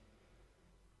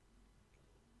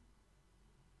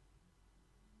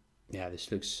yeah,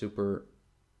 this looks super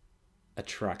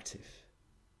attractive.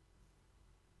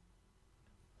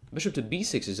 Bishop to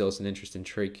b6 is also an interesting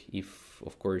trick if,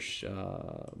 of course,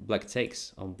 black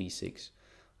takes on b6.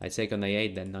 I take on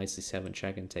a8, then knight c7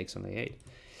 check and takes on a8.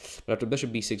 But after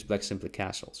bishop b6, black simply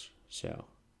castles. So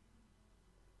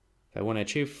if I want to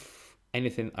achieve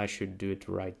anything, I should do it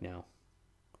right now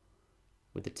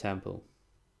with the tempo.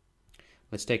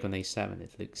 Let's take on a7.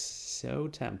 It looks so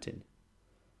tempting.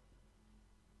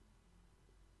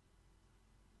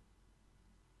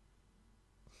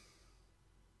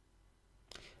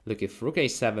 Look, if rook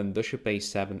a7, bishop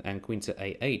a7, and queen to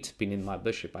a8, pinning my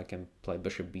bishop, I can play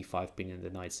bishop b5, pinning the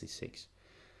knight c6.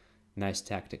 Nice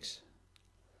tactics.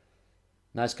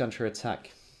 Nice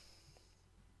counter-attack.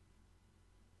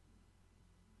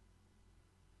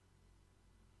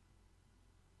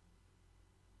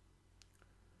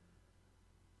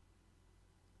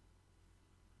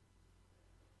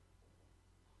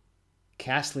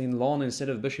 Castling lawn instead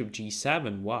of bishop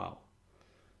g7. Wow.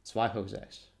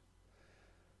 Zweihoekzes.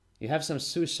 You have some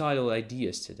suicidal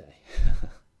ideas today.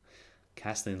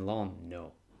 Castling lawn?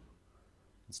 No.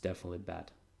 It's definitely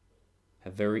bad.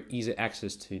 Have very easy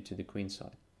access to the queen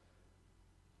side.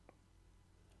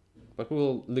 But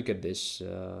we'll look at this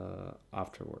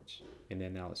afterwards in the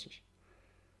analysis.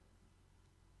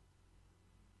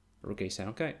 Rook a7.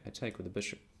 Okay, I take with the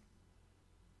bishop.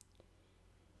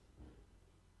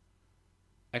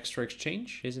 Extra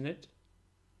exchange, isn't it?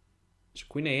 So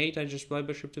queen a8, I just play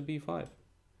bishop to b5.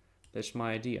 That's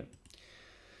my idea.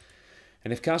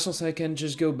 And if castles, I can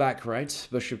just go back, right?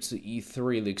 Bishop to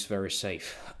e3 looks very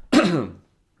safe. Not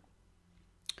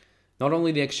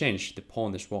only the exchange, the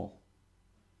pawn as well.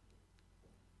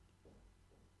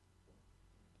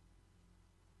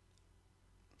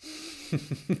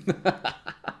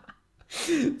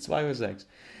 Zweihoekzes.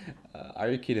 Are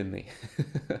you kidding me?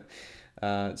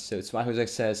 So Zweihoekzes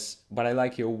says, but I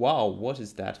like your wow, what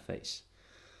is that face?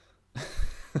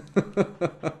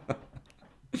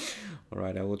 All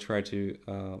right, I will try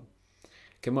to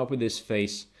come up with this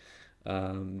face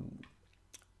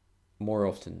more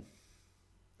often.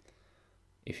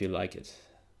 If you like it,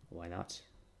 why not?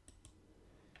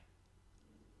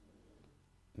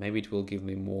 Maybe it will give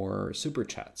me more super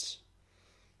chats.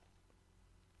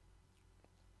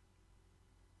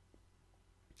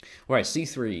 All right,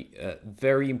 c3,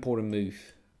 very important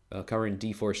move, covering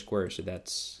d4 square, so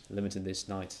that's limiting this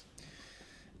knight.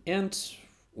 And,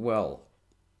 well,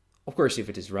 of course, if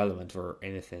it is relevant or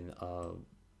anything,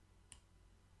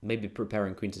 maybe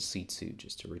preparing queen to c2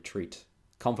 just to retreat.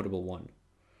 Comfortable one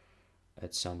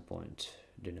at some point,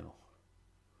 don't know.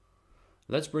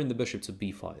 Let's bring the bishop to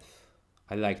b5.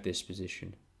 I like this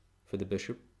position for the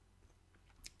bishop.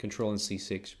 Controlling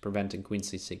c6, preventing queen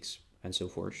c6, and so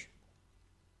forth.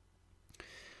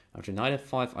 After knight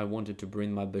f5, I wanted to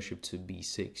bring my bishop to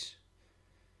b6.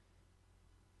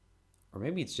 Or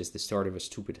maybe it's just the start of a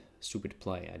stupid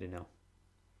play, I don't know.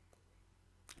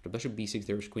 After bishop b6,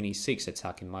 there's queen e6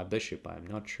 attacking my bishop. I'm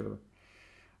not sure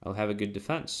I'll have a good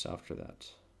defense after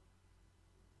that.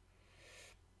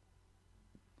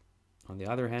 On the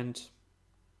other hand,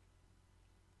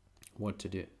 what to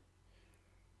do?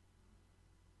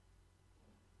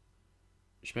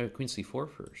 Should maybe queen c4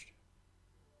 first.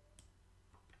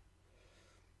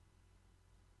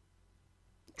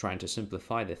 Trying to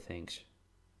simplify the things.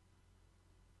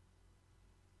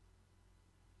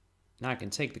 Now I can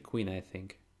take the queen, I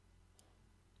think.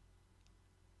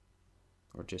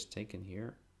 Or just take in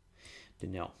here.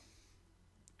 No.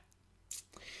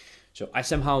 So I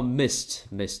somehow missed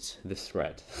the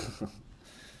thread.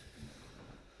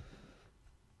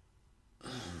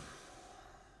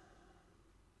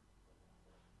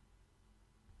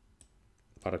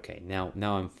 But okay, now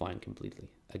I'm fine completely.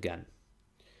 Again.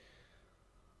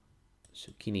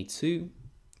 So king e2.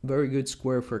 Very good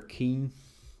square for king.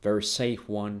 Very safe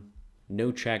one.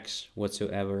 No checks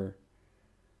whatsoever.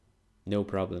 No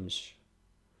problems.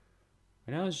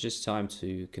 And now it's just time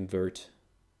to convert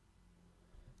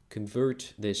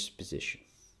this position.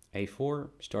 a4,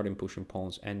 starting pushing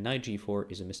pawns, and knight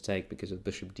g4 is a mistake because of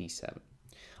bishop d7.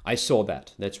 I saw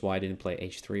that. That's why I didn't play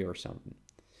h3 or something.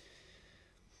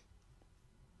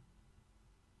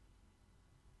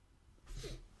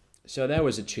 So that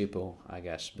was a cheapo, I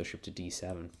guess, bishop to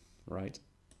d7, right?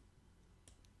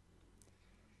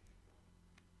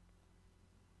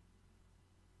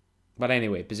 But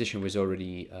anyway, position was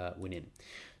already winning.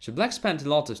 So black spent a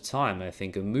lot of time, I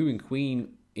think, on moving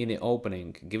queen in the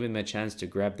opening, giving me a chance to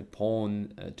grab the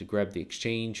pawn, to grab the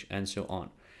exchange, and so on.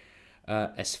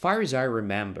 As far as I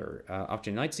remember,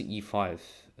 after knight to e5,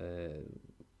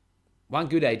 one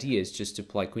good idea is just to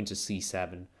play queen to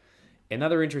c7.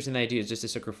 Another interesting idea is just to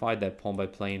sacrifice that pawn by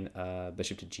playing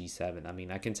bishop to g7. I mean,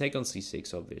 I can take on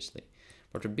c6, obviously.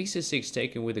 But the b6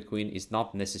 taken with the queen is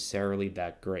not necessarily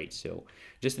that great. So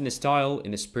just in the style,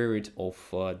 in the spirit of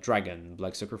dragon,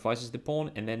 black sacrifices the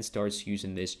pawn and then starts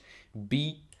using this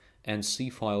b and c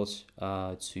files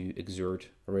to exert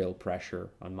real pressure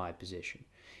on my position.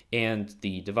 And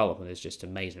the development is just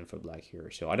amazing for black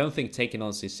here. So I don't think taking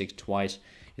on c6 twice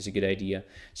is a good idea.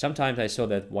 Sometimes I saw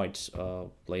that white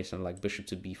plays on like bishop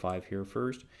to b5 here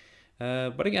first.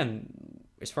 But again,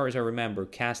 as far as I remember,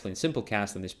 castling, simple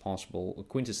castling is possible.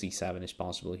 Queen to c7 is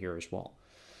possible here as well.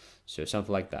 So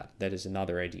something like that. That is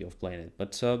another idea of playing it.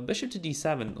 But bishop to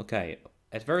d7, okay.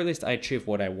 At very least, I achieved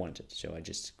what I wanted. So I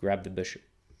just grabbed the bishop.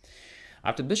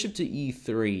 After bishop to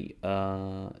e3,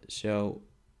 so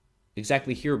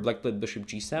exactly here, black played bishop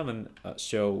g7.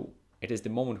 So it is the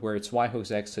moment where it's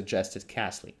Yhosek suggested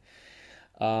castling.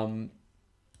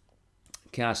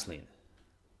 Castling.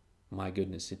 My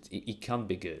goodness, it can't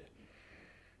be good.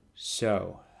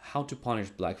 So, how to punish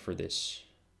black for this?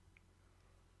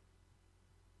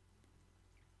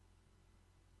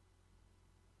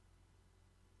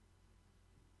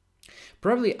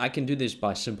 Probably I can do this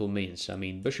by simple means. I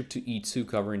mean, bishop to e2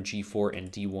 covering g4 and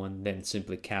d1, then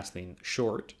simply castling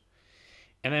short.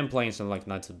 And then playing something like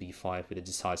knight to b5 with a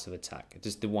decisive attack. It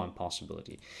is the one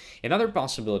possibility. Another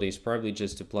possibility is probably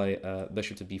just to play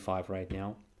bishop to b5 right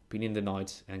now, pinning the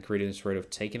knight and creating a sort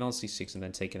of taking on c6 and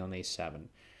then taking on a7.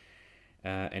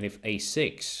 And if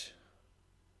a6,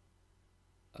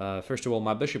 first of all,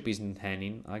 my bishop isn't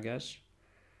hanging, I guess.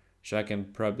 So I can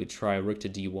probably try rook to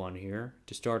d1 here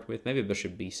to start with. Maybe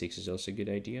bishop b6 is also a good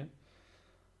idea.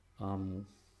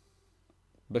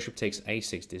 Bishop takes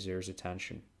a6 deserves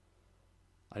attention.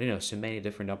 I don't know, so many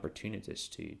different opportunities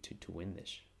to win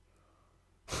this.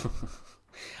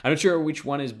 I'm not sure which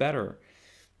one is better.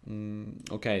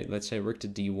 Okay, let's say rook to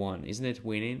d1. Isn't it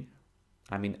winning?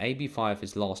 I mean, a b5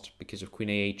 is lost because of queen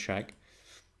a8 check.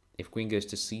 If queen goes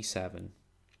to c7.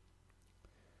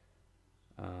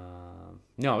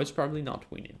 No, it's probably not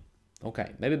winning.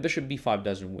 Okay, maybe bishop b5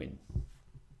 doesn't win.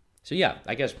 So yeah,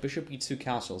 I guess bishop e2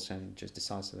 castles and just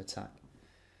decisive attack.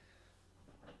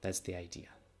 That's the idea.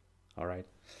 All right.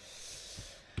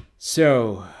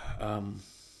 So,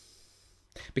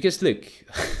 because look,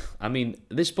 I mean,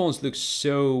 this pawn looks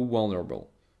so vulnerable.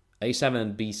 a7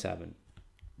 and b7.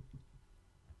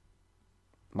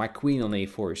 My queen on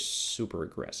a4 is super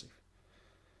aggressive.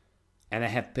 And I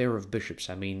have pair of bishops.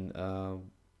 I mean,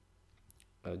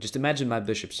 just imagine my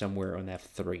bishop somewhere on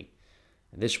f3.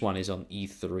 And this one is on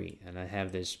e3. And I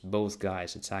have this both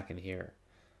guys attacking here.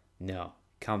 No,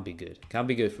 can't be good. Can't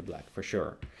be good for black, for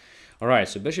sure. Alright,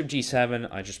 so bishop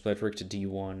g7. I just played rook to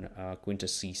d1, queen to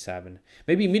c7.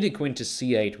 Maybe immediate queen to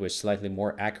c8 was slightly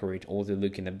more accurate, although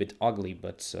looking a bit ugly,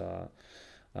 but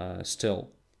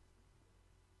still.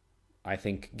 I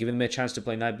think giving me a chance to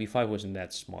play knight b5 wasn't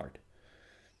that smart.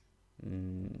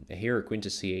 Here, queen to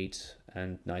c8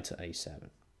 and knight to a7.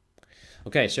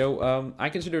 Okay, so I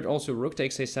considered also rook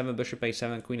takes a7, bishop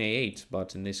a7, queen a8,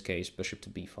 but in this case, bishop to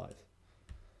b5.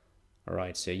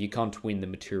 Alright, so you can't win the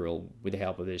material with the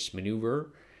help of this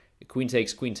maneuver. Queen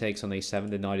takes on a7,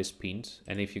 the knight is pinned,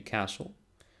 and if you castle,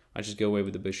 I just go away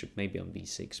with the bishop, maybe on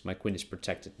b6. My queen is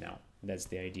protected now. That's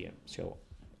the idea. So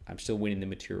I'm still winning the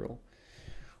material.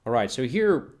 Alright, so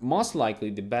here, most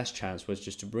likely the best chance was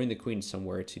just to bring the queen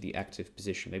somewhere to the active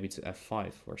position, maybe to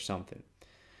f5 or something.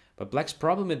 But black's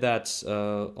problem is that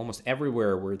almost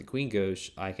everywhere where the queen goes,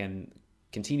 I can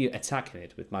continue attacking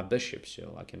it with my bishop.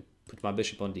 So I can put my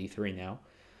bishop on d3 now.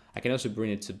 I can also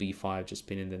bring it to b5, just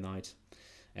pinning the knight.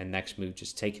 And next move,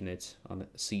 just taking it on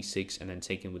c6 and then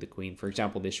taking with the queen. For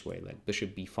example, this way, like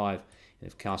bishop b5, and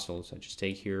if castles, I just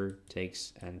take here,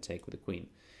 takes, and take with the queen.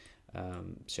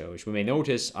 So as we may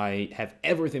notice, I have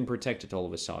everything protected all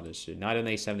of a sudden. So knight on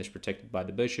a7 is protected by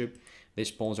the bishop.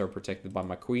 These pawns are protected by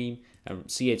my queen. And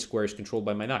c8 square is controlled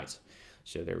by my knight.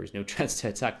 so there is no chance to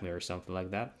attack me or something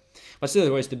like that. But still,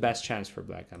 there was the best chance for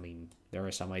black. I mean, there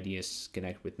are some ideas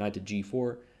connected with knight to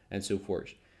g4 and so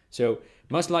forth. So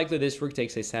most likely this rook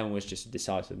takes a7 was just a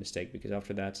decisive mistake, because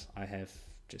after that I have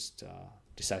just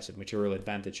decisive material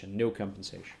advantage and no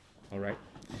compensation. All right.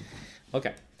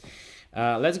 Okay.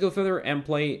 Let's go further and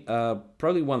play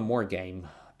probably one more game,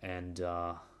 and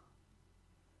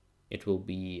it will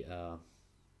be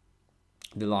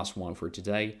the last one for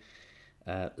today.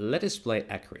 Let us play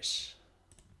ajedrez.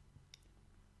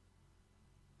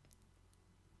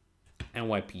 And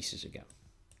white pieces again.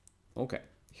 Okay,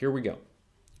 here we go.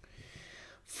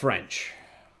 French.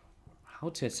 How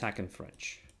to attack in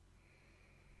French?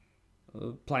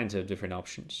 Plenty of different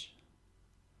options.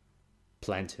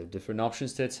 Plenty of different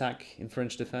options to attack in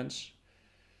French defense.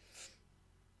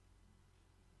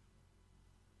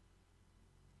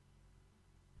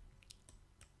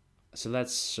 So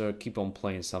let's keep on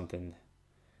playing something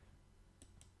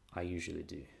I usually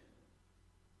do.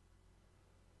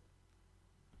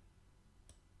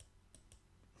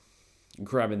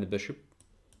 Grabbing the bishop.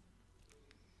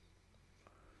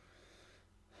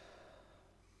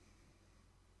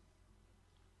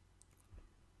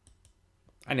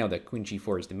 I know that queen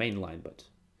g4 is the main line, but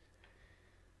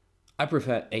I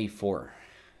prefer a4.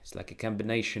 It's like a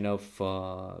combination of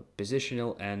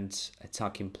positional and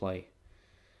attacking play.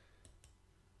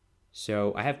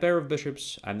 So I have pair of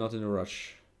bishops. I'm not in a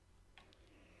rush.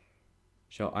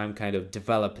 So I'm kind of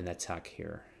developing attack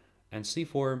here. And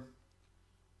c4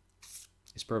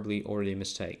 is probably already a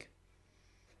mistake.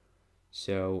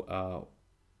 So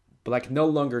black no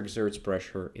longer exerts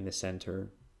pressure in the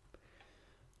center,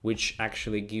 which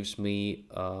actually gives me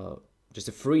just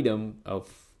the freedom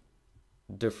of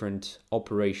different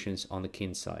operations on the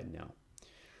king side now.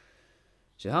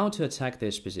 So how to attack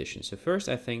this position? So first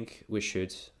I think we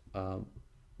should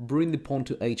bring the pawn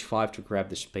to h5 to grab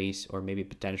the space, or maybe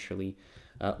potentially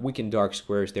weaken dark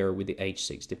squares there with the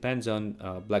h6. Depends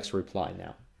on black's reply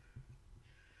now.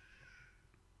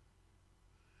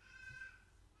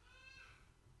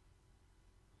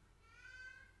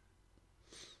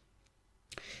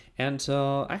 And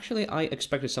actually, I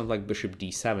expected something like bishop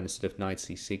d7 instead of knight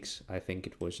c6. I think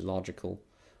it was a logical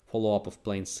follow-up of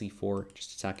playing c4,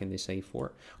 just attacking this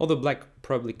a4. Although black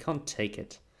probably can't take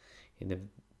it in the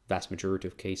vast majority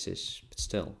of cases, but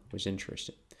still, it was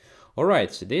interesting.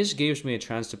 Alright, so this gives me a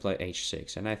chance to play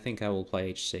h6, and I think I will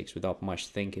play h6 without much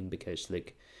thinking, because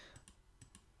like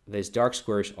these dark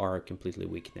squares are completely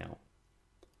weak now.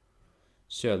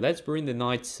 So let's bring the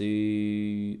knight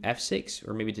to f6,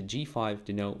 or maybe to g5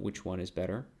 to know which one is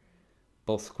better.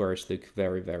 Both squares look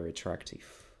very, very attractive.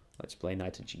 Let's play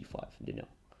knight to g5 to know.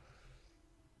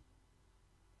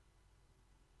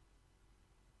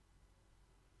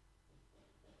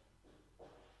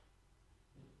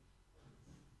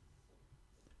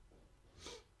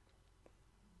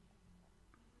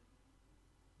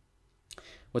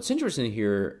 What's interesting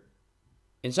here,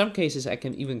 in some cases I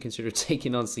can even consider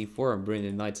taking on c4 and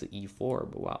bringing the knight to e4,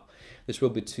 but wow, this will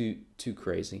be too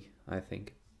crazy, I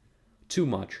think. Too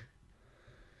much.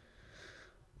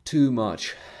 Too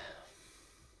much.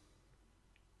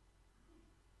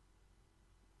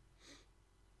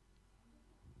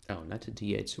 Oh, knight to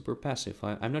d8, super passive.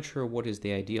 I'm not sure what is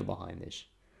the idea behind this.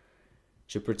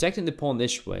 So protecting the pawn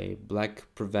this way, black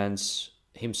prevents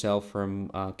himself from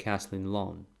castling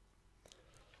long.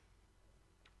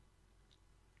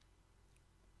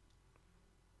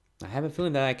 I have a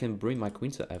feeling that I can bring my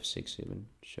queen to f6 even.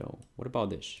 So what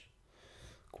about this?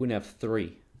 Queen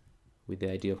f3 with the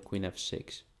idea of queen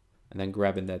f6. And then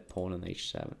grabbing that pawn on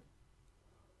h7.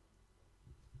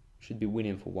 Should be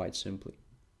winning for white simply.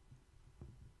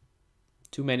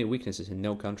 Too many weaknesses and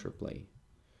no counterplay.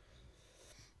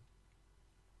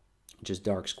 Just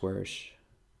dark squares.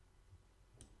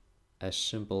 As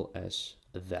simple as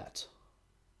that.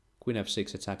 Queen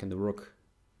f6 attacking the rook.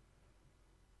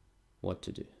 What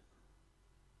to do?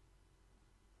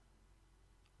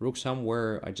 Rook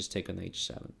somewhere, I just take on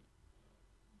h7.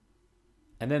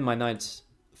 And then my knight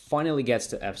finally gets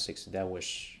to f6. That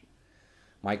was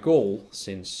my goal,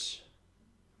 since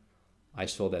I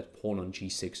saw that pawn on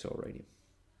g6 already.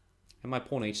 And my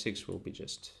pawn h6 will be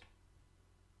just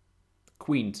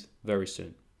queened very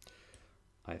soon,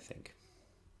 I think.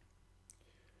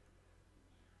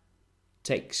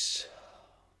 Takes.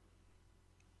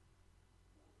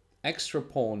 Extra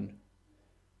pawn.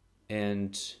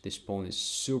 And this pawn is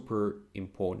super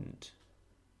important.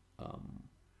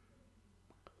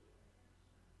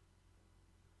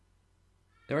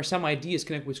 There are some ideas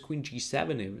connected with queen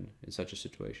g7 even in such a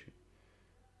situation.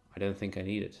 I don't think I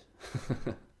need it.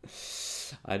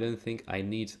 I don't think I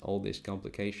need all these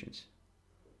complications.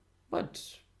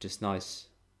 but just nice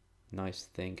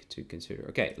thing to consider.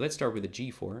 Okay, let's start with the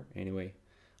g4. Anyway,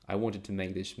 I wanted to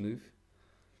make this move,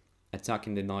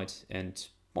 attacking the knight and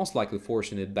most likely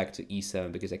forcing it back to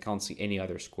e7 because I can't see any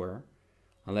other square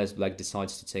unless black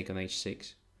decides to take on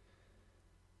h6.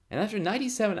 And after knight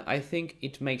e7, I think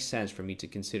it makes sense for me to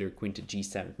consider queen to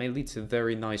g7. It may lead to a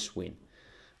very nice win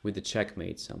with the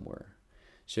checkmate somewhere.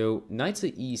 So knight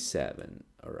to e7.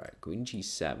 All right, queen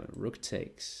g7, rook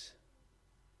takes.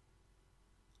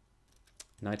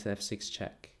 Knight to f6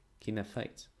 check, king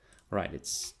f8. All right,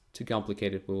 it's too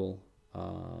complicated. We'll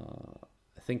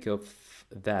think of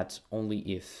that only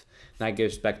if knight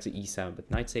goes back to e7, but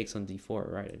knight takes on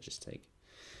d4. Right, I just take.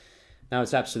 Now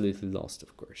it's absolutely lost,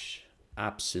 of course.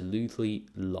 Absolutely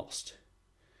lost.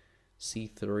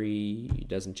 c3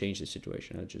 doesn't change the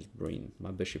situation. I'll just bring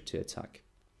my bishop to attack.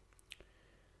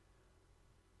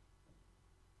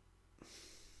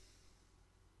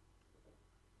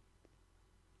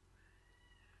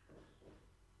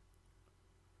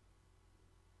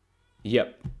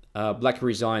 Yep, black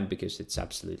resigned because it's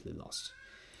absolutely lost.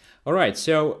 All right,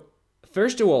 so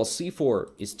first of all,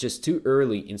 c4 is just too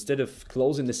early. Instead of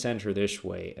closing the center this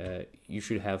way, you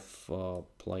should have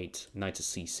played knight to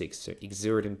c6, so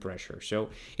exerting pressure.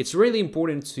 So it's really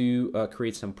important to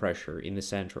create some pressure in the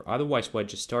center. Otherwise, white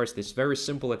just starts this very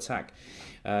simple attack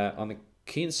on the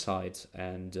king side,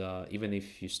 and even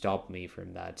if you stop me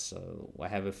from that, so I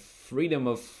have a freedom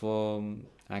of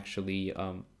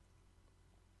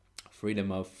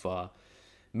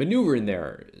maneuver in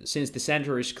there. Since the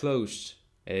center is closed,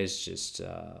 it's just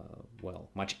well,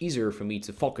 much easier for me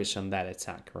to focus on that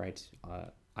attack, right?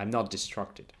 I'm not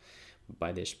distracted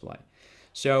by this play.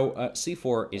 So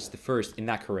c4 is the first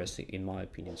inaccuracy in my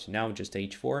opinion. So now just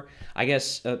h4. I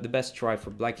guess the best try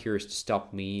for black here is to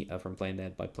stop me from playing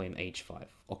that by playing h5.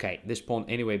 Okay, this pawn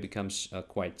anyway becomes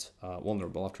quite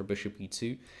vulnerable after bishop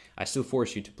e2. I still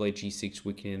force you to play g6,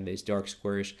 weakening these dark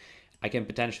squares. I can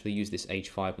potentially use this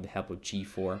h5 with the help of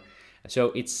g4.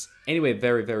 So it's anyway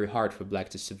very, very hard for black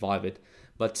to survive it.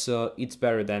 But it's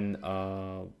better than,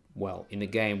 well, in the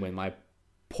game when my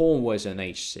pawn was on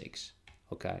h6.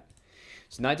 Okay.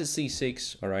 So knight to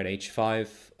c6, all right, h5.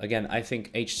 Again, I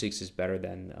think h6 is better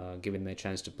than giving me a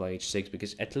chance to play h6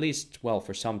 because at least, well,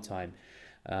 for some time,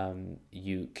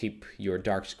 you keep your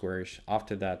dark squares.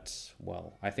 After that,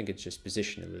 well, I think it's just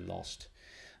positionally lost.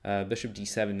 Bishop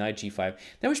d7, knight g5.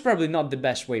 That was probably not the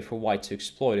best way for white to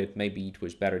exploit it. Maybe it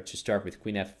was better to start with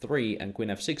queen f3 and queen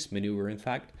f6 maneuver, in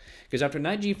fact. Because after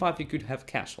knight g5, you could have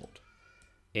castled.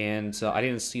 And I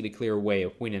didn't see the clear way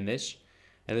of winning this,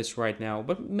 at least right now.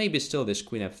 But maybe still this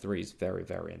queen f3 is very,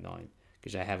 very annoying.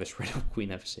 Because I have a threat of queen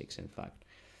f6, in fact.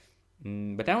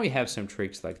 But now we have some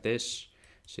tricks like this.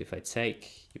 So if I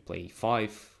take, you play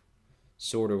e5,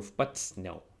 sort of. But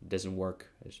no, it doesn't work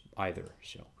either,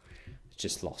 so...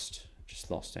 just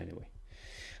lost anyway.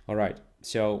 All right,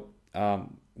 so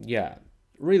yeah,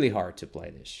 really hard to play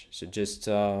this. So just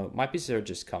my pieces are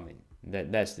just coming.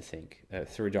 That's the thing,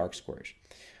 through dark squares.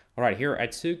 All right, here I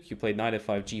took, you played knight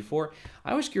f5 g4.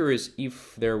 I was curious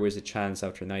if there was a chance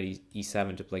after knight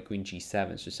e7 to play queen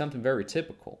g7. So something very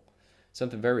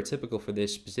typical for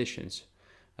these positions.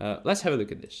 Let's have a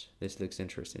look at this. This looks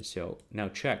interesting. So now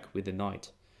check with the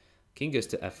knight. King goes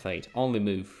to f8, only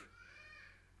move.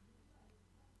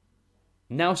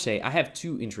 Now say, I have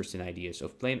two interesting ideas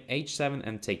of playing h7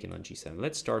 and taking on g7.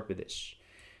 Let's start with this.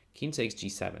 King takes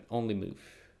g7, only move.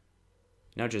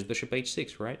 Now just bishop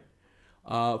h6, right?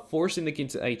 Forcing the king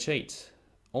to h8,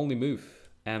 only move.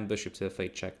 And bishop to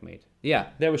f8, checkmate.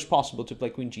 Yeah, that was possible to play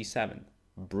queen g7.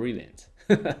 Brilliant.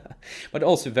 But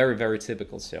also very, very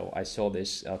typical. So I saw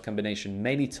this combination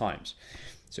many times.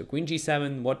 So queen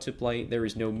g7, what to play? There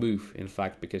is no move, in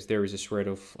fact, because there is a threat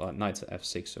of knight to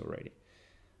f6 already.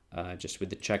 Just with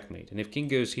the checkmate. And if king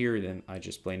goes here, then I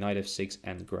just play knight f6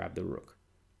 and grab the rook.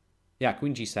 Yeah,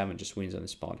 queen g7 just wins on the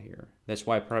spot here. That's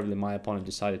why probably my opponent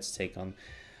decided to take on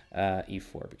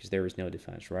e4, because there is no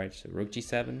defense, right? So rook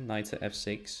g7, knight to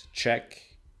f6, check,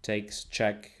 takes,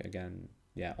 check, again,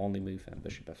 yeah, only move, and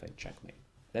bishop f8, checkmate.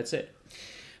 That's it.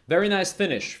 Very nice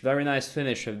finish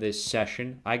of this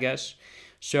session, I guess.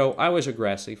 So I was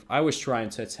aggressive. I was trying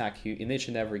to attack you in each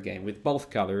and every game with both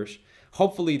colors.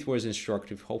 Hopefully it was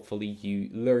instructive. Hopefully you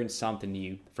learned something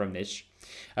new from this.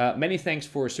 Many thanks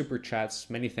for super chats.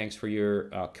 Many thanks for your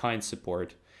kind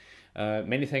support.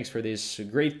 Many thanks for this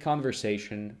great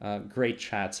conversation. Great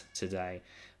chat today,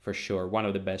 for sure. One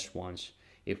of the best ones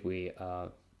if we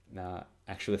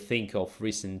actually think of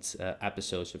recent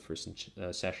episodes of recent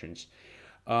sessions.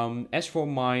 As for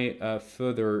my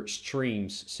further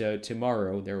streams, so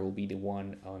tomorrow there will be the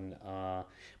one on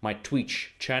my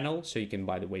Twitch channel. So you can,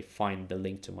 by the way, find the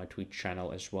link to my Twitch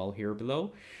channel as well here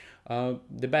below.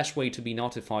 The best way to be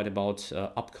notified about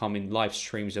upcoming live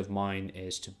streams of mine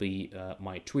is to be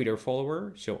my Twitter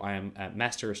follower. So I am at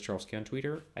Master Ostrowski on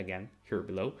Twitter, again, here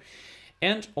below.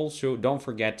 And also, don't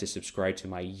forget to subscribe to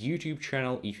my YouTube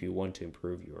channel if you want to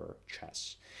improve your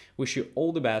chess. Wish you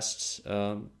all the best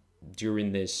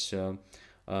during this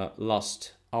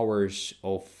last hours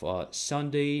of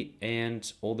Sunday,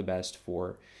 and all the best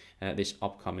for this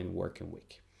upcoming working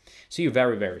week. See you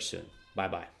very, very soon.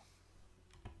 Bye-bye.